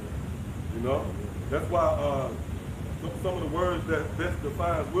 You know? That's why some of the words that best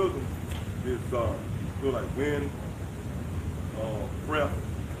defines wisdom is feel like wind, breath,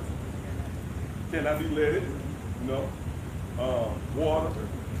 cannot be let in, you know? Water.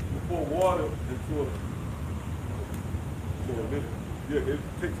 You pour water into it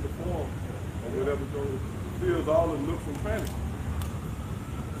takes the form of whatever goes, fills all the nooks and crannies.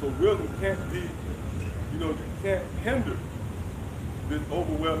 So wisdom can't be, you know, you can't hinder this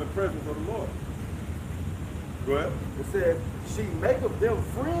overwhelming presence of the Lord. Go ahead. It says, she maketh them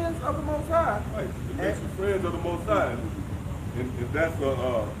friends of the Most High. Right. It makes you friends of the Most High. And that's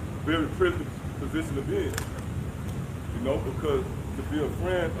a very privileged position to be in. You know, because to be a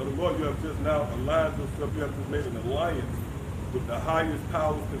friend of the Lord, you have just now aligned yourself, you have just made an alliance with the highest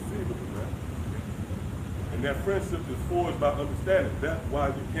powers conceivable, man. And that friendship is forged by understanding. That's why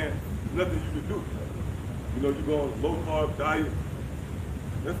you can't, there's nothing you can do. You know, you go on a low-carb diet.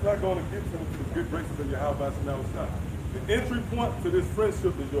 That's not going to get you to the good graces of your house by some outside. The entry point to this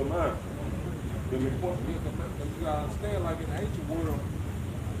friendship is your mind. You gotta understand, like in the ancient world,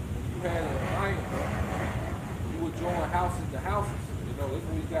 you had an alliance. You would join houses to houses. You know, that's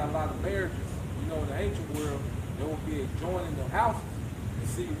when we got a lot of marriages. You know, in the ancient world, there would be a joining of houses. And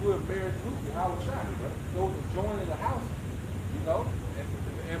see, we're a marriage group in our shop. Those are joining the houses. You know,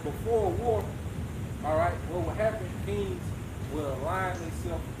 and before a war, all right, what would happen? Kings will align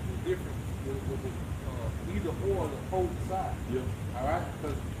themselves with different, either or the opposing side. Yeah. All right?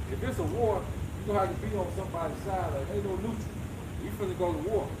 Because if it's a war, you know how to be on somebody's side. Like, ain't no neutral. You finna go to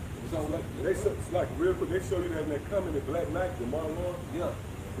war. So It's like real quick, they show you that in that coming in Black Knight, the Marlon. yeah.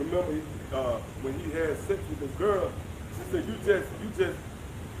 Remember when he had sex with this girl, he said, you just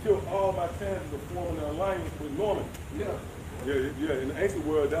killed all my chances of forming an alliance with Norman. Yeah. Yeah. In the ancient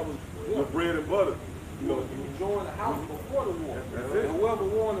world, that was your bread and butter. You know, You join the house before the war. That's it. And whoever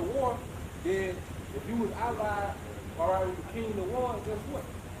won the war, then if you was allied, all right, with the king that won, guess what?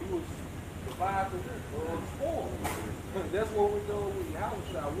 He was divided or spoiled. That's what we're doing with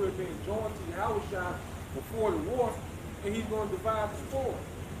Yahushua. We're being joined to Yahushua before the war, and he's going to divide the spoil.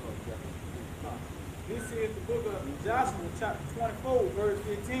 This is the book of Joshua, chapter 24, verse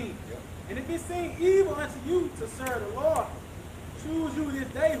 15. And if it seem evil unto you to serve the Lord, choose you this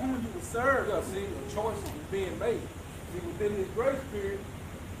day whom you will serve. Yeah, see, a choice is being made. See, within this grace period,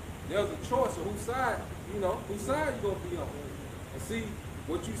 there's a choice of whose side, whose side you're going to be on. And see,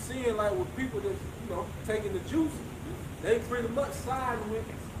 what you seeing like with people that's, taking the juice, they pretty much siding with,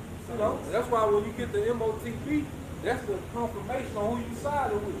 that's why when you get the MOTB, that's the confirmation on who you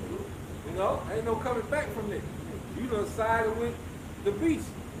sided with. Ain't no coming back from that. You done sided with the beast.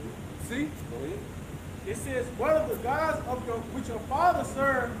 See? It says, whether the gods of which your father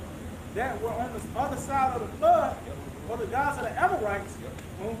served that were on the other side of the flood, or the gods of the Amorites,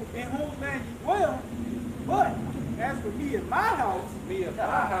 in whose land you dwell, but as for me and my house,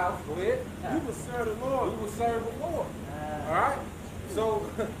 go ahead. You will serve the Lord. We will serve the Lord. All right? So,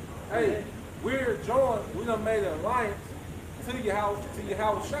 hey, we're joined, we done made an alliance to your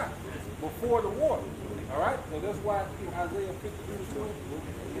house shop before the war. All right? So that's why Isaiah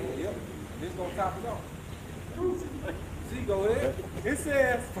 53:12. Yep. This is going to top it off. See, go ahead. It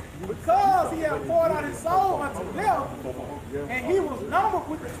says, because he had poured out his soul unto death, and he was numbered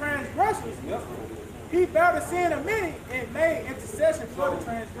with the transgressors, he bare the sin of many and made intercession for the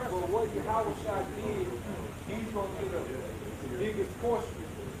transgressors. So what Yahushua did, he's going to get the biggest portion.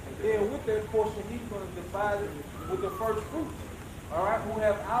 And then with that portion, he's going to divide it with the first fruits. All right, who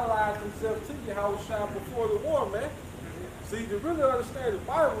have allied themselves to Yahushua before the war, man. See, to really understand the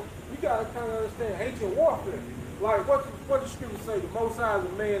Bible, you got to kind of understand ancient warfare. Like, what the scripture say? The Most High is a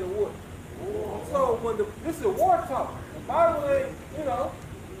man of what? So, this is a war talk. The Bible ain't,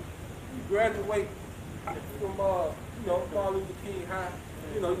 you graduate from, Martin Luther King High.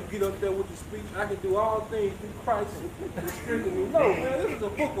 You get up there with the speech. I can do all things through Christ who strengthens me. No, man, this is a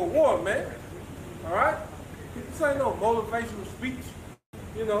book of war, man. All right? This ain't no motivational speech,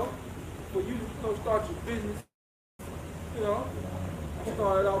 for you to start your business. I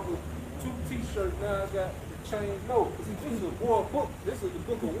started off with 2 t-shirts, now I got the chain. No, see, this is a war book. This is the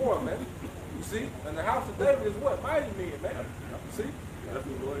book of war, man. You see? And the house of David is what? Mighty men, man. You see? That's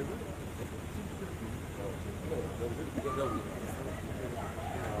what Lord is.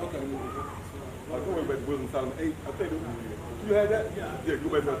 Okay. I'll go back to Wisdom Solomon 8. I think you had that? Yeah, go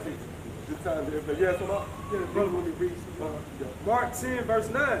back to that teach. This time, yeah, so brother, when we read Mark 10, verse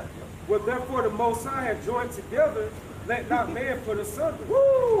 9. Well, therefore the Most High have joined together, let not man put asunder.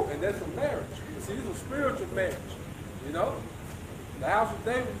 Woo! And that's a marriage. See, this is a spiritual marriage. You know? The house of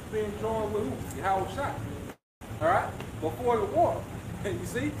David is being joined with who? Yahweh Shai. Alright? Before the war. And you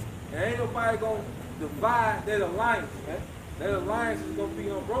see? And ain't nobody gonna divide that alliance, man. That alliance is gonna be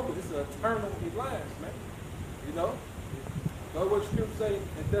unbroken. It's an eternal alliance, man. You know? Know what scripture say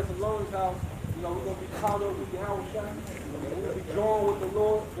in Thessalonians' house, you know, we're gonna be caught up with Yahweh Shai. We're gonna be joined with the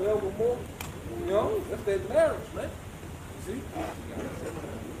Lord forevermore. You know, that's that marriage, man. You see?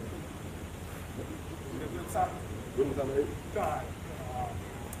 God.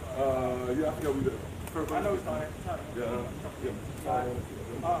 Yeah, I forgot we did. I know it's not Yeah.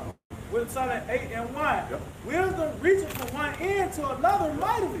 Wisdom Solomon 8 and 1. Yep. Wisdom reaches from one end to another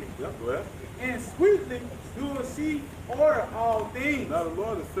mightily. Yep, go ahead. And sweetly do she order all things. Now the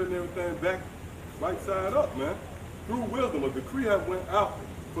Lord is setting everything back right side up, man. Through wisdom, a decree has went out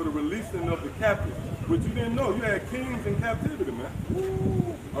for the releasing of the captives, which you didn't know. You had kings in captivity, man.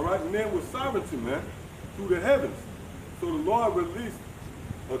 Woo. All right, and then with sovereignty, man, through the heavens. So the Lord released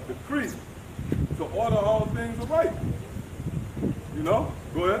a decree to order all things aright. You know?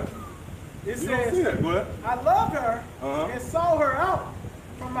 Go ahead. It You don't says, see that. Go ahead. I loved her Uh-huh. and saw her out.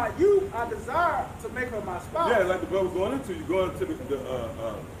 From my youth, I desire to make her my spouse. Yeah, like the brother was going into, you go into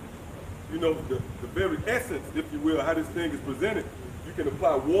the you know, the very essence, if you will, how this thing is presented. You can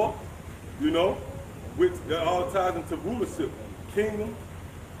apply war, you know, which that all ties into rulership, kingdom,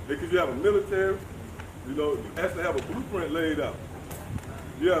 because you have a military, you know, you actually have a blueprint laid out.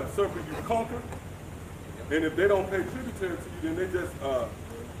 You have something you conquer, and if they don't pay tributary to you, then they just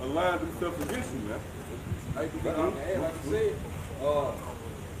align themselves against you, man. Like I said,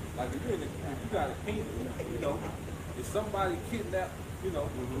 like if you got a kingdom, you know, if somebody kidnapped, you know,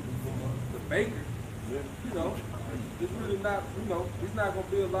 the baker, you know, it's really not, you know, it's not going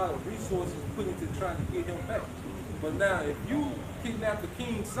to be a lot of resources put into trying to get him back. But now, if you kidnap the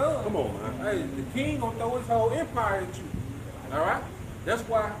king's son, come on, man. Hey, the king gonna throw his whole empire at you. All right, that's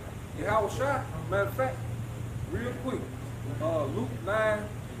why Yahweh Shai. Matter of fact, real quick, Luke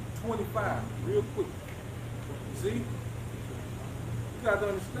 9:25, real quick. You see, you got to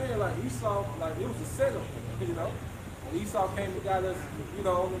understand, like Esau, like it was a setup, you know. When Esau came and got us, you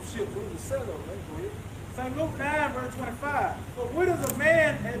know, on them ships, it was a setup, man. Go ahead. St. Luke 9, verse 25. But what is a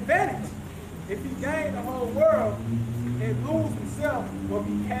man advantage if he gain the whole world and lose himself or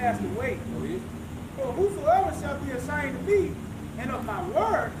be cast away? For whosoever shall be ashamed of me and of my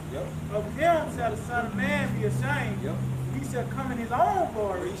word, of him shall the Son of Man be ashamed. He shall come in his own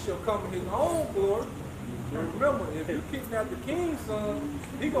glory. He shall come in his own glory. And remember, if you kidnap the king's son,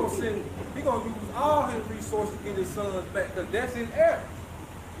 he gonna use all his resources to get his sons back, because that's his heir.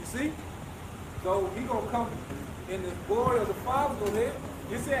 You see? So he gonna come in the glory of the Father. Go ahead.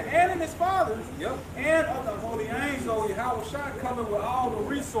 It said, and in his fathers, yep, and of the holy angels. So Yahweh Shai coming with all the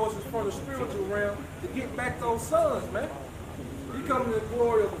resources from the spiritual realm to get back those sons, man. He coming in the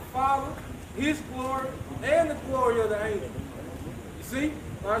glory of the Father, his glory, and the glory of the angels. You see?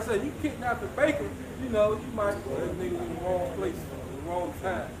 Like I said, you kidnap the baker, you know, you might put that nigga in the wrong place at the wrong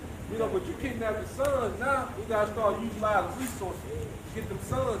time. You know, but you kidnap the sons, now we gotta start utilizing resources to get them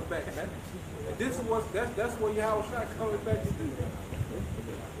sons back, man. And this is what that's what Yahweh Shai coming back to do.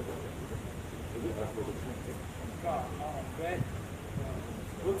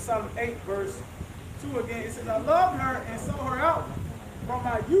 Luke Psalm 8, verse 2 again. It says, I loved her and saw her out. From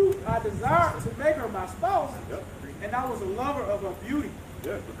my youth, I desired to make her my spouse, and I was a lover of her beauty.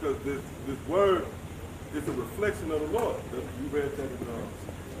 Yeah, because this word is a reflection of the Lord. You read that in,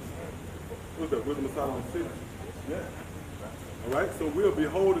 what's that, Wisdom of Solomon 6? Yeah. All right, so we're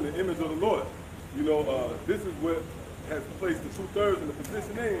beholding the image of the Lord. You know, this is what has placed the 2/3 in the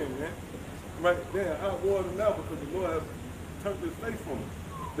position they're in, man. Right there, hot water now, because the Lord has turned his face from it.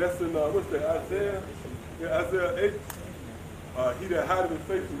 That's in, what's that, Isaiah? Yeah, Isaiah 8. He that hideth his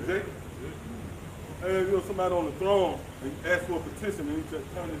face from Jacob. And you know, somebody on the throne and asked for a petition and he just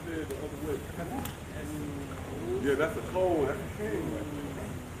turned his head the other way. Yeah, that's a cold, that's a king, man.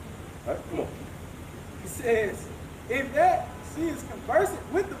 All right, come on. He says, in that she is conversant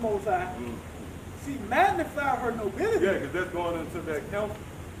with the Most High, she magnified her nobility. Yeah, because that's going into that counsel.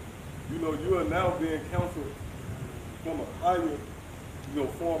 You know, you are now being counseled from a higher, you know,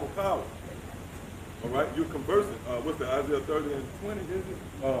 form of power. All right, you're conversing. What's the Isaiah 30 and 20, is it?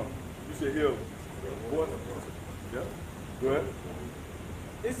 You should hear voice. Yeah, go ahead.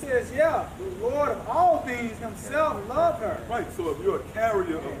 It says, yeah, the Lord of all things himself loved her. Right, so if you're a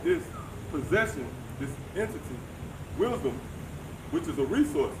carrier of this possession, this entity, wisdom, which is a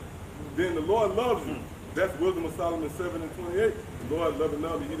resource, then the Lord loves you. That's Wisdom of Solomon 7 and 28. The Lord loving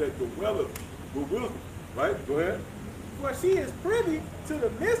none he that dwelleth with wisdom. Right? Go ahead. for she is privy to the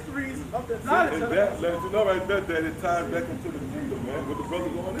mysteries of the knowledge And of that God. lets you know right there that it ties back into the kingdom, man, what the brother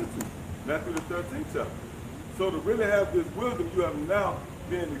going into. Matthew the 13th chapter. So to really have this wisdom, you have now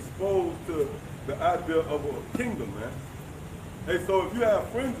been exposed to the idea of a kingdom, man. Hey, so if you have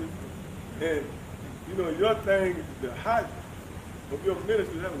fringes and, you know, your thing, the height of your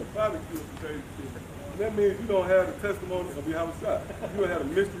ministry is having a barbecue, that means you don't have the testimony of your house shot. You don't have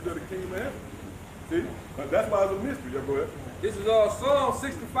the mysteries of the kingdom of heaven. See? But that's why it's a mystery. Yeah, go ahead. This is Psalm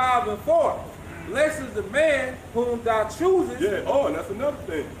 65 and 4. Blessed is the man whom thou choosest. Yeah, oh, and that's another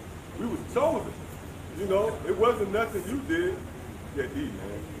thing. We was chosen. You know, it wasn't nothing you did. Yeah, eat,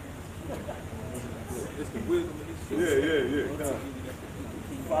 man. It's the wisdom of this Yeah, shit. yeah.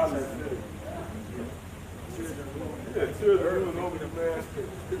 Father, yeah, children doing over the man.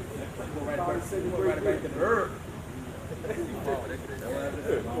 Father said you right back to the earth.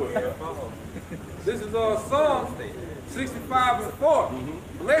 This is Psalm 65 and 4.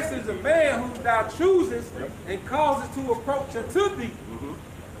 Blessed is the man whom thou choosest and causest to approach unto thee,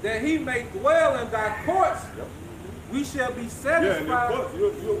 that he may dwell in thy courts. We shall be satisfied. Yeah, and your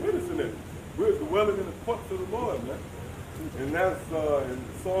courts, you're witnessing it. We're dwelling in the courts of the Lord, man. And that's in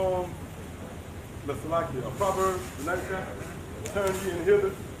Psalm, let's like it, Proverbs, the 9th chapter. Turn ye and hear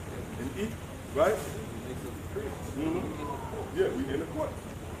this and eat, right? Yeah, we in the courts.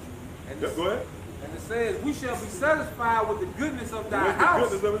 And Yeah, go ahead. And it says, we shall be satisfied with the goodness of thy What's the house.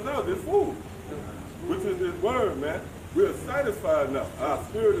 goodness of his house? It's food, which is his word, man. We're satisfied now. Our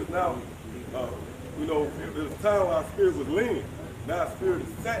spirit is now, you know, there's a time when our spirit was lean. Now our spirit is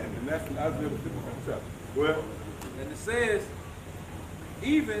fattened, and that's in Isaiah 55 chapter. Go ahead. And it says,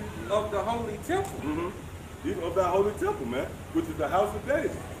 even of the holy temple. Even of thy holy temple, man, which is the house of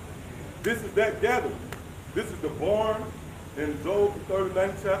David. This is that gathering. This is the barn in Job, the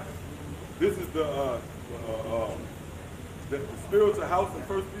 39th chapter. This is the spiritual house in 1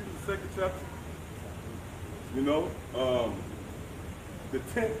 Peter, the 2nd chapter. You know, the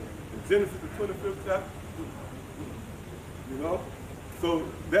tent in Genesis, the 25th chapter. You know, so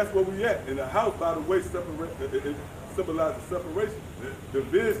that's where we at. And the house, by the way, it symbolizes separation,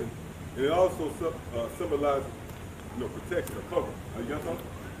 division, and it also symbolizes, you know, protection or cover. You got something?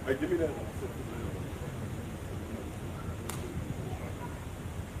 Hey, give me that.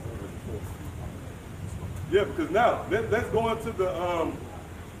 Yeah, because now let's go into the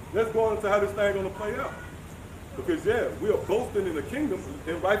let's go into how this thing gonna play out. Because yeah, we are boasting in the kingdom,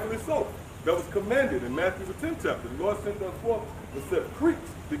 and rightfully so. That was commanded in Matthew the 10th chapter. The Lord sent us forth and said, preach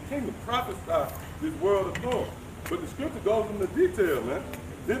the kingdom, prophesy this world of glory. But the scripture goes into detail, man.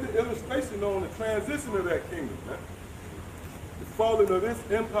 Did the illustration on the transition of that kingdom, man. The falling of this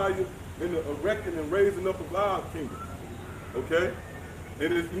empire and the erecting and raising up of our kingdom. Okay?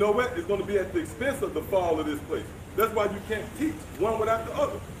 And it's, you know what? It's going to be at the expense of the fall of this place. That's why you can't teach one without the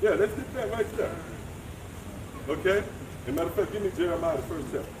other. Yeah, let's get that right there. Okay? As a matter of fact, give me Jeremiah the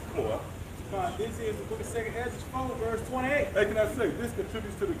 1st chapter. Come on. This is the book of 2nd Ezra 4, verse 28. Hey, can I say, this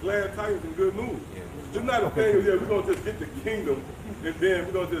contributes to the glad tidings and good news. It's not a thing, yeah, we're going to just get the kingdom and then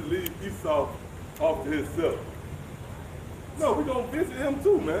we're going to just leave Esau off to himself. No, we're going to visit him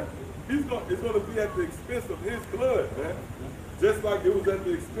too, man. It's going to be at the expense of his blood, man. Just like it was at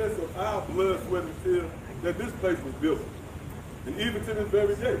the expense of our blood, sweat, and tears that this place was built. And even to this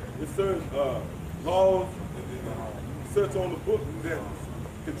very day, there's certain laws and such on the book that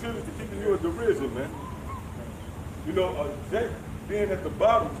contributes to keeping you in derision, man. You know, Jake being at the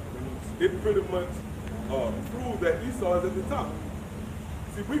bottom, it pretty much proves that Esau is at the top.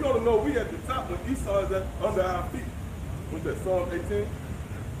 See, we're going to know we at the top when Esau is under our feet. What's that, Psalm 18?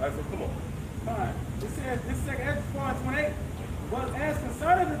 All right, so come on. Fine. It says, this is 2nd Ezra 4 and 28. But as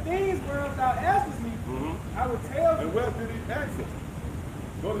concerning the things whereof thou askest me, I will tell you. And where did he ask him?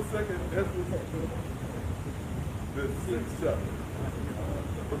 Go to 2nd Ezra, the 6th chapter.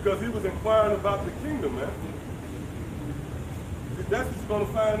 Because he was inquiring about the kingdom, man. See, that's what you're going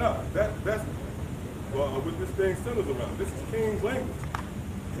to find out. That's what this thing centers around. This is king's language.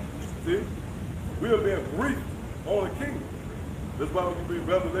 See? We are being briefed on the kingdom. That's why when you read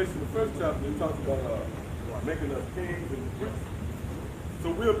Revelation, the 1st chapter, it talks about making us kings and priests. So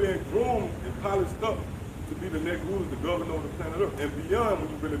we are being groomed and polished up to be the next rulers, the governor of the planet Earth, and beyond when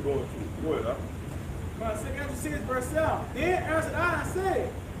you're really going through. Go ahead, Huh? 2nd Ezra 6, verse 7. Then answered I and said,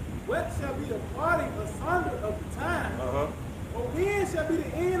 what shall be the parting asunder of the time? Or when shall be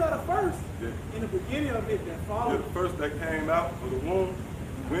the end of the first? In the beginning of it that followed. Yeah, the first that came out of the womb,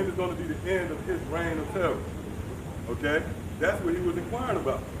 when is going to be the end of his reign of terror? Okay? That's what he was inquiring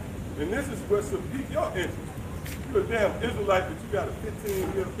about. And this is what should pique your interest. You're a damn Israelite, but you got a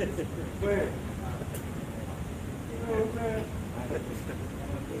 15-year plan. know what I'm saying?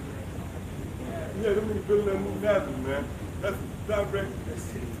 Yeah, them niggas building that new Nazareth, man. That's direct.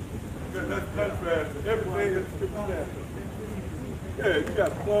 That's contrast to everything that the scripture says. Yeah, you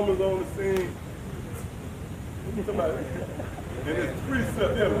got plumbers on the scene. Somebody. And it's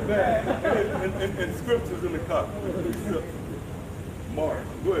precept, and scriptures in the car. Precept. Mark,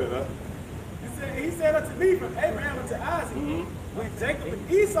 go ahead, huh? He said unto me from Abraham unto Isaac, when Jacob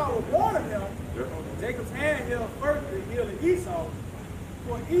and Esau were born of him, Jacob's hand held first the heel of Esau,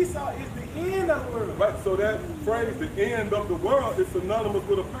 for Esau is the end of the world. Right, so that phrase, the end of the world, is synonymous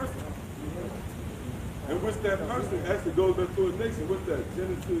with a person. In which that person actually goes into a nation. What's that?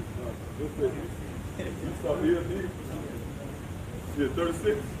 Genesis, what's that? Esau, yeah,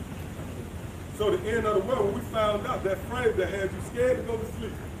 36. So the end of the world, when we found out that phrase that had you scared to go to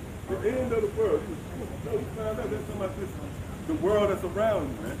sleep, the end of the world, we found out that's talking about this, the world that's around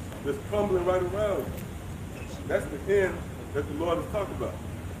you, man, that's crumbling right around you. That's the end that the Lord is talking about.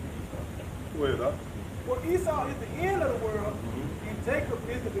 Go ahead, Doc. For Esau is the end of the world, and Jacob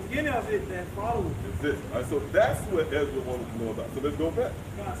is the beginning of it that follows. That's it. All right, so that's what Ezra wanted to know about. So let's go back.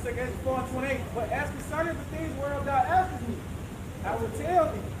 Now, 2 Ezra 4:28. But as concerning the things whereof thou askest me, I will tell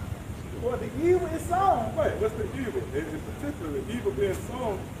thee. For the evil is sown. Right, what's the evil? In particular, the evil being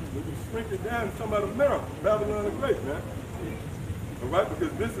sown, when you shrink it down and come out of America, Babylon the Great, man. All right,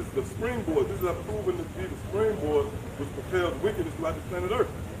 because this is the springboard. This is proven to be the springboard which propels wickedness throughout the planet Earth.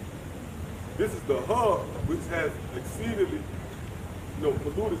 This is the hub which has exceedingly,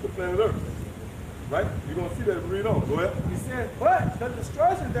 polluted the planet Earth. Right? You're going to see that if you read on. Go ahead. He says, but the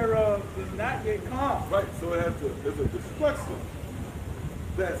destruction thereof is not yet come. Right, so there's a destruction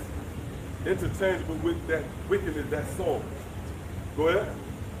that's interchangeable with that wickedness that's sown. Go ahead.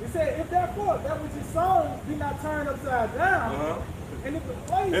 He said, if therefore that which is sown be not turned upside down, and if the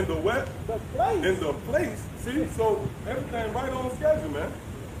place. In the what? The place. In the place. See, so everything right on schedule, man.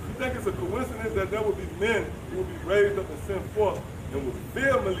 You think it's a coincidence that there will be men who will be raised up and sent forth and will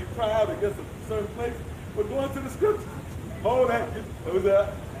vehemently cry out against a certain place? But going to the scriptures. Hold that. What was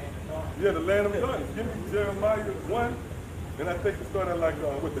that? Yeah, the land of God. Give me Jeremiah 1. And I think it started like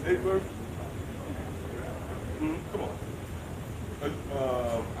with the 8th verse. Come on.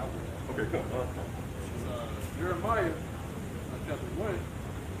 Okay, come on. Jeremiah chapter 1, and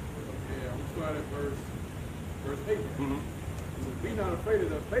we start at verse 8. So be not afraid of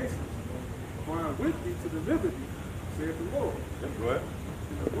their faces, for I am with thee to deliver thee, saith the Lord. That's right.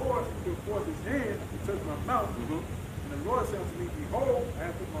 And the Lord put forth his hand to touch my mouth. And the Lord said unto me, behold, I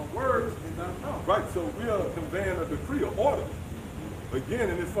have put my words in thy mouth. Right, so we are conveying a decree, an order. Again,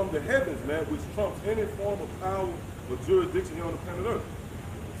 and it's from the heavens, man, which trumps any form of power or jurisdiction here on the planet Earth.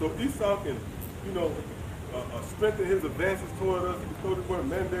 So Esau can, strengthen his advances toward us. He throw the word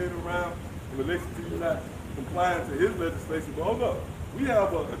mandate around in relation to you not complying to his legislation. But hold up, we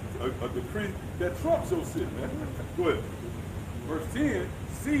have a decree that trumps your shit, man. Go ahead. Verse 10,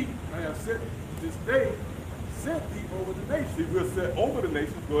 see, I have set this day, set thee over the nations. See, we're set over the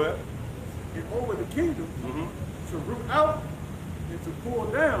nations. Go ahead. And over the kingdom, to root out, and to pull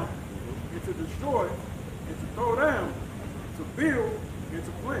down, and to destroy, and to throw down, to build, and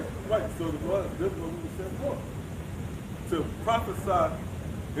to plant. Right, so the Lord, this is what we were sent for. To prophesy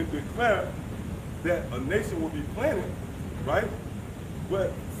and declare that a nation will be planted, right?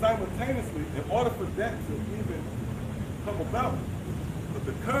 But simultaneously, in order for that to even come about,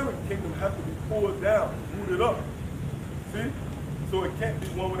 the current kingdom has to be pulled down, rooted up. See? So it can't be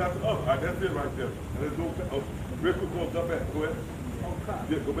one without the other. All right, that's it right there. And let's go back. Oh, real quick, we'll jump back. Go ahead.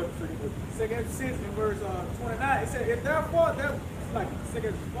 Yeah, go back to 2 6 in verse 29. It said, if therefore that, like 2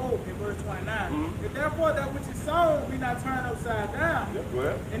 4 in verse 29, if therefore that which is sown be not turned upside down, go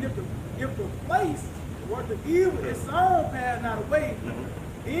ahead. And if the place where the evil is sown pass not away,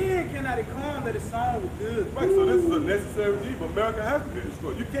 then cannot it come that it's sown with good. Right, so this is a necessary evil. America has to be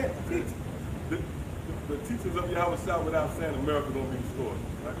destroyed. You can't teach the teachings of Yahweh Shah without saying America going to be destroyed.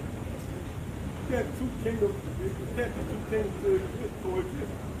 Right? You can't be two kingdoms to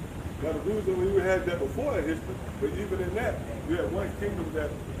coexist. Now the reason we had that before in history, but even in that, we had one kingdom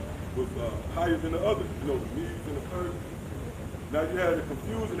that was higher than the other, the Medes and the Persians. Now you had the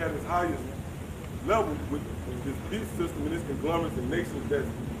confusion at its highest level with this beast system and its conglomerates and nations that's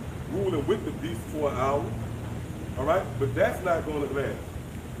ruling with the beast for an hour. All right? But that's not going to last.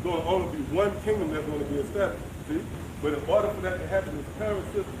 There's going to only be one kingdom that's going to be established. See? But in order for that to happen, this current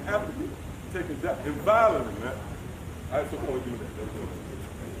system has to be taken down and violently, man. All right, so come on, give me that.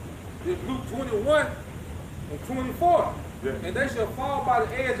 It's Luke 21 and 24. Yeah. And they shall fall by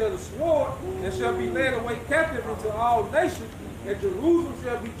the edge of the sword, and shall be led away captive into all nations, and Jerusalem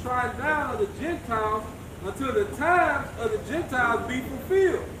shall be trodden down of the Gentiles until the times of the Gentiles be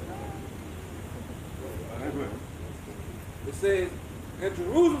fulfilled. It says, and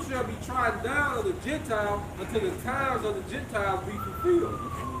Jerusalem shall be trodden down of the Gentiles until the times of the Gentiles be fulfilled.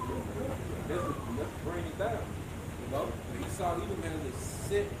 Let's bring it down. You know, Esau even has a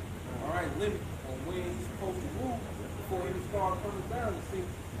set, all right, limit on when he's supposed to rule before he start coming down. And see,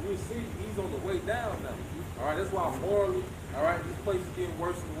 we'll see he's on the way down now. All right, that's why morally, all right, this place is getting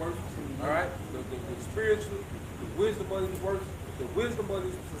worse and worse. All right, the spiritually, the wisdom of this worse, the wisdom of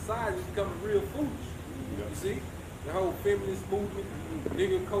this society is becoming real foolish. You see, the whole feminist movement,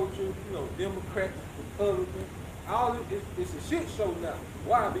 nigger culture, you know, Democrat, Republican, all of it, it's a shit show now.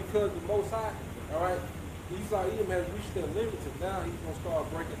 Why? Because the Most High, all right, Esau Edom has reached their limits, and now he's gonna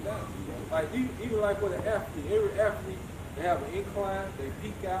start breaking down. Like even like with an athlete, every athlete, they have an incline, they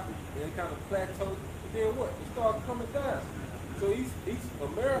peak out, and they kind of plateau. But then what? It starts coming down. So East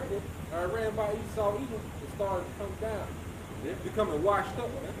America ran by Esau Edom, it started to come down. It's becoming washed up,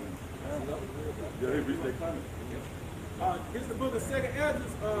 man. You know? Yeah, they reached their climate. Here's the book of 2nd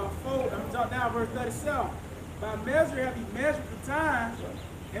Ezra, 4, I'm jump down verse 37. By measure have he measured the times,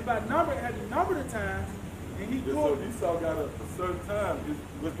 and by number have he numbered the times, and he so Esau got a certain time.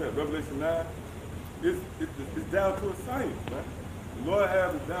 What's that, Revelation 9? It's down to a science, man. The Lord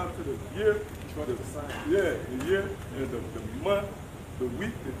has it down to the year, the year, and the month, the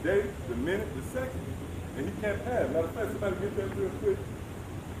week, the day, the minute, the second. And he can't pass. Matter of fact, somebody get that real quick.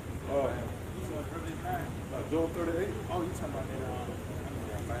 Joel 38. Oh, you talking about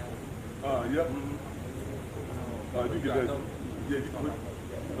that? Yep. You get that. Yeah, you can.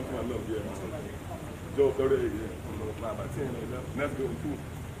 That's what I love, yeah. Joel 38, yeah. 5 by 10, and that's good too.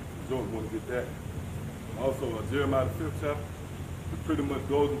 Joel wants to get that. Also, Jeremiah the 5th chapter, it pretty much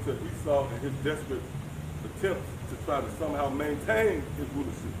goes into Esau and his desperate attempts to try to somehow maintain his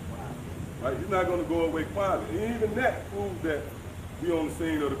rulership. Right? He's not going to go away quietly. And even that proves that we on the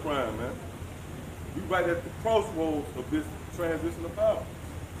scene of the crime, man. We right at the crossroads of this transition of power.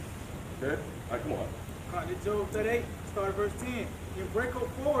 Okay? All right, come on. Job 38, start at verse 10. And break up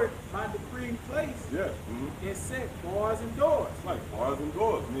forward my decreed place. Yeah. And set bars and doors. Right, bars and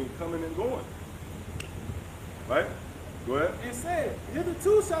doors, mean coming and going. Right? Go ahead. And said,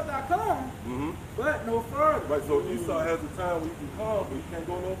 hitherto shalt thou come, but no further. Right, so Esau has a time where he can come, but he can't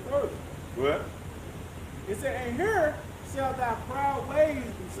go no further. Go ahead. It said, and here shall thy proud ways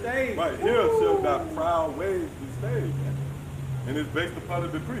be stayed. Right, here shall thy proud ways be stayed. And it's based upon a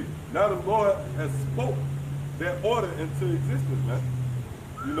decree. Now the Lord has spoke that order into existence, man.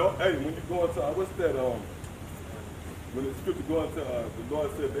 You know, hey, when you go into, what's that, when the scripture go into, the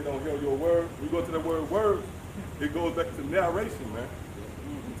Lord said they don't hear your word, when you go to that word words, it goes back to narration, man.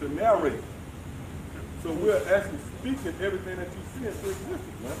 To narrate. So we're actually speaking everything that you see into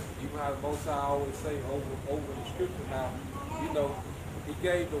existence, man. Even how the Most High always say over in the scripture now, you know, he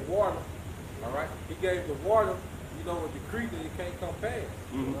gave the water, all right? He gave the water, you know, a decree that it can't come past.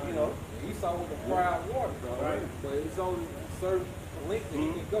 You know, Esau was a proud water, right? But it's only a certain length that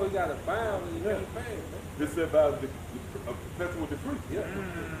he can go. He got a bound and he can't pass, man. It's about the perpetual decree. Yeah.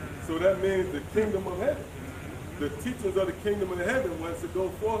 So that means the kingdom of heaven. The teachings of the kingdom of heaven, once it go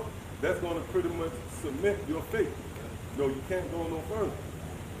forth, that's going to pretty much cement your faith. No, you can't go no further.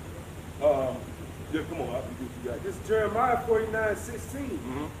 Yeah, come on, I can get you guys. This is Jeremiah 49:16.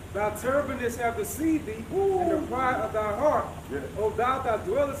 Thy turbulence have deceived thee, and the pride of thy heart. O thou that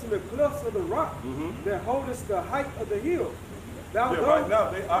dwellest in the clefts of the rock, that holdest the height of the hill. Thou right now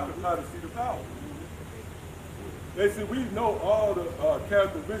they occupy the seat of power. They say we know all the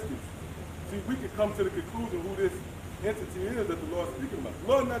characteristics. See, we can come to the conclusion who this entity is that the Lord's speaking about. The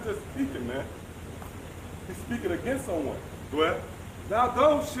Lord's not just speaking, man. He's speaking against someone. Go ahead. Thou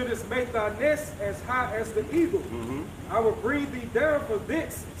though shouldest make thy nest as high as the eagle. I will bring thee down from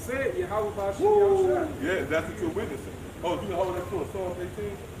thence, said Yahweh Bashir. Yeah, that's what you're witnessing. Oh, you can hold that to Psalm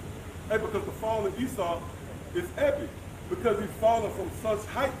 18? Hey, because the fall of Esau is epic. Because he's fallen from such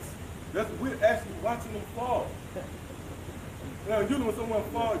heights. We're actually watching him fall. Now, you know when someone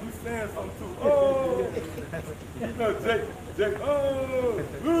falls, you saying something too. Oh, you know, Jake, oh,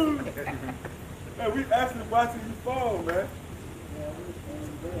 man, we actually watching you fall, man.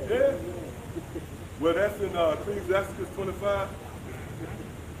 Yeah. Well, that's in Ecclesiastes 25.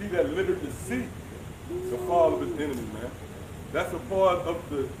 He that liveth to see the fall of his enemies, man. That's a part of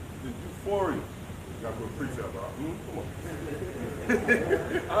the euphoria. You got to put a precept out. Come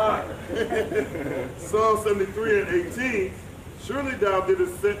on. Psalm 73 and 18. Surely thou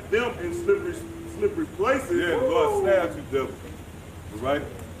didst set them in slippery places. Yeah, the Lord snapped you, devil. Right?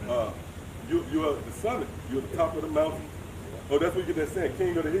 You are the summit. You're at the top of the mountain. Oh, that's where you get that saying,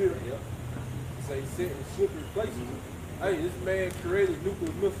 king of the hill. say sit in slippery places. Hey, this man created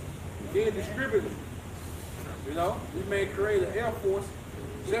nuclear missiles. He didn't distribute it. You know, this man created an Air Force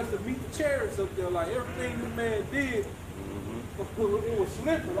just to meet the chariots up there. Like everything this man did, it was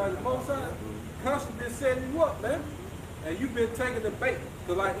slippery. Like the Most High constantly been setting you up, man. And you've been taking the bait.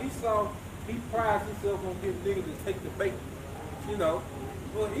 Cause like Esau, he prides himself on getting niggas to take the bait. You know,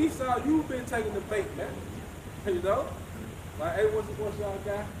 well Esau, you've been taking the bait, man. You know, like hey, what's y'all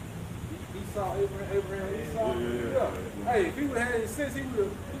guy? Esau, Abraham, Esau. Yeah. Hey, if he would have had any sense, he would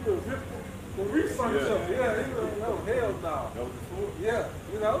have ripped the reef on himself. Yeah, he would have. No, hell no. That was the sword? Yeah,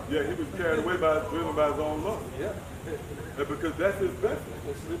 you know. Yeah, he was carried away driven by his own lust. Yeah. Because that's his best.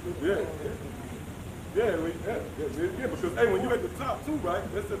 Yeah. Yeah, because hey, when you're at the top too, right?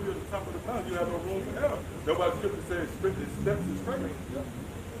 Let's say you're at the top of the mountain, you have no room for error. That's why the scripture says steps is straight.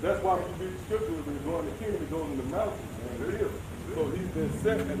 That's why when you read scripture, when you go in the kingdom, it goes in the mountains and the hills. So he's been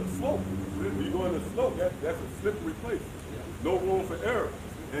set at a slope. When you go in the slope, that's a slippery place. No room for error.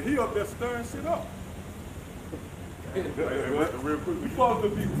 And he up there stirring shit up. Real quick, you're supposed to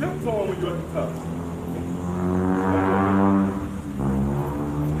be tiptoeing when you're at the top.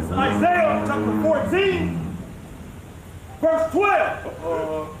 Isaiah chapter 14, verse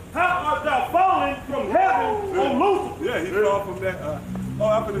 12. How art thou fallen from heaven, O Lucifer? Yeah, he fell from that.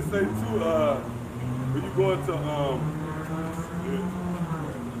 I'm going to say too, when you go into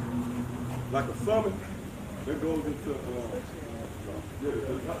like a summit, that goes into the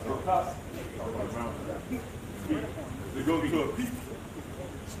top. It goes into a peak.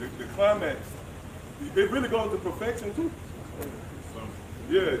 The climax. It really goes to perfection too.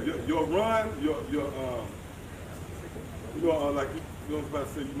 Yeah, your run, like you know, about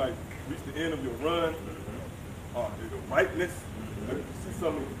to say you might reach the end of your run, the ripeness. Like you see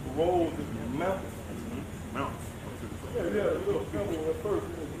some of the roads in the mountains. Yeah, little coming at first.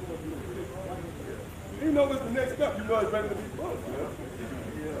 You know what's the next step? You know it's ready to be close,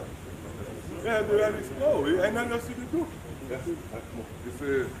 yeah, do that explode. It ain't nothing else you can do. That's it. It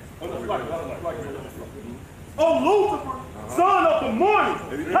says, O Lucifer, son of the morning,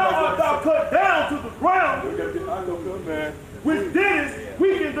 how art thou cut down to the ground, man. which didst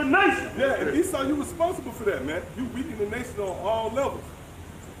weaken the nation? Yeah, and Esau, you responsible for that, man. You weaken the nation on all levels.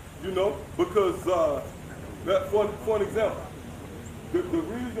 You know, because for an example, the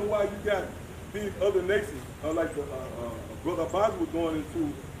reason why you got these other nations, like the Brother Abaji was going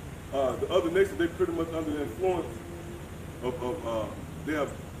into the other nations, they pretty much under the influence of they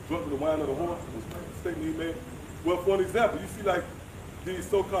have drunk the wine of the horse, the statement he made. Well, for an example, you see like these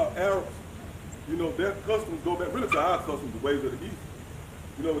so-called Arabs, you know, their customs go back really to our customs, the ways of the East.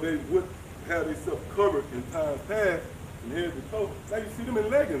 You know, they would have themselves covered in times past from head to toe. Now you see them in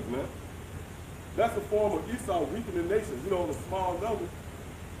leggings, man. That's a form of Esau weakening the nation, you know, on a small level,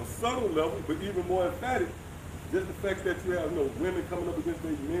 a subtle level, but even more emphatic. Just the fact that you have, you know, women coming up against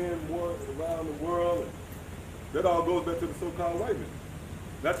these men more around the world, and that all goes back to the so-called white men.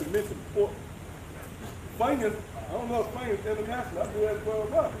 Not to mention pork. Fingers, I don't know if fingers international, I do that for a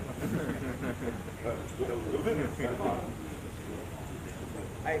while.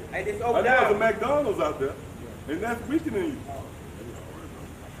 I just I opened know there's a down. McDonald's out there, and that's weakening you.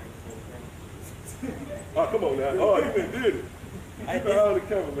 Oh, come on now. Oh, you done did it. I Keep it on the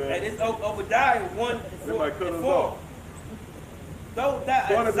camera, man. And it's Obadiah 1 They might cut us 4. off. Though that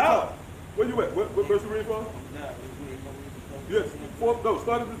Start at the exalt. top. Where you at? What verse you reading from? Yes.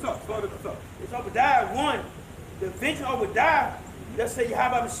 Start at the top. Start at the top. It's Obadiah 1. The vision of Obadiah, let's say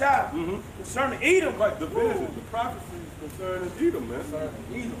Yahweh Messiah, concerning Edom. Right, the vision, the prophecies concerning Edom, man.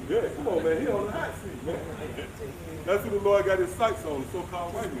 Edom. Yeah, come on, man. He on the hot seat, man. That's who the Lord got his sights on, the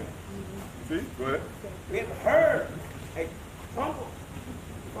so-called white man. See? Go ahead. We have heard a trumble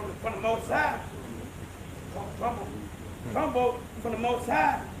from the Most High. Trumble from the Most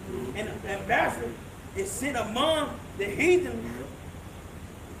High. And the ambassador is sent among the heathen.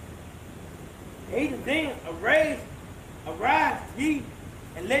 The heathen then arise ye,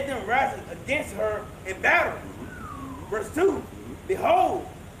 and let them rise against her in battle. Verse 2, behold,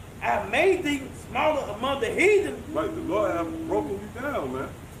 I have made thee smaller among the heathen. Right, the Lord have broken you down, man.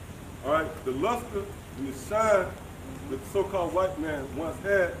 All right, the luster and the shine that the so-called white man once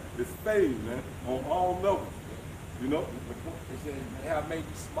had is fading, man, on all levels. You know? It says, they have made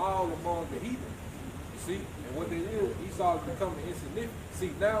you small among the heathen. You see? And what they did, Esau is becoming insignificant.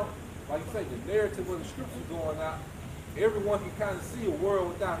 See, now, like you say, the narrative of the scriptures going out, everyone can kind of see a world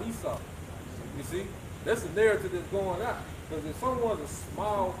without Esau. You see? That's the narrative that's going out. Because if someone's a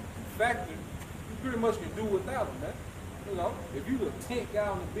small factor, you pretty much can do without them, man. You know, if you the tent guy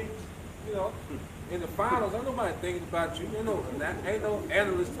on the beach, you know, in the finals, ain't nobody thinking about you. Ain't no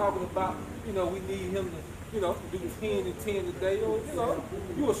analyst talking about, we need him to, do 10 and 10 today. Or,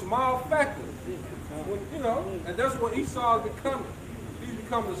 you a small factor. When, and that's what Esau is becoming. He's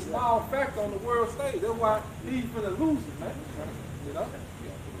becoming a small factor on the world stage. That's why he's finna lose it, man.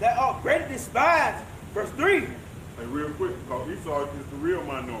 That are greatly despised. Verse 3. Hey, real quick, because Esau is the real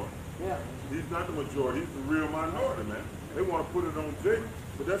minority. Yeah. He's not the majority, he's the real minority, man. They want to put it on Jacob,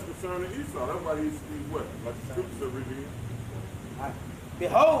 but that's concerning Esau. That's why he's what? Like the scripture said, read again.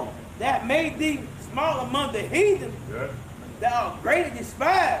 Behold, that made thee small among the heathen, that are greatly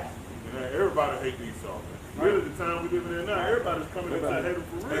despised. And everybody hates Esau, man. Really, the time we're living in now, everybody's coming in to hate him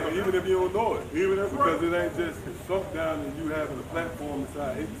for real. And even if you don't know it, Even if because it ain't just sunk down and you having a platform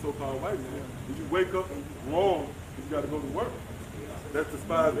inside hate the so-called white man. If you wake up wrong, you got to go to work. That's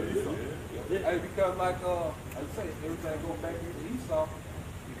despising Esau. Hey, because like I say, everything go back to Esau,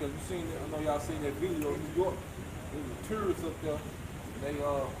 because you seen, I know y'all seen that video in New York. There was tourists up there. They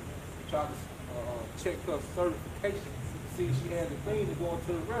tried to check her certification, see if she had the thing to go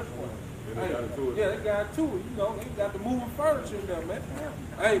into the restaurant. And they got into it. Yeah, they got to it. They got the moving furniture in there, man.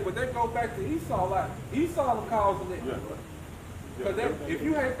 Hey, but they go back to Esau, like Esau was causing it. Because if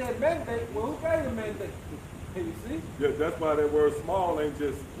you had that mandate, well, who gave the mandate? You see? Yeah, that's why that word small ain't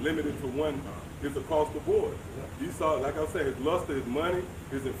just limited to one. It's across the board. Esau, like I said, his luster, his money,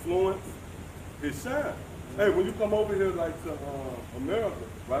 his influence, his shine. Hey, when you come over here like to America,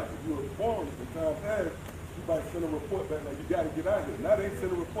 right? If you were foreign in time past, you might send a report back like you got to get out here. Now they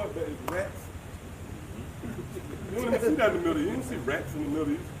send a report back, it's rats. You don't even see that in the Middle East. You don't see rats in the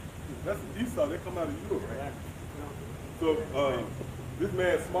Middle East. That's Esau. They come out of Europe. So this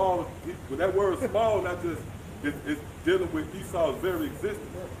man small. With that word small, not just it's dealing with Esau's very existence,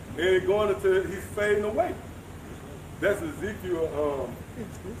 and it's going into he's fading away. That's Ezekiel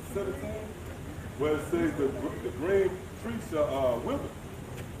 17, where it says the green tree shall wither.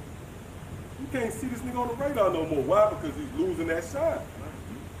 You can't see this nigga on the radar no more. Why? Because he's losing that shine.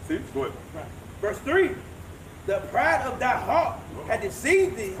 See? Go ahead. Verse 3. The pride of thy heart had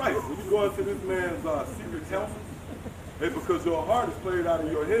deceived thee. Right. When you go into this man's secret counsel, it's because your heart is played out in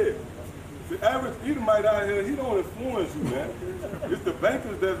your head. The average Edomite out here, he don't influence you, man. It's the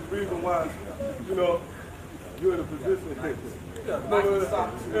bankers that's the reason why, you're in a position. That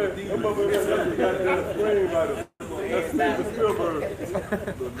That's Steven Spielberg.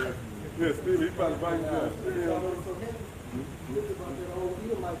 Yeah, Steven, he probably biting down. Look about that old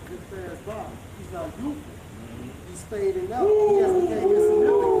Edomite just passed by. He's not youthful. He's fading out. He just became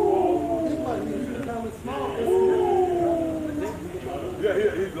insignificant. Think about it, he's becoming small. Yeah,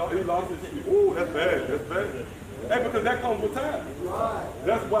 he lost his. Ooh, that's bad. That's bad. Hey, because that comes with time. Right.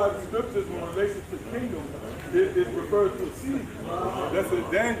 That's why the scriptures in relation to kingdom it refers to a seed. That's in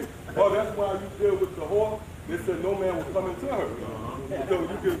Daniel. Oh, that's why you deal with the whore. They said no man will come into her. Because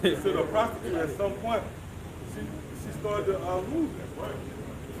you can consider a prostitute at some point. She started to lose that.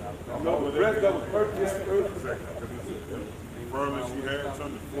 The rest that was perfect. Furnace she had,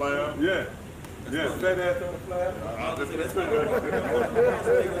 something to fly. Yeah. Yeah, fat ass on the flag. Is this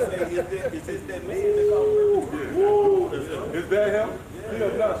that man that's all Is that him? He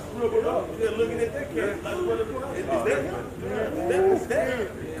does not shriveled up. Yeah, looking at that cat. Like, is that him? Is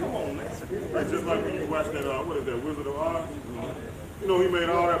that? Come on, man. That's just like when you watch that, what is that, Wizard of Oz? He made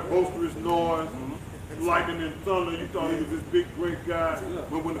all that boisterous noise, lightning and thunder. You thought he was this big, great guy.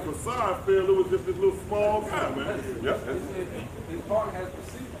 But when the facade fell, it was just this little small guy, man. Yep. His heart has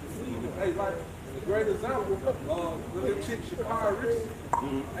deceived. Hey, like a great example, the little chick Shakira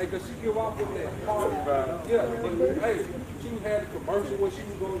Richardson. Hey, cause she give off with that party. Yeah, but hey, she had a commercial what she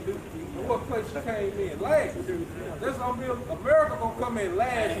was gonna do. And what place she came in? Last. That's gonna be America gonna come in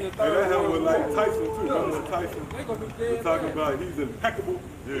last in the third. And that happened with world. like Tyson too. Remember Tyson? They gonna be dead. We're talking about he's impeccable.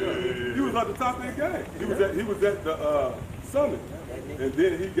 Yeah. He was at the top of the game. He was at the summit, and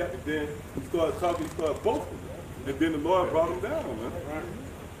then he started talking, he started boasting, and then the Lord brought him down, man.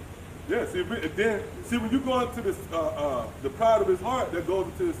 Yeah, see when you go into this, the pride of his heart, that goes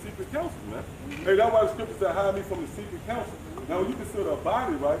into the secret counsel, man. Hey, that's why the scripture said, hide me from the secret counsel. Now, when you consider a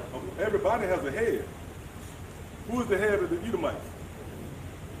body, right, everybody has a head. Who is the head of the Edomites?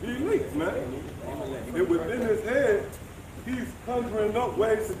 The elites, man. And within his head, he's conjuring up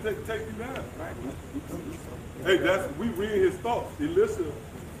ways to take you down. Hey, we read his thoughts. Elisha,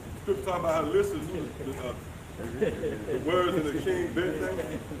 scripture talking about how Elisha, the words in the king's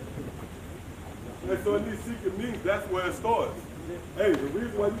bedtime. And so in these secret meetings, that's where it starts. Hey, the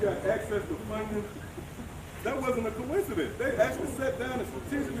reason why you got access to funding, that wasn't a coincidence. They actually sat down and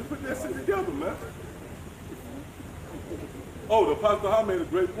strategically put that shit together, man. Oh, the Apostle Hall made a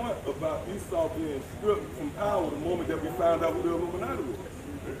great point about Esau being stripped from power the moment that we found out who the Illuminati was.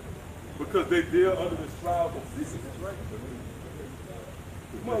 Because they deal under the shroud of secrets, right?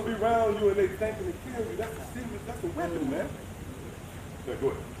 You want to be around you and they thinking to kill you. That's a secret, that's a weapon, man. Yeah, go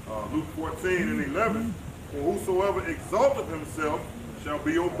ahead. Luke 14 and 11. For whosoever exalteth himself shall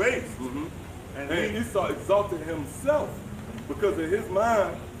be obeyed. And Esau exalted himself because in his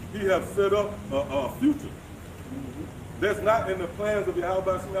mind, he have set up a future. That's not in the plans of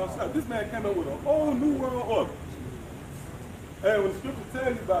Yahweh outside. This man came up with a whole new world order. And when the scripture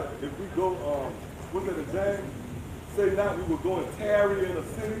tells you about it, if we go, what's that in James? Say not we will go and tarry in a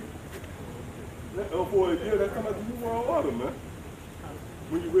city for a year. That's talking about the new world order, man.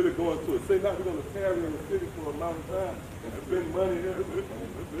 When you really go into it, say not we're going to tarry in the city for a amount of time and spend money here.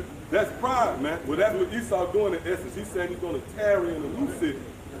 That's pride, man. Well, that's what Esau doing in essence. He's saying he's going to tarry in a new city.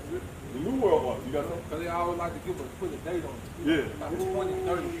 The new world order. You got something? Because they always like to put a date on it. Yeah. Like 20,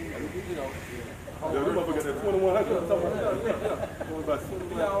 30, you know. Yeah, we motherfucker got that 2100. I'm talking about that.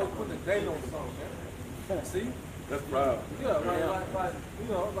 He always put a date on something, man. See? That's proud. Yeah, like you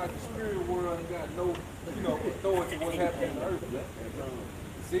know, like the spirit world ain't got no, you know, authority what's happening on the earth.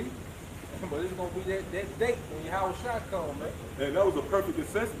 See? But it's gonna be that date when Yahweh shot come, man. And that was a perfect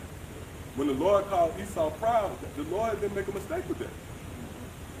assessment. When the Lord called Esau proud, the Lord didn't make a mistake with that.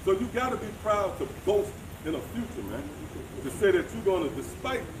 So you gotta be proud to boast in a future, man. To say that you're gonna,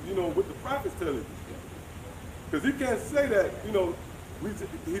 despite, you know, what the prophets tell you. Because he can't say that, you know,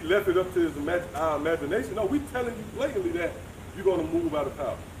 he left it up to our imagination. No, we telling you blatantly that you're gonna move out of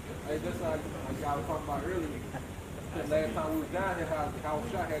power. Hey, that's like I was talking about earlier. The last time we was down here, how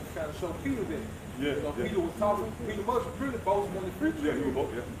Shot had to kind of show Peter that. Yeah, you know, Peter was talking, Peter Much was really boasting in the future. Yeah, he was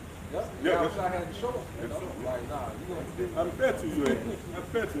both, yeah. Yeah, Shot had to show him. You know, like, nah, you gonna I bet you ain't. I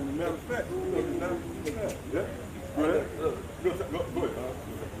bet you, as a matter of fact, you know, you're not, yeah. Go ahead. Go ahead.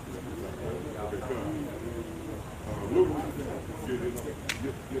 Luke.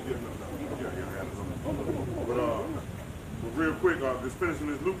 But real quick, just finishing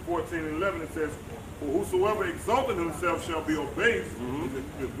this Luke 14 and 11, it says, for whosoever exalted himself shall be obeyed.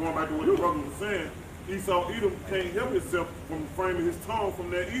 Just going back to what the brother was saying, Esau Edom can't help himself from framing his tongue from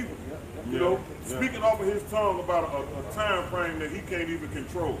that evil. You know, speaking off of his tongue about a time frame that he can't even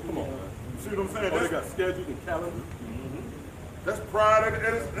control. Come on, man. You see what I'm saying? They got schedules and calendars. That's pride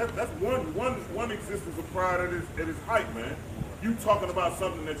that's one existence of pride at its height, man. You talking about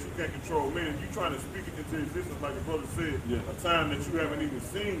something that you can't control, man. You trying to speak it into existence, like the brother said, a time that you haven't even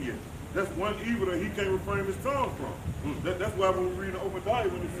seen yet. That's one evil that he can't refrain his tongue from. That's why when we read the Obadiah,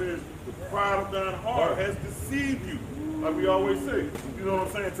 when it says, the pride of thine heart has deceived you. Like we always say, you know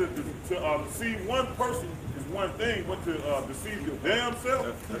what I'm saying? To deceive one person is one thing, but to deceive your damn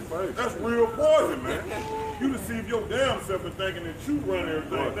self, that's real poison, man. You deceive your damn self and thinking that you run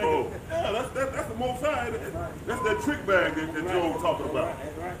everything. Yeah, that's the Most High. That's that trick bag that Joe talking about.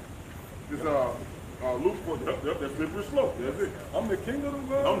 This Luke 14, that's slippery slope. That's it. I'm the king of the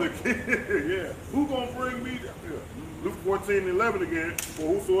world. I'm the king. Yeah. Who gonna bring me down? Yeah. Luke 14 and 11 again. For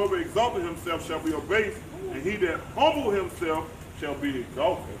whosoever exalted himself shall be abased, and he that humble himself shall be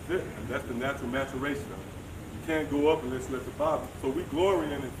exalted. That's it. And that's the natural maturation of it. You can't go up unless you let the Bible. So we glory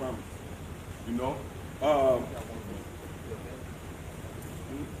in infirmity. You know?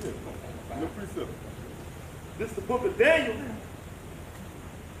 This is the book of Daniel,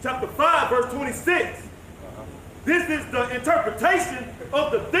 chapter 5, verse 26. This is the interpretation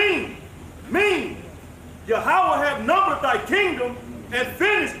of the theme. Mean, Yahweh have numbered thy kingdom and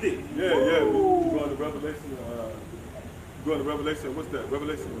finished it. Yeah. You go into Revelation, what's that?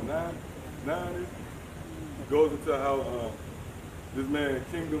 Revelation 9? 9 is? It goes into how this man's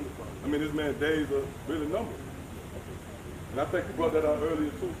days are really numbered. And I think you brought that out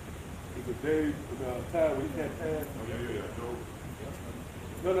earlier too. It's a day, time when he can't pass. Yeah, Job.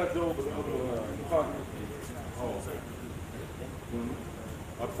 No, not Job, but the other one.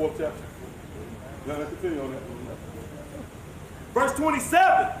 Our 4th chapter. Now let's continue on that. Verse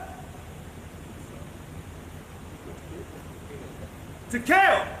 27. To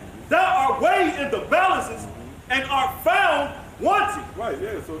count, thou art weighed in the balances and art found wanting. Right,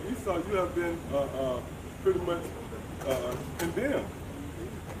 yeah. So Esau, you have been pretty much condemned.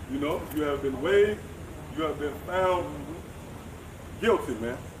 You know, you have been weighed, you have been found guilty,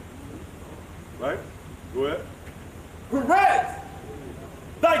 man. Right? Go ahead. Correct.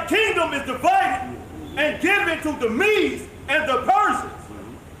 Thy kingdom is divided and given to the Medes and the Persians.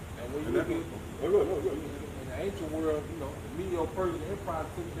 And when you look at in the ancient world, you know, the Medo-Persian Empire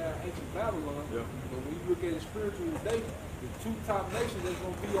took down ancient Babylon. Yeah. But when you look at it spiritually today, the two top nations that's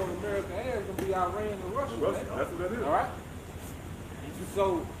going to be on America's ass is going to be Iran and Russia. That's what that is. All right?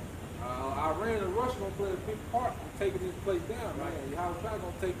 So Iran and Russia gonna play a big part in taking this place down, man. How is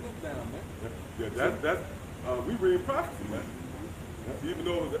gonna take them down, man? Yeah, that's we read prophecy, man. Even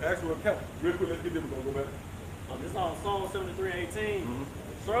though it was the actual account. Real quick, let's get them. We're gonna go back. This is on Psalm 73:18.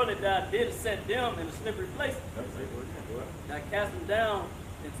 Surely thou didst set them in a slippery place. Thou cast them down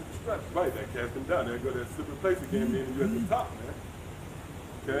into destruction. Right, that cast them down. There go that slippery place again, meaning you're at the top, man.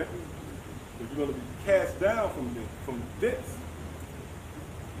 Okay? So you're going to be cast down from depths.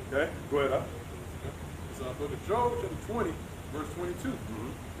 Okay? Go ahead, It's book of Job, chapter 20, verse 22.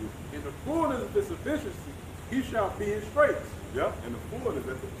 In the fullness of his sufficiency, he shall be his straits. Yeah, and the fullness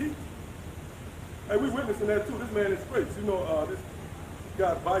at the peak. Hey, we witnessing that too. This man is straits. You know, this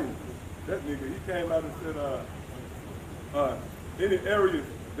guy Biden, that nigga, he came out and said, any areas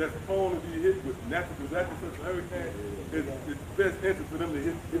that's prone to be hit with natural disasters such as hurricane, it's best interest for them to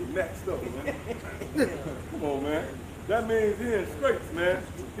get next up, man. Come on, man. That means he in straits, man.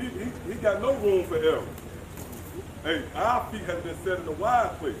 He got no room for error. Hey, our feet have been set in a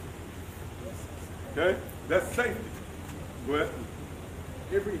wide place. Okay? That's safety. Go ahead.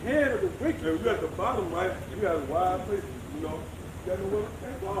 Every hand of the wicked. If you're at the bottom, right, you got a wide place, you know, you got nowhere to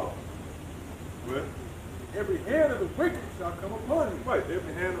fall. Go ahead. Every hand of the wicked shall come upon you. Right,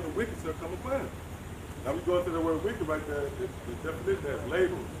 every hand of the wicked shall come upon him. Now we go into the word wicked right there. The definition has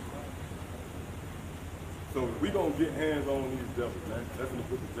labels. So we gonna get hands on these devils, man. That's in the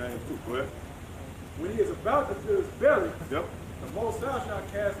book of James too. Go ahead. When he is about to fill his belly, Yep. the Most High shall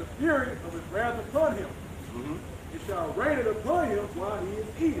cast the fury of his wrath upon him. It shall rain it upon him while he is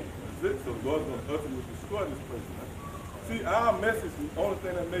eating. That's it. So the Lord's gonna utterly destroy this place, man. See, our message is the only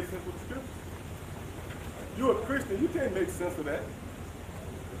thing that makes sense with the scripture. You're a Christian, you can't make sense of that.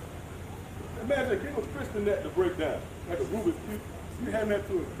 Imagine give a Christian that to break down. Like a Rubik's Cube. You hand that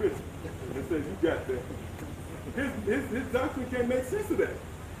to a Christian and say, you got that. His doctrine can't make sense of that.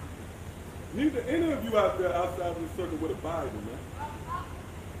 Neither any of you out there outside of the circle with a Bible, man.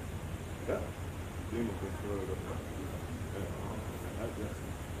 Yeah. Demons been stirred up.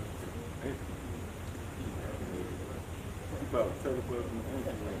 You about to turn up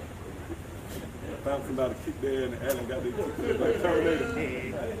I found somebody kicked their in the alley and got their kicked like Terminator.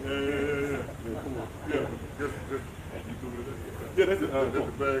 Yeah, come on. Yeah, that's it. That's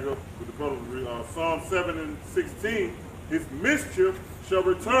the bag up with the brother. Psalm 7 and 16. His mischief shall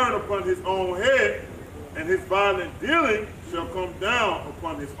return upon his own head, and his violent dealing shall come down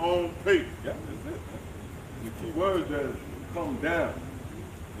upon his own pate. Yeah, that's it. The key word there is come down.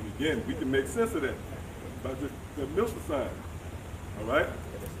 And again, we can make sense of that by just the milk sign. All right?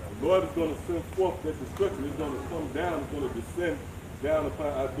 The Lord is going to send forth that destruction. It's going to come down. It's going to descend down upon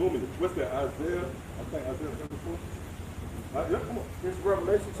Idumea. What's that? Isaiah? I think Isaiah 34. Yep, come on. This is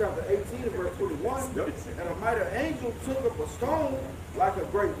Revelation chapter 18 and verse 21. Yep. And a mighty angel took up a stone like a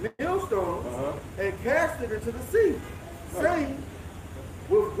great millstone and cast it into the sea, saying,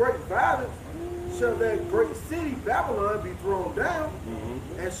 with great violence shall that great city Babylon be thrown down,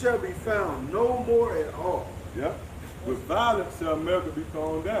 and shall be found no more at all. Yeah. With violence shall America be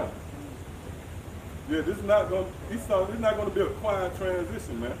thrown down. Yeah, this is not going to, Esau, this is not going to be a quiet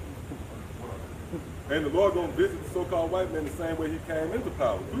transition, man. And the Lord going to visit the so-called white man the same way he came into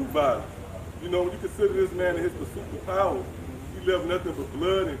power, through violence. You know, when you consider this man in his pursuit of power, he left nothing but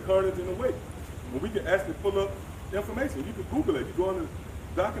blood and carnage in the wake. When we can actually pull up information, you can Google it. You go into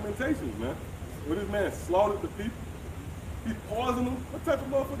documentations, man. When this man slaughtered the people, he poisoned them. What type of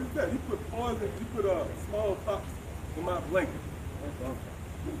motherfucker is that? He put poison, he put smallpox in my blanket. That's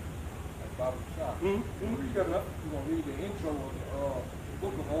Bible shop. You got enough. You're going to read the intro of the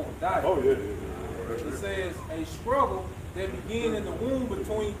book of Obadiah. Oh, yeah. It says, a struggle that began in the womb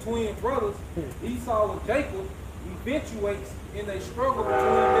between twin brothers, Esau and Jacob, eventuates in a struggle between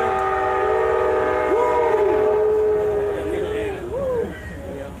them.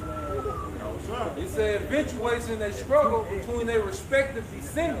 It says, eventuates in a struggle between their respective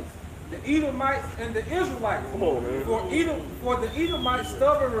descendants, the Edomites and the Israelites. Come on, man. For the Edomites'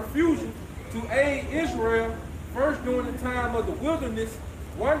 stubborn refusal to aid Israel, first during the time of the wilderness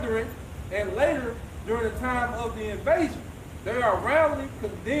wandering, and later during the time of the invasion. They are roundly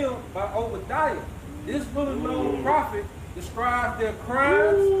condemned by Obadiah. This little known prophet describes their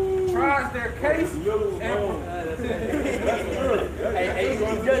crimes, tries their case, There's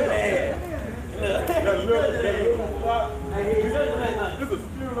a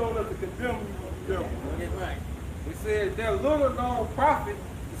spirit on us to condemn them. It said their little known prophet,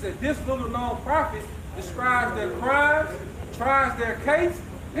 it said this little known prophet describes their crimes, tries their case,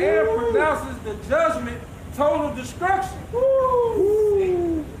 and pronounces the judgment total destruction.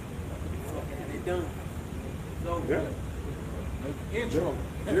 They done. So, Yeah. Intro.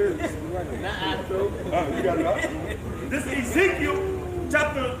 This is Ezekiel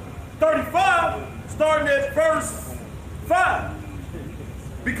chapter 35, starting at verse 5.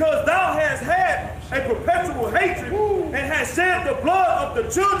 Because thou hast had a perpetual hatred and hast shed the blood of the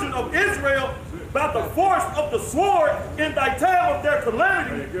children of Israel by the force of the sword in thy time of their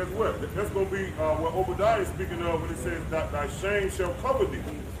calamity. Hey, guess what? That's going to be what Obadiah is speaking of when it says that thy shame shall cover thee.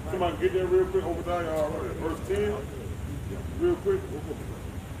 Somebody get that real quick. Obadiah, verse 10. Real quick.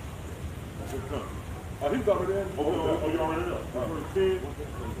 He's already there. Oh, you already know. Verse 10.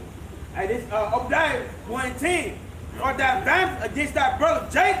 Hey, this Obadiah 1:10. Or thy vengeance against thy brother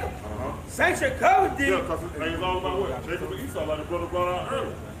Jacob. Saints shall cover thee. Yeah, because it's all about what? Jacob and Esau, like the brother brought out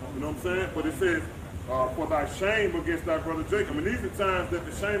earlier. You know what I'm saying? But it says, for thy shame against thy brother Jacob. And these are times that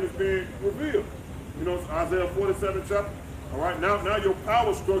the shame is being revealed. You know, Isaiah 47 chapter. All right, now your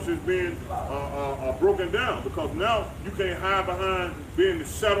power structure is being broken down, because now you can't hide behind being the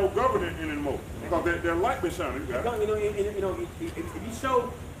shadow government anymore, because their light been shining. If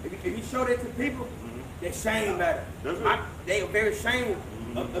you show that to people, they shame matter. They are very ashamed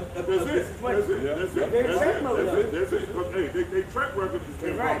of this situation. That's it. Because, hey, they track record is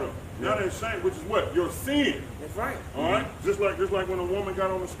being brought up. Now they're ashamed, which is what? Your sin. That's right. All right? Just like when a woman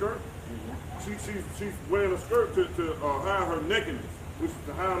got on the skirt, she's wearing a skirt to hide her nakedness, which is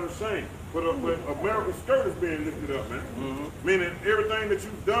to hide her shame. But America's skirt is being lifted up, man. Meaning everything that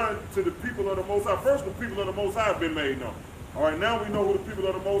you've done to the people of the Most High. First, the people of the Most High have been made known. All right, now we know who the people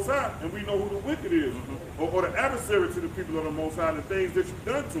of the Most High, and we know who the wicked is, or the adversary to the people of the Most High, and the things that you've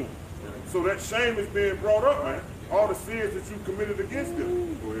done to them. So that shame is being brought up, man. All the sins that you committed against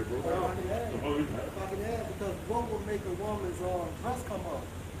them. Go ahead, bro. If I can add, because what will make a woman's dress come up?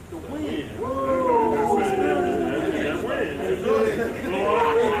 The wind.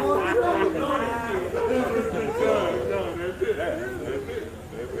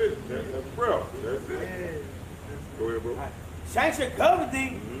 That's bro. That's it. Go ahead, bro. Shame shall cover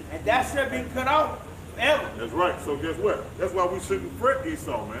thee, and thou shalt be cut off forever. That's right. So guess what? That's why we shouldn't fret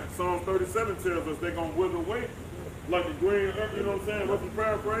Esau, man. Psalm 37 tells us they're going to wither away like the green earth, you know what I'm saying? What's the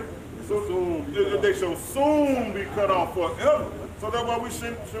paraphrase? So soon, they shall soon be cut off forever. So that's why we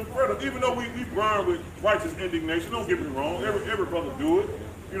shouldn't fret them. Even though we burn with righteous indignation, don't get me wrong, every brother do it,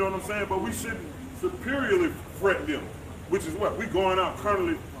 you know what I'm saying? But we shouldn't superiorly fret them, which is what? We going out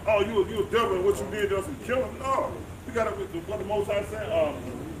carnally, oh, you a devil and what you did to us and kill him? No. We got to, what the Most High said,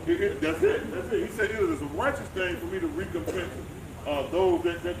 that's it. He said it is a righteous thing for me to recompense those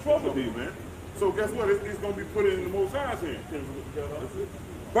that trouble thee, man. So guess what? It's going to be put in the Most High's hand.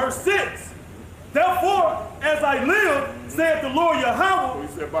 Verse 6. Therefore, as I live, saith the Lord Yahweh, So he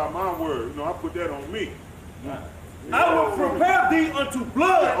said, by my word, I put that on me. I will prepare thee unto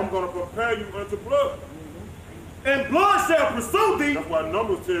blood, I'm going to prepare you unto blood. and blood shall pursue thee. That's why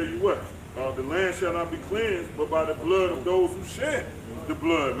Numbers tell you what? The land shall not be cleansed, but by the blood of those who shed the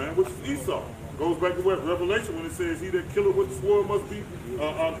blood, man, which is Esau. Goes back to what Revelation when it says, he that killeth with the sword must be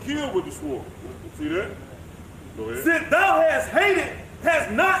killed with the sword. See that? Go ahead. Since thou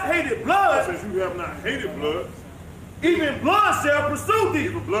hast not hated blood, Since you have not hated blood, even blood shall pursue thee.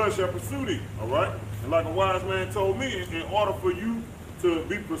 even blood shall pursue thee. All right? And like a wise man told me, in order for you to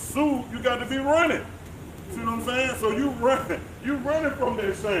be pursued, you got to be running. See what I'm saying? So you running from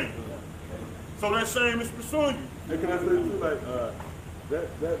that shame. So that shame is pursuing you. Hey, can I say too, like,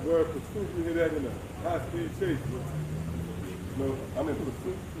 that word pursuit, you hear that in a high-speed chase. I mean,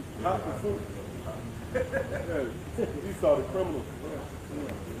 pursuit, hot pursuit. Yeah, Esau, the criminal.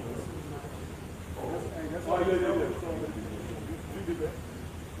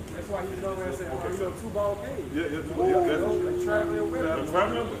 That's why you know where I said, oh, you know, 2-ball game. Yeah, Like traveling with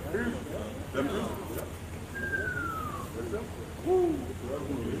them.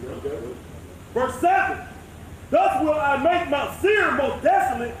 Verse 7. Thus will I make Mount Seir most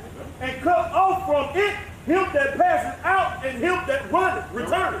desolate, and cut off from it him that passes out and him that runneth,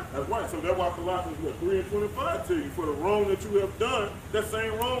 returneth. That's right. So that's why Colossians 3:25 tell you, for the wrong that you have done, that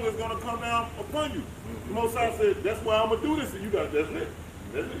same wrong is going to come down upon you. The Most High said, that's why I'm going to do this, and you got that's it.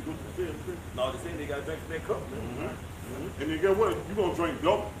 That's it. No, the thing they got to drink from that cup, man. And then get what? You're going to drink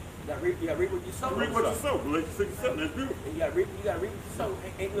double. You gotta reap what you sow. Reap what you sow. Galatians 6:7. That's beautiful. And you gotta reap what you sow.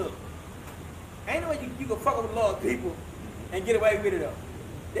 And look, ain't no way you can fuck with the Lord people and get away with it though.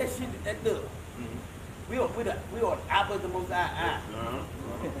 That shit, look. We are the apple of the Most High eye.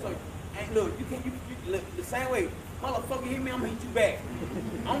 So, and look, you look the same way. Motherfucker hit me, I'm gonna hit you back.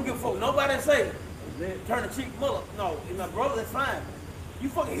 I don't give a fuck. Nobody say, turn the cheek, mother. No, if my brother, that's fine. You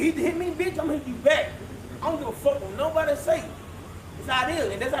fucking hit me, bitch, I'm gonna hit you back. I don't give a fuck what nobody say. It's how it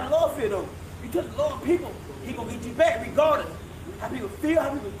is, and that's how the Lord feel though. You touch the Lord people, he gonna get you back regardless how people feel, how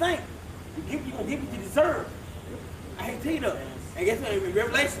people think. You're gonna give what you deserve. I hate to tell you that. And guess what? In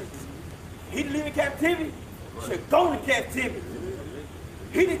Revelation, he that live in captivity should go into captivity.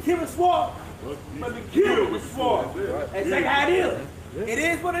 He that killed the sword must be killed with sword. That's exactly how it is. It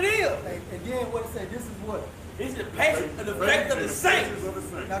is what it is. And then what it say? This is what? This is the patience and the faith of the saints.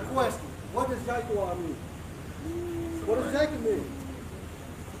 Now question, what does Jacob mean? What does Jacob mean?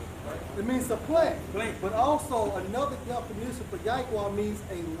 It means to plant. But also another definition for Jacob means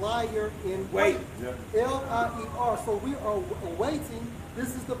a liar in wait. L-I-E-R. So we are awaiting.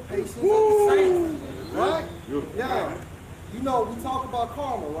 This is the patience of the saints. Right? Now, you know, we talk about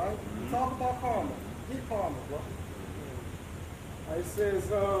karma, right? We talk about karma. Get karma, bro. It says,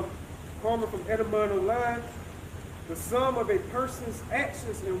 karma from etymology line, the sum of a person's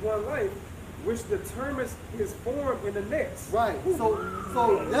actions in one life, which determines his form in the next. Right. So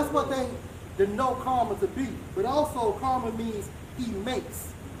that's what they denote karma to be. But also karma means he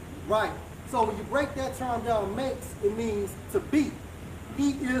makes. Right. So when you break that term down, makes, it means to be.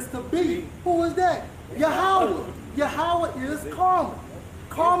 He is to be. Who is that? Yahweh. Yahweh is karma.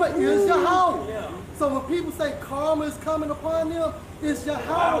 Karma is Yahweh. So when people say karma is coming upon them, it's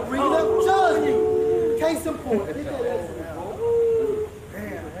Yahweh bringing up judgment. Case in point. Get that excellent, bro.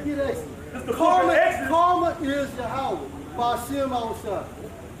 Get excellent. Karma is Yahweh. Ba'ashem al-Shah.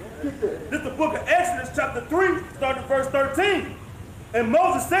 Get that. This is the book of Exodus, chapter 3, starting verse 13. And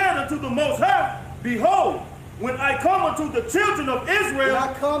Moses said unto the Most High, Behold, when I come unto the children of Israel, when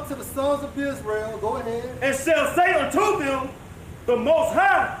I come to the sons of Israel, go ahead, and shall say unto them, the Most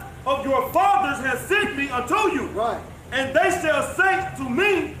High of your fathers has sent me unto you. Right. And they shall say to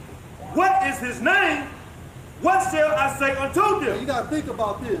me, what is his name? What shall I say unto them? Now you got to think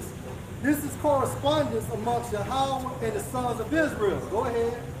about this. This is correspondence amongst Yahweh and the sons of Israel. Go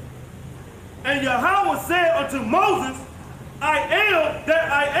ahead. And Yahweh said unto Moses, I am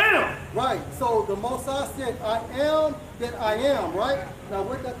that I am. Right. So the Most High said, I am that I am. Right. Now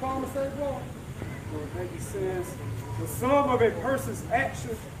what that karma say, bro? Well, he says, the sum of a person's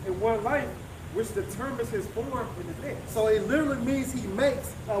actions in one life, which determines his form in the next. So it literally means he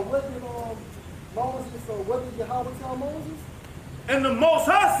makes. Now what did Moses, or what did Yahweh tell Moses? And the Most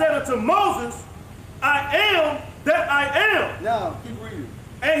High said unto Moses, I am that I am. Now, keep reading.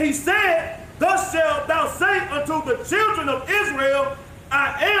 And he said, thus shalt thou say unto the children of Israel,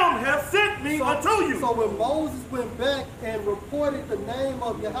 I am have sent me unto you. So when Moses went back and reported the name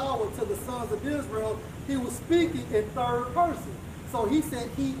of Yahweh to the sons of Israel, he was speaking in third person. So he said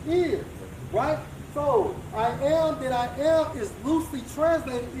he is, right? So I am that I am is loosely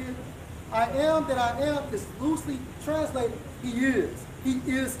translated in, I am that I am is loosely translated, he is. He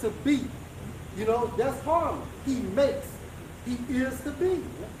is to be. You know, that's karma. He makes. He is to be. Is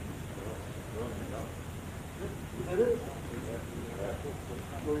that it?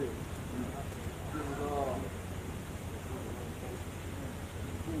 Go ahead.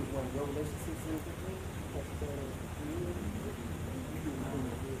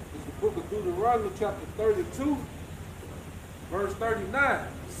 It's the book of Deuteronomy, chapter 32, verse 39.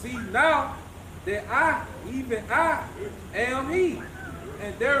 See now that I, even I, am he,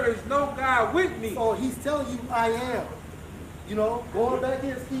 and there is no God with me. So he's telling you, I am. You know, going back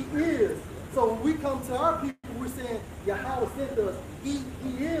is, he is. So when we come to our people, we're saying, Yahweh sent us. He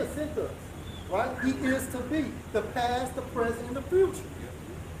is sent us. Right? He is to be. The past, the present, and the future.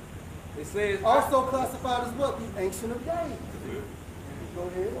 It says, also classified as what? The Ancient of Days. Go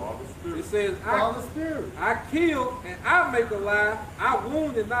ahead. It says, Father Spirit. I kill and I make alive. I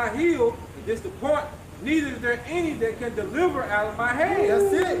wound and I heal. And this the point. Neither is there any that can deliver out of my hand.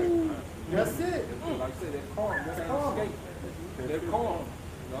 That's it. That's it. Like I said, that's calm. That's calm. That's calm.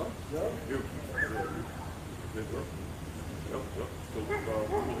 No? Yep.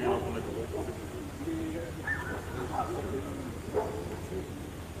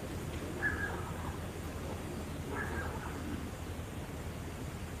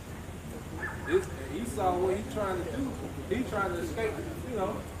 Esau, what he's trying to do, he's trying to escape, you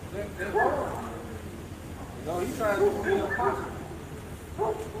know, that world. You know, he's trying to do the impossible.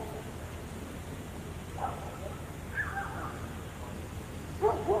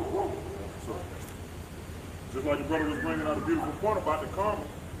 Just like the brother was bringing out a beautiful point about the karma,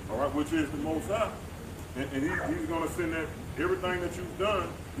 all right, which is the Most High. And he's going to send that everything that you've done,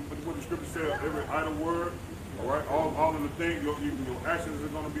 what the scripture says, every idle word, all right, all of the things, your actions are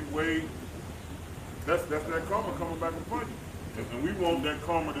going to be weighed. That's that karma coming back upon you. And we want that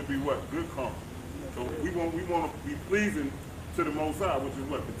karma to be what? Good karma. So we want to be pleasing to the Most High, which is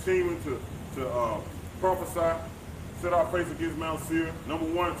what? Continuing to prophesy, set our face against Mount Seir. Number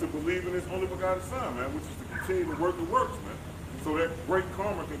one, to believe in his only begotten Son, man, which is to continue to work the works, man. so that great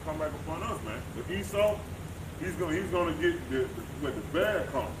karma can come back upon us, man. But Esau, he's gonna get the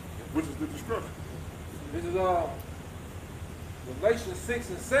bad karma, which is the destruction. This is Galatians 6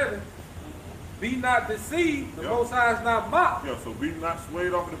 and 7. Be not deceived, the Most High is not mocked. Yeah, so be not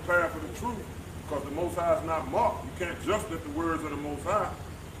swayed off of the path of the truth, because the Most High is not mocked. You can't just let the words of the Most High.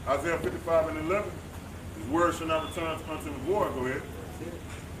 Isaiah 55 and 11, his words shall not return unto him void. Go ahead.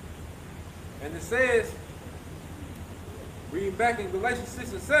 And it says, reading back in Galatians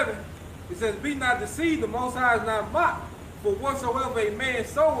 6 and 7, it says, be not deceived, the Most High is not mocked. For whatsoever a man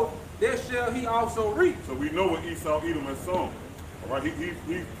soweth, there shall he also reap. So we know what Esau Edom has sown. All right,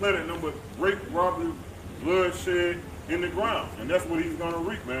 he's planted them with great robbery, bloodshed in the ground. And that's what he's going to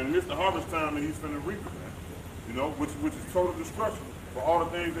reap, man. And it's the harvest time that he's going to reap it, man. You know, which is total destruction for all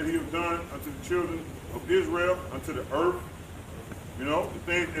the things that he has done unto the children of Israel, unto the earth. You know, the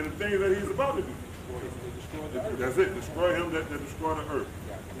things that he's about to do. That's it, destroy him that destroy the earth.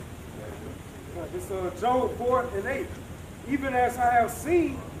 It's Job 4 and 8. Even as I have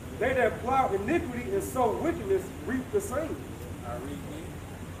seen, they that plow iniquity and sow wickedness reap the same.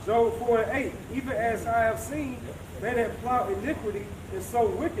 Job 4 and 8. Even as I have seen, they that plow iniquity and sow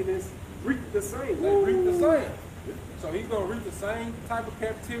wickedness reap the same. They reap the same. So he's going to reap the same type of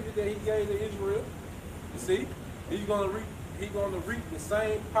captivity that he gave to Israel. You see, he's going to reap the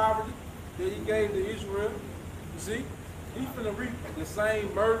same poverty that he gave to Israel. You see, he's going to reap the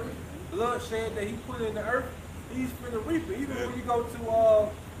same murder, bloodshed that he put in the earth. He's going to reap it. Even when you go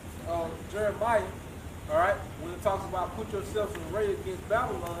to Jeremiah, all right, when it talks about put yourselves in array against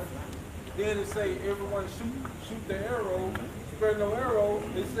Babylon, then it say everyone shoot the arrow, spare no arrows.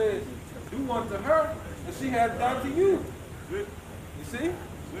 It says, do unto her as she has done to you. You see?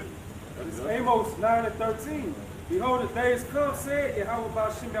 It's Amos 9 and 13. Behold, the days come, said Yahweh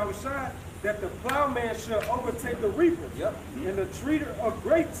Ba'ashem Yahushua, that the plowman shall overtake the reaper, and the treater of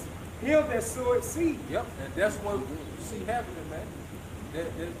grapes, him that soweth seed. Yep, and that's what you see happening, man.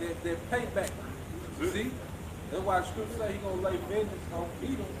 That payback. See? That's why the scripture say he's going to lay vengeance on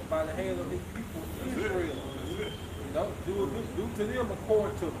Edom by the hand of his people, Israel. You know, do to them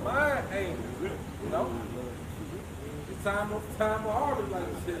according to my anger. You know? It's time of harvest, like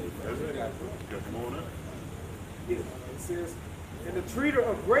you said. Yeah, it says, and the treater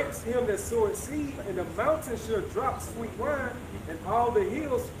of grapes, him that soweth seed, and the mountain shall drop sweet wine, and all the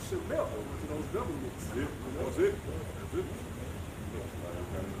hills shall melt to those governments. That's it.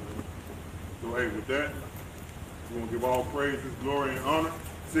 So hey, with that, we're going to give all praises, glory, and honor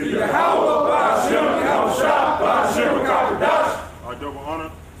to Yahweh Ba'ashem Yahushua Ba'ashem Kakadash. Our double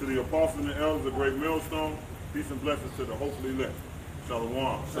honor to the apostles and the elders of Great Millstone. Peace and blessings to the hopefully elect.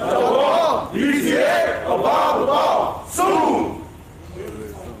 Shalom. Shalom. DCA, Abba, soon.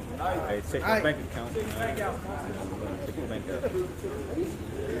 Hey, check your bank account. Check your bank account.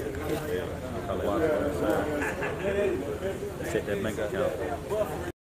 Check that bank account.